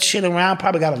wrapped that shit around,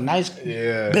 probably got a nice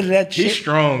Yeah. bit of that shit. He's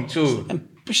strong too. And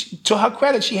to her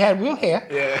credit, she had real hair.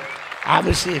 Yeah.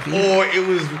 Obviously, if he Or it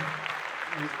was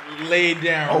laid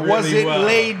down. or was really it well.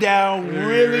 laid down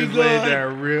really It was good? Laid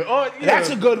down real. Oh yeah. That's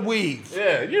a good weave.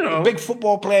 Yeah, A big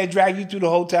football player drag you through the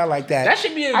hotel like that. That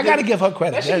should be. I gotta give her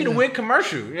credit. That should be the win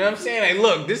commercial. You know what I'm saying? Like,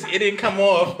 look, it didn't come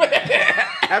off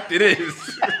after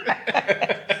this.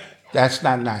 That's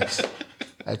not nice.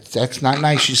 That's not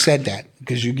nice. You said that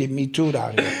because you get me too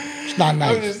out here. It's not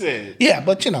nice. I'm just saying. Yeah,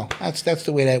 but that's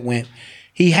the way that went.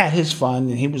 He had his fun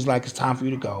and he was like, "It's time for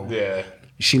you to go." Yeah.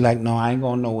 She like, "No, I ain't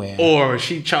going nowhere." Or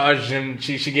she charged him.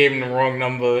 She gave him the wrong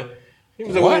number. He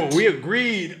was like, What? "Well, we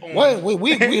agreed on." What?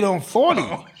 We agreed on 40.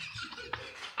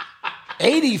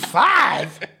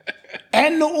 85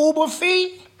 and the Uber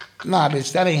fee? Nah,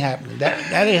 bitch, that ain't happening.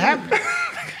 That ain't happening.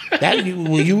 That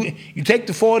you take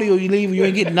the 40 or you leave, or you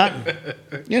ain't getting nothing.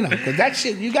 Because that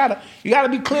shit you gotta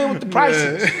be clear with the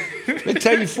prices. They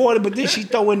tell you 40, but then she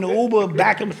throw in the Uber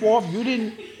back and forth. You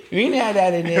didn't have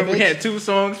that in there. We Bitch. had 2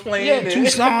 songs playing. Yeah, 2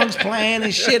 songs playing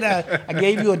and shit. I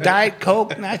gave you a Diet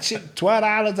Coke and that shit,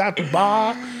 $12 out the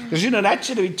bar. Because that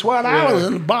shit would be $12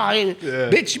 in the bar.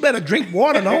 Bitch, you better drink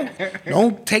water.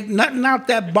 Don't take nothing out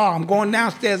that bar. I'm going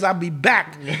downstairs. I'll be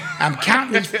back. I'm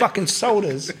counting these fucking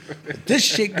sodas. But this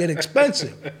shit get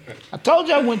expensive. I told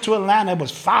you I went to Atlanta. It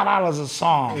was $5 a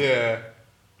song. Yeah.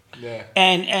 Yeah.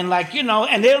 And and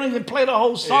they don't even play the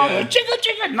whole song. Yeah. Chicka,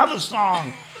 chicka, another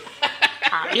song.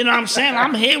 You know what I'm saying?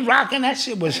 I'm here rocking. That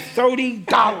shit was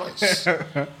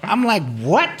 $30. I'm like,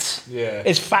 what? Yeah.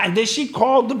 It's fine. Then she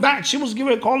called the bounce. She was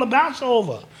giving to call the bouncer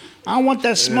over. I don't want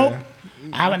that smoke.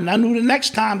 I knew the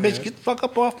next time, bitch, get the fuck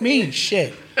up off me.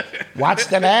 Shit. Watch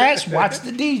that ass. Watch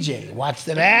the DJ. Watch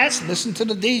that ass. Listen to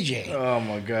the DJ. Oh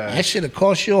my God. That shit have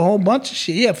cost you a whole bunch of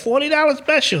shit. Yeah, $40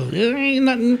 special. It ain't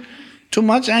nothing too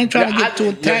much. I ain't trying to get too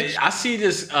attached. I see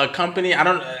this company. I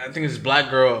think it's Black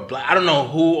Girl. I don't know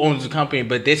who owns the company,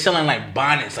 but they're selling like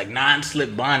bonnets, like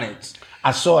non-slip bonnets.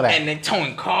 I saw that. And they're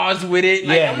towing cars with it.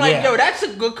 Like, Yeah, I'm like, yeah. yo, that's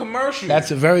a good commercial. That's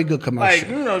a very good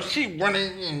commercial. like, she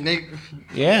running and they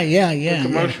Yeah.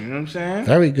 commercial. You know what I'm saying?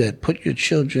 Very good. Put your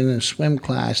children in swim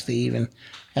class to even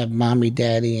have mommy,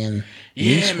 daddy, and me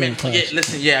Yeah, swim man. class. Yeah,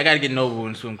 listen, I gotta get Noble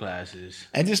in swim classes.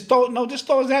 And just throw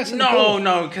his ass in the pool.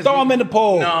 No, because throw him in the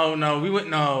pool. No, we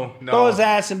went. No. Throw his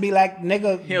ass and be like,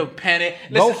 nigga. He'll panic.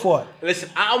 Go for it. Listen,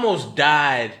 I almost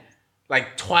died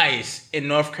like twice in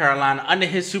North Carolina under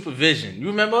his supervision. You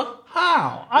remember?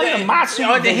 How? Under my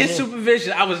supervision. Under his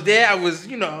supervision. I was there. I was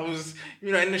in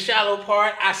the shallow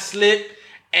part. I slipped,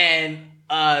 and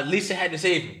Lisa had to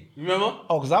save me. You remember?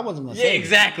 Oh, because I wasn't gonna Yeah, say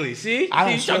exactly. See? I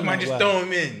don't you talking swim about that just well. throw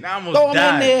him in. I almost Throw him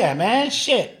died. in there, man.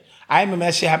 Shit. I remember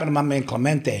that shit happened to my man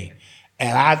Clemente,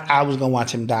 and I was gonna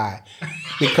watch him die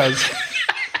because.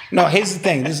 No, here's the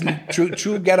thing. This is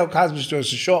true ghetto Cosby story.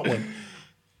 It's a short one.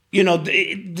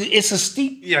 It's a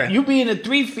steep. Yeah. You be in the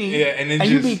 3 feet, Yeah, and then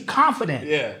you just- be confident.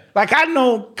 Yeah. Like I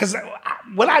know, because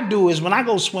what I do is when I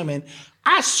go swimming,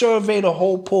 I survey the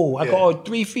whole pool. I go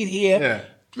 3 feet here, Yeah.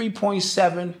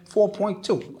 3.7,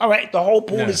 4.2. All right, the whole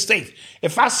pool Yeah. is safe.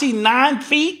 If I see 9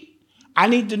 feet, I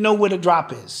need to know where the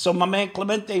drop is. So my man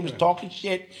Clemente was talking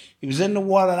shit. He was in the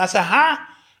water, and I said, huh?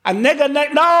 A nigga,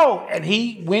 no. And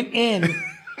he went in,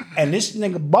 and this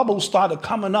nigga bubbles started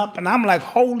coming up, and I'm like,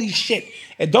 holy shit.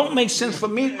 It don't make sense for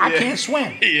me. I can't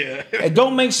swim. Yeah. It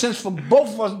don't make sense for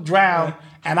both of us to drown.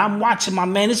 And I'm watching my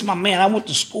man. This is my man. I went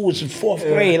to school. It's in 4th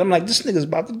grade. I'm like, this nigga's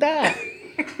about to die.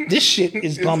 This shit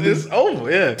is gonna It's be over,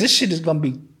 yeah. This shit is gonna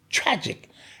be tragic.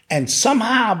 And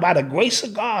somehow, by the grace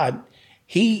of God,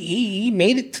 he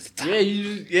made it to the top.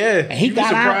 And And he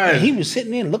got out and he was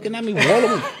sitting there looking at me, water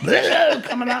was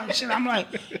coming out and shit. I'm like,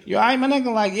 you all right, my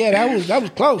nigga? Like, yeah, that was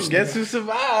close. Guess who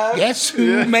survived? Guess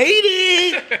who made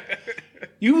it?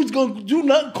 You was gonna do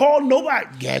nothing, call nobody.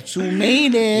 Guess who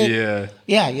made it?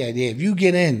 Yeah. Yeah. If you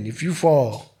get in, if you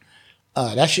fall,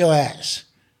 that's your ass.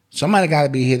 Somebody got to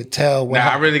be here to tell what Nah, I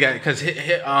happened. really got it because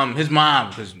his mom,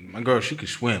 because my girl, she could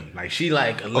swim. Like she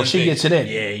like Olympic. Oh, she gets it in.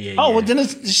 Yeah. Oh, well, then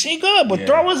she good. But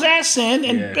throw his ass in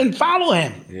and follow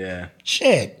him. Yeah.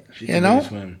 Shit. She You can know? really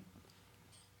swim.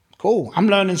 Cool. I'm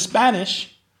learning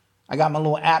Spanish. I got my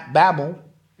little app Babbel.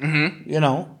 You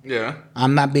know, Yeah.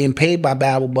 I'm not being paid by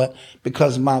Babbel, but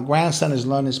because my grandson is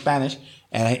learning Spanish,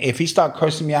 and if he start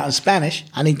cursing me out in Spanish,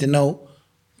 I need to know.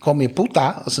 Call me a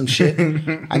puta or some shit.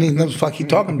 I need to know what the fuck he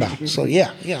talking about. So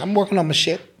yeah, I'm working on my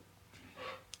shit.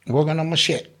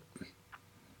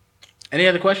 Any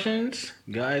other questions,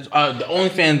 guys? The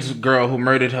OnlyFans girl who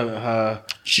murdered her.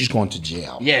 She's going to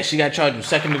jail. Yeah, she got charged with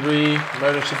 2nd degree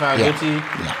murder. She found Yeah. guilty.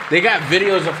 Yeah. They got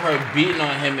videos of her beating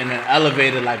on him in an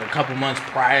elevator like a couple months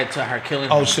prior to her killing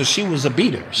him. Oh, so she was a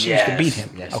beater. She used to beat him.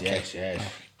 Yes, Okay. yes.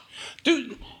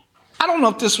 Dude, I don't know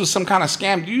if this was some kind of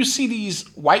scam. Do you see these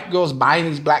white girls buying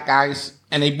these black guys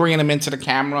and they bringing them into the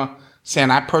camera saying,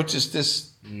 I purchased this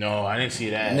No, I didn't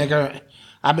see that. nigga?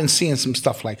 I've been seeing some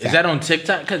stuff like that. Is that on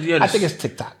TikTok? Because I think it's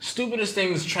TikTok. stupidest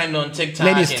things trend on TikTok,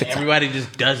 Maybe it's and TikTok. everybody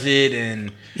just does it,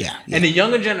 and Yeah. And the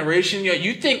younger generation,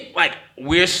 you think like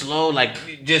we're slow, like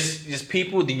just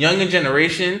people. The younger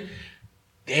generation,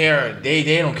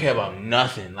 they don't care about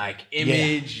nothing, like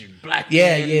image, black.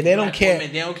 men, They don't black care.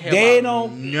 women, they don't care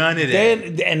about none of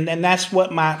that. And that's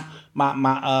what my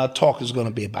talk is going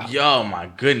to be about. Yo, my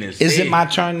goodness. Is it my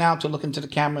turn now to look into the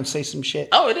camera and say some shit?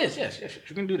 Oh, it is. Yes,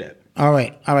 you can do that. All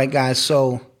right, guys.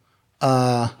 So,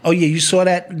 you saw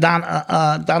that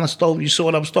Donna Stove. You saw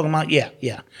what I was talking about?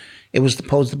 Yeah. It was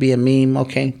supposed to be a meme.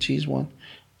 Okay, cheese one.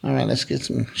 All right, let's get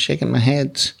some shaking my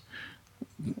heads.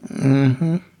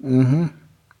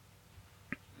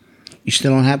 You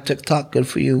still don't have TikTok? Good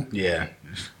for you. Yeah,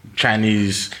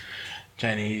 Chinese,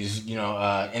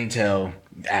 Intel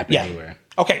app everywhere.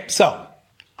 Okay, so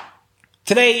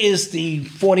today is the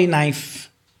 49th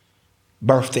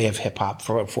birthday of hip hop,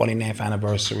 for 49th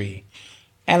anniversary,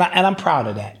 and I'm proud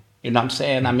of that. You know what I'm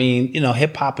saying? I mean,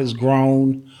 hip hop has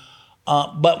grown,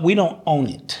 but we don't own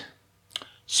it.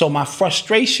 So my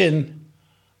frustration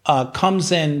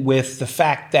comes in with the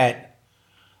fact that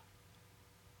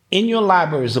in your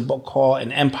library is a book called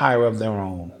An Empire of Their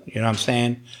Own. You know what I'm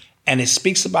saying? And it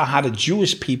speaks about how the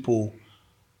Jewish people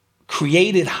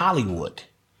created Hollywood,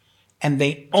 and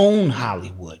they own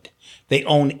Hollywood. They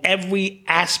own every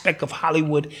aspect of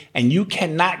Hollywood, and you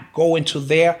cannot go into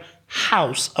their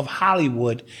house of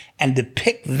Hollywood and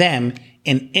depict them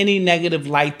in any negative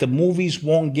light. The movies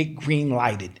won't get green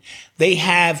lighted. They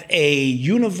have a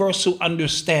universal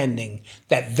understanding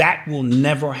that will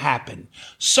never happen.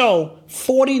 So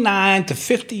 49 to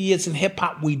 50 years in hip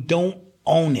hop, we don't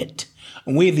own it.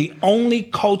 And we're the only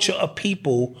culture of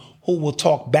people who will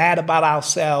talk bad about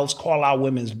ourselves, call our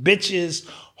women's bitches,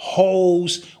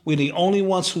 hoes. We're the only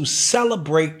ones who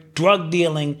celebrate drug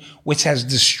dealing, which has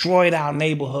destroyed our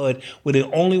neighborhood. We're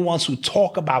the only ones who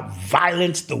talk about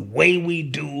violence the way we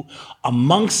do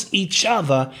amongst each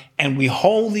other, and we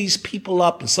hold these people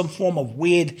up in some form of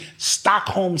weird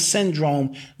Stockholm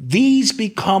syndrome. These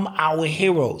become our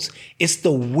heroes. It's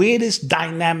the weirdest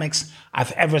dynamics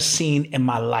I've ever seen in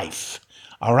my life.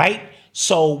 All right?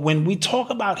 So when we talk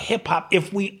about hip hop,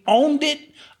 if we owned it,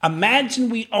 imagine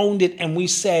we owned it and we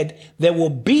said there will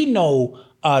be no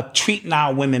treating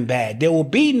our women bad. There will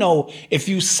be no, if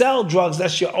you sell drugs,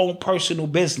 that's your own personal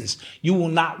business. You will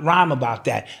not rhyme about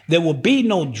that. There will be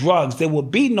no drugs. There will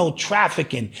be no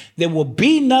trafficking. There will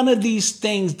be none of these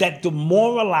things that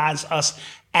demoralize us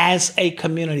as a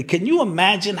community. Can you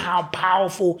imagine how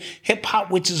powerful hip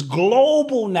hop, which is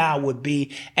global now, would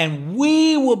be? And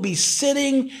we will be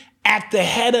sitting at the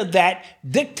head of that,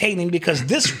 dictating, because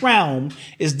this realm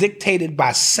is dictated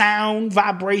by sound,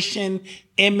 vibration,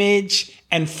 image,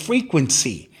 and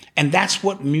frequency. And that's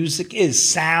what music is: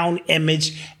 sound,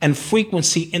 image, and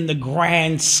frequency in the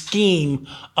grand scheme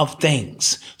of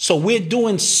things. So we're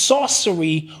doing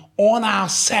sorcery on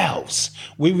ourselves.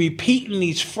 We're repeating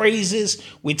these phrases.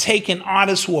 We're taking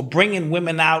artists who are bringing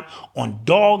women out on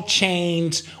dog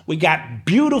chains. We got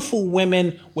beautiful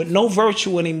women with no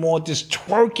virtue anymore, just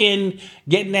twerking,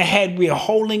 getting ahead. We are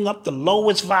holding up the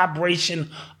lowest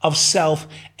vibration of self.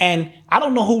 And I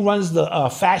don't know who runs the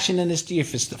fashion industry,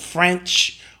 if it's the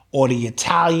French or the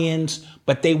Italians,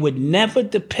 but they would never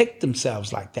depict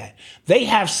themselves like that. They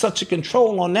have such a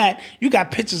control on that. You got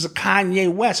pictures of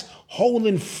Kanye West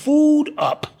holding food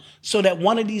up so that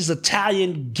one of these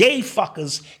Italian gay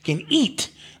fuckers can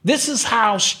eat. This is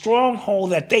how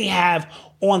stronghold that they have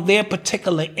on their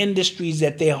particular industries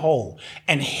that they hold.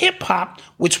 And hip hop,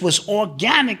 which was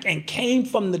organic and came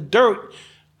from the dirt,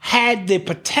 had the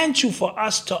potential for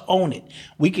us to own it.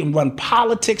 We can run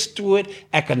politics through it,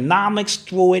 economics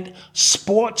through it,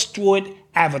 sports through it,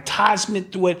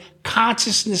 advertisement through it,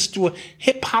 consciousness through it.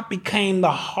 Hip hop became the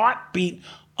heartbeat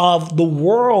of the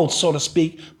world, so to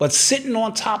speak. But sitting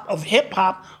on top of hip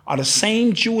hop are the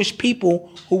same Jewish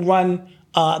people who run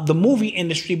the movie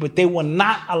industry, but they will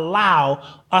not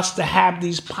allow us to have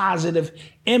these positive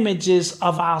images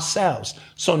of ourselves.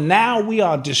 So now we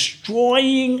are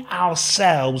destroying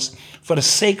ourselves for the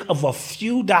sake of a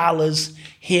few dollars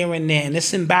here and there, and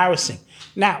it's embarrassing.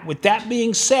 Now, with that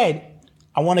being said,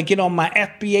 I want to get on my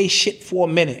FBA shit for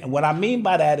a minute, and what I mean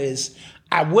by that is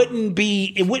it wouldn't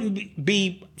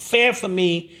be fair for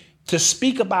me to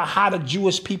speak about how the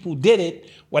Jewish people did it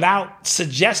without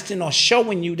suggesting or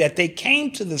showing you that they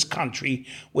came to this country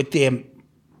with their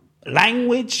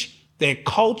language, their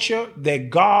culture, their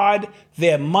God,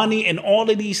 their money, and all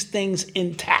of these things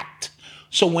intact.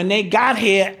 So when they got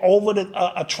here over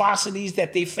the atrocities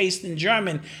that they faced in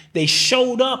Germany, they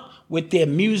showed up with their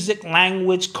music,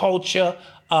 language, culture,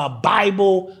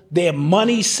 Bible, their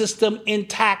money system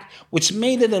intact, which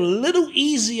made it a little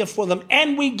easier for them.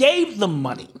 And we gave them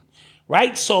money.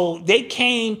 Right? So they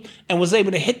came and was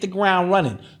able to hit the ground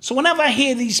running. So whenever I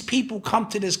hear these people come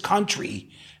to this country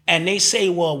and they say,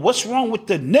 well, what's wrong with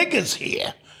the niggas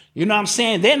here? You know what I'm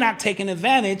saying? They're not taking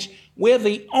advantage. We're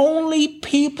the only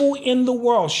people in the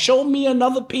world. Show me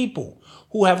another people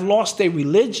who have lost their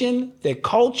religion, their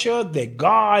culture, their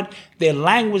God, their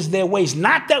language, their ways.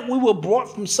 Not that we were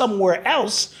brought from somewhere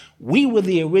else. We were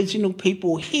the original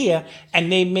people here, and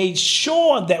they made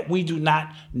sure that we do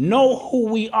not know who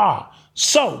we are.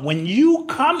 So when you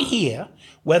come here,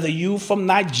 whether you from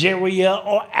Nigeria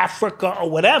or Africa or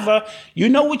whatever, you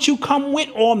know what you come with,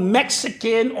 or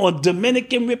Mexican or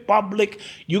Dominican Republic,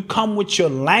 you come with your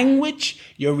language,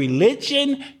 your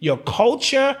religion, your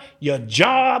culture, your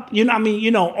job, you know what I mean?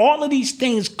 You know, all of these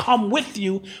things come with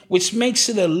you, which makes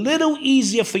it a little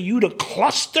easier for you to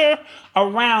cluster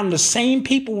around the same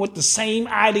people with the same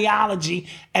ideology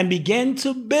and begin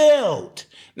to build.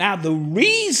 Now, the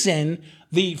reason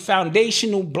the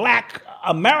foundational Black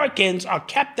Americans are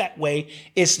kept that way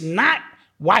is not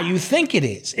why you think it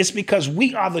is. It's because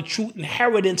we are the true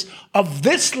inheritance of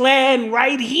this land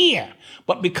right here.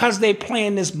 But because they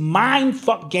playing this mind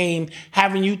fuck game,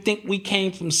 having you think we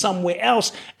came from somewhere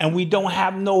else and we don't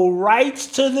have no rights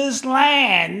to this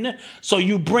land, so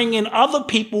you bring in other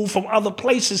people from other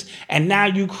places, and now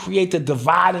you create the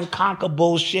divide and conquer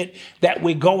bullshit that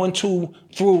we're going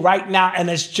through right now, and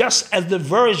it's just a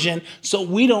diversion, so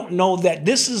we don't know that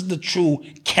this is the true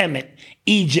Kemet,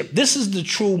 Egypt. This is the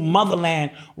true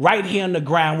motherland right here on the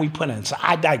ground we put in. So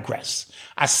I digress.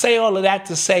 I say all of that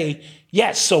to say,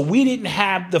 yes, so we didn't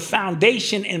have the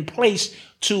foundation in place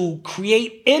to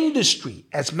create industry,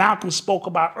 as Malcolm spoke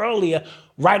about earlier,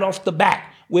 right off the bat.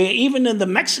 Where even in the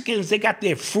Mexicans, they got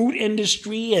their fruit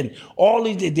industry and all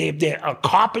of their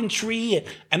carpentry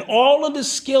and all of the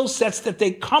skill sets that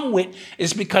they come with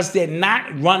is because they're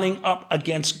not running up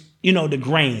against, you know, the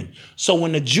grain. So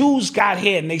when the Jews got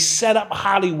here and they set up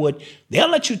Hollywood, they'll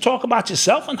let you talk about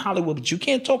yourself in Hollywood, but you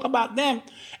can't talk about them.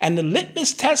 And the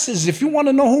litmus test is, if you want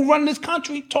to know who run this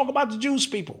country, talk about the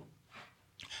Jewish people.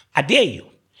 I dare you.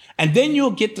 And then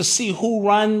you'll get to see who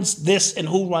runs this and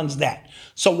who runs that.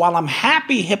 So while I'm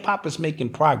happy hip hop is making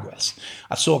progress,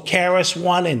 I saw Karis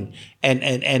One and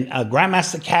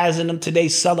Grandmaster Caz and them today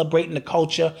celebrating the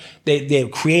culture. They're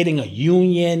creating a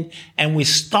union, and we're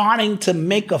starting to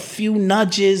make a few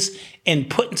nudges and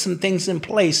putting some things in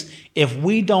place. If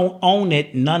we don't own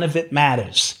it, none of it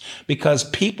matters, because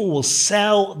people will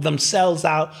sell themselves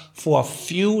out for a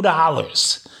few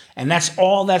dollars. And that's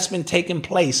all that's been taking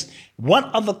place. What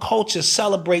other culture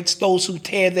celebrates those who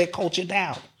tear their culture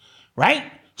down?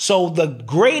 Right? So the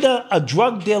greater a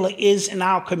drug dealer is in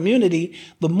our community,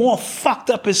 the more fucked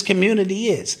up his community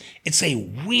is. It's a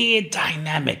weird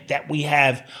dynamic that we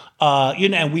have,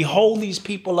 and we hold these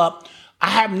people up I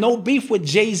have no beef with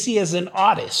Jay-Z as an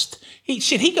artist. He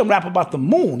can rap about the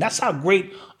moon. That's how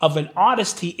great of an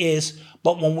artist he is.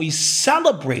 But when we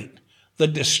celebrate the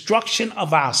destruction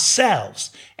of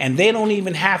ourselves, and they don't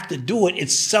even have to do it,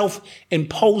 it's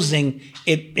self-imposing.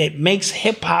 It makes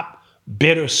hip-hop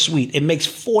bittersweet. It makes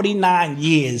 49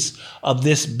 years of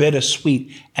this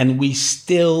bittersweet, and we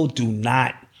still do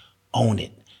not own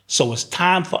it. So it's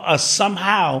time for us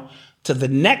somehow to the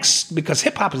next, because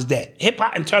hip-hop is dead.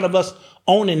 Hip-hop, in terms of us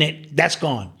owning it, that's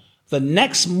gone. The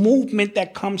next movement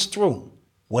that comes through,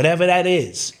 whatever that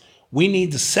is, we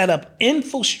need to set up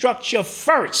infrastructure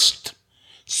first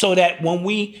so that when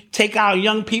we take our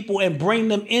young people and bring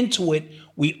them into it,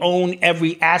 we own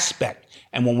every aspect.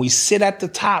 And when we sit at the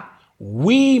top,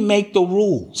 we make the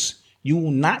rules. You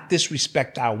will not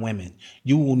disrespect our women.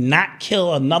 You will not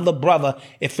kill another brother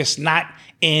if it's not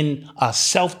in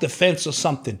self-defense or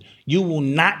something. You will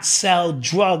not sell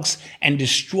drugs and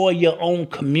destroy your own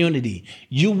community.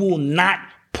 You will not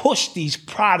push these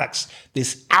products,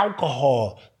 this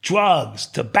alcohol, drugs,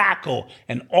 tobacco,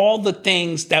 and all the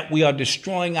things that we are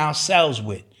destroying ourselves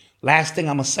with. Last thing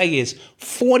I'm going to say is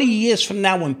 40 years from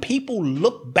now, when people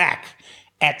look back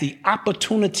at the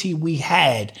opportunity we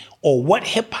had or what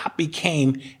hip hop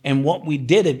became and what we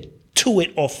did it to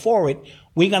it or for it,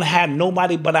 we're going to have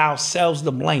nobody but ourselves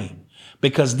to blame.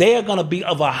 Because they are going to be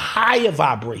of a higher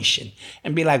vibration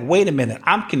and be like, wait a minute,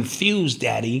 I'm confused,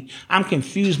 daddy. I'm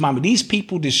confused, mama. These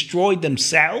people destroyed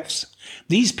themselves.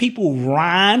 These people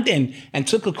rhymed and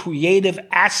took a creative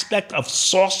aspect of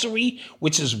sorcery,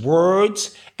 which is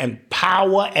words and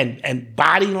power and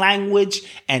body language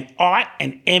and art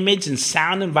and image and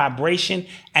sound and vibration,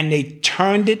 and they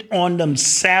turned it on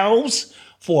themselves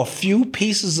for a few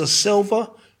pieces of silver.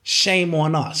 Shame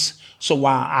on us. So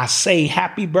while I say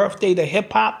happy birthday to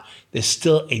hip hop, there's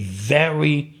still a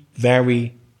very,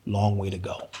 very long way to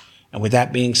go. And with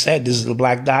that being said, this is the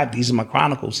Black Dot. These are my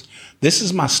chronicles. This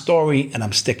is my story, and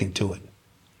I'm sticking to it.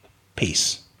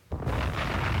 Peace. All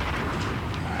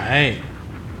right.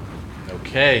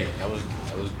 Okay.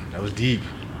 That was deep.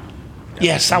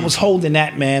 Yes, I was holding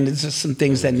that, man. There's just some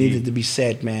things that needed to be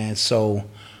said, man. So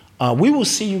we will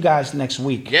see you guys next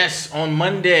week. Yes, on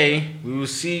Monday, we will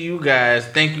see you guys.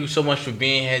 Thank you so much for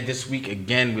being here this week.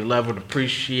 Again, we love and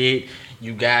appreciate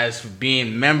you guys for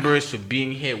being members, for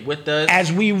being here with us.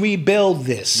 As we rebuild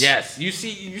this. Yes, you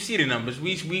see the numbers.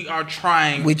 We are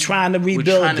trying. We're trying to rebuild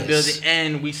this. We're trying to build it,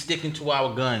 and we sticking to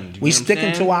our guns. We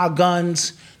sticking to our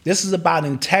guns. This is about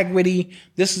integrity.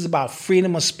 This is about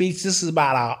freedom of speech. This is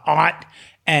about our art.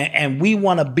 And we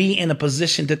want to be in a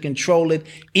position to control it,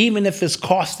 even if it's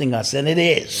costing us, and it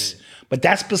is. But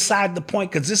that's beside the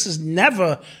point, because this is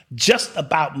never just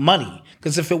about money.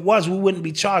 Because if it was, we wouldn't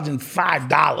be charging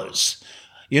 $5.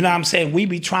 You know what I'm saying? We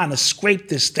be trying to scrape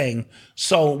this thing.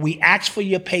 So we ask for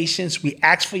your patience, we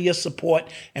ask for your support,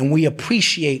 and we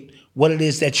appreciate what it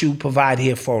is that you provide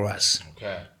here for us.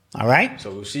 Okay. All right?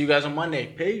 So we'll see you guys on Monday.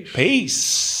 Peace.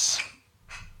 Peace.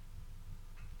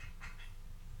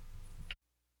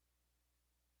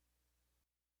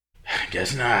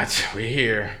 Guess not. We're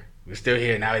here. We're still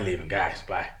here. Now we're leaving, guys.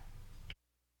 Bye.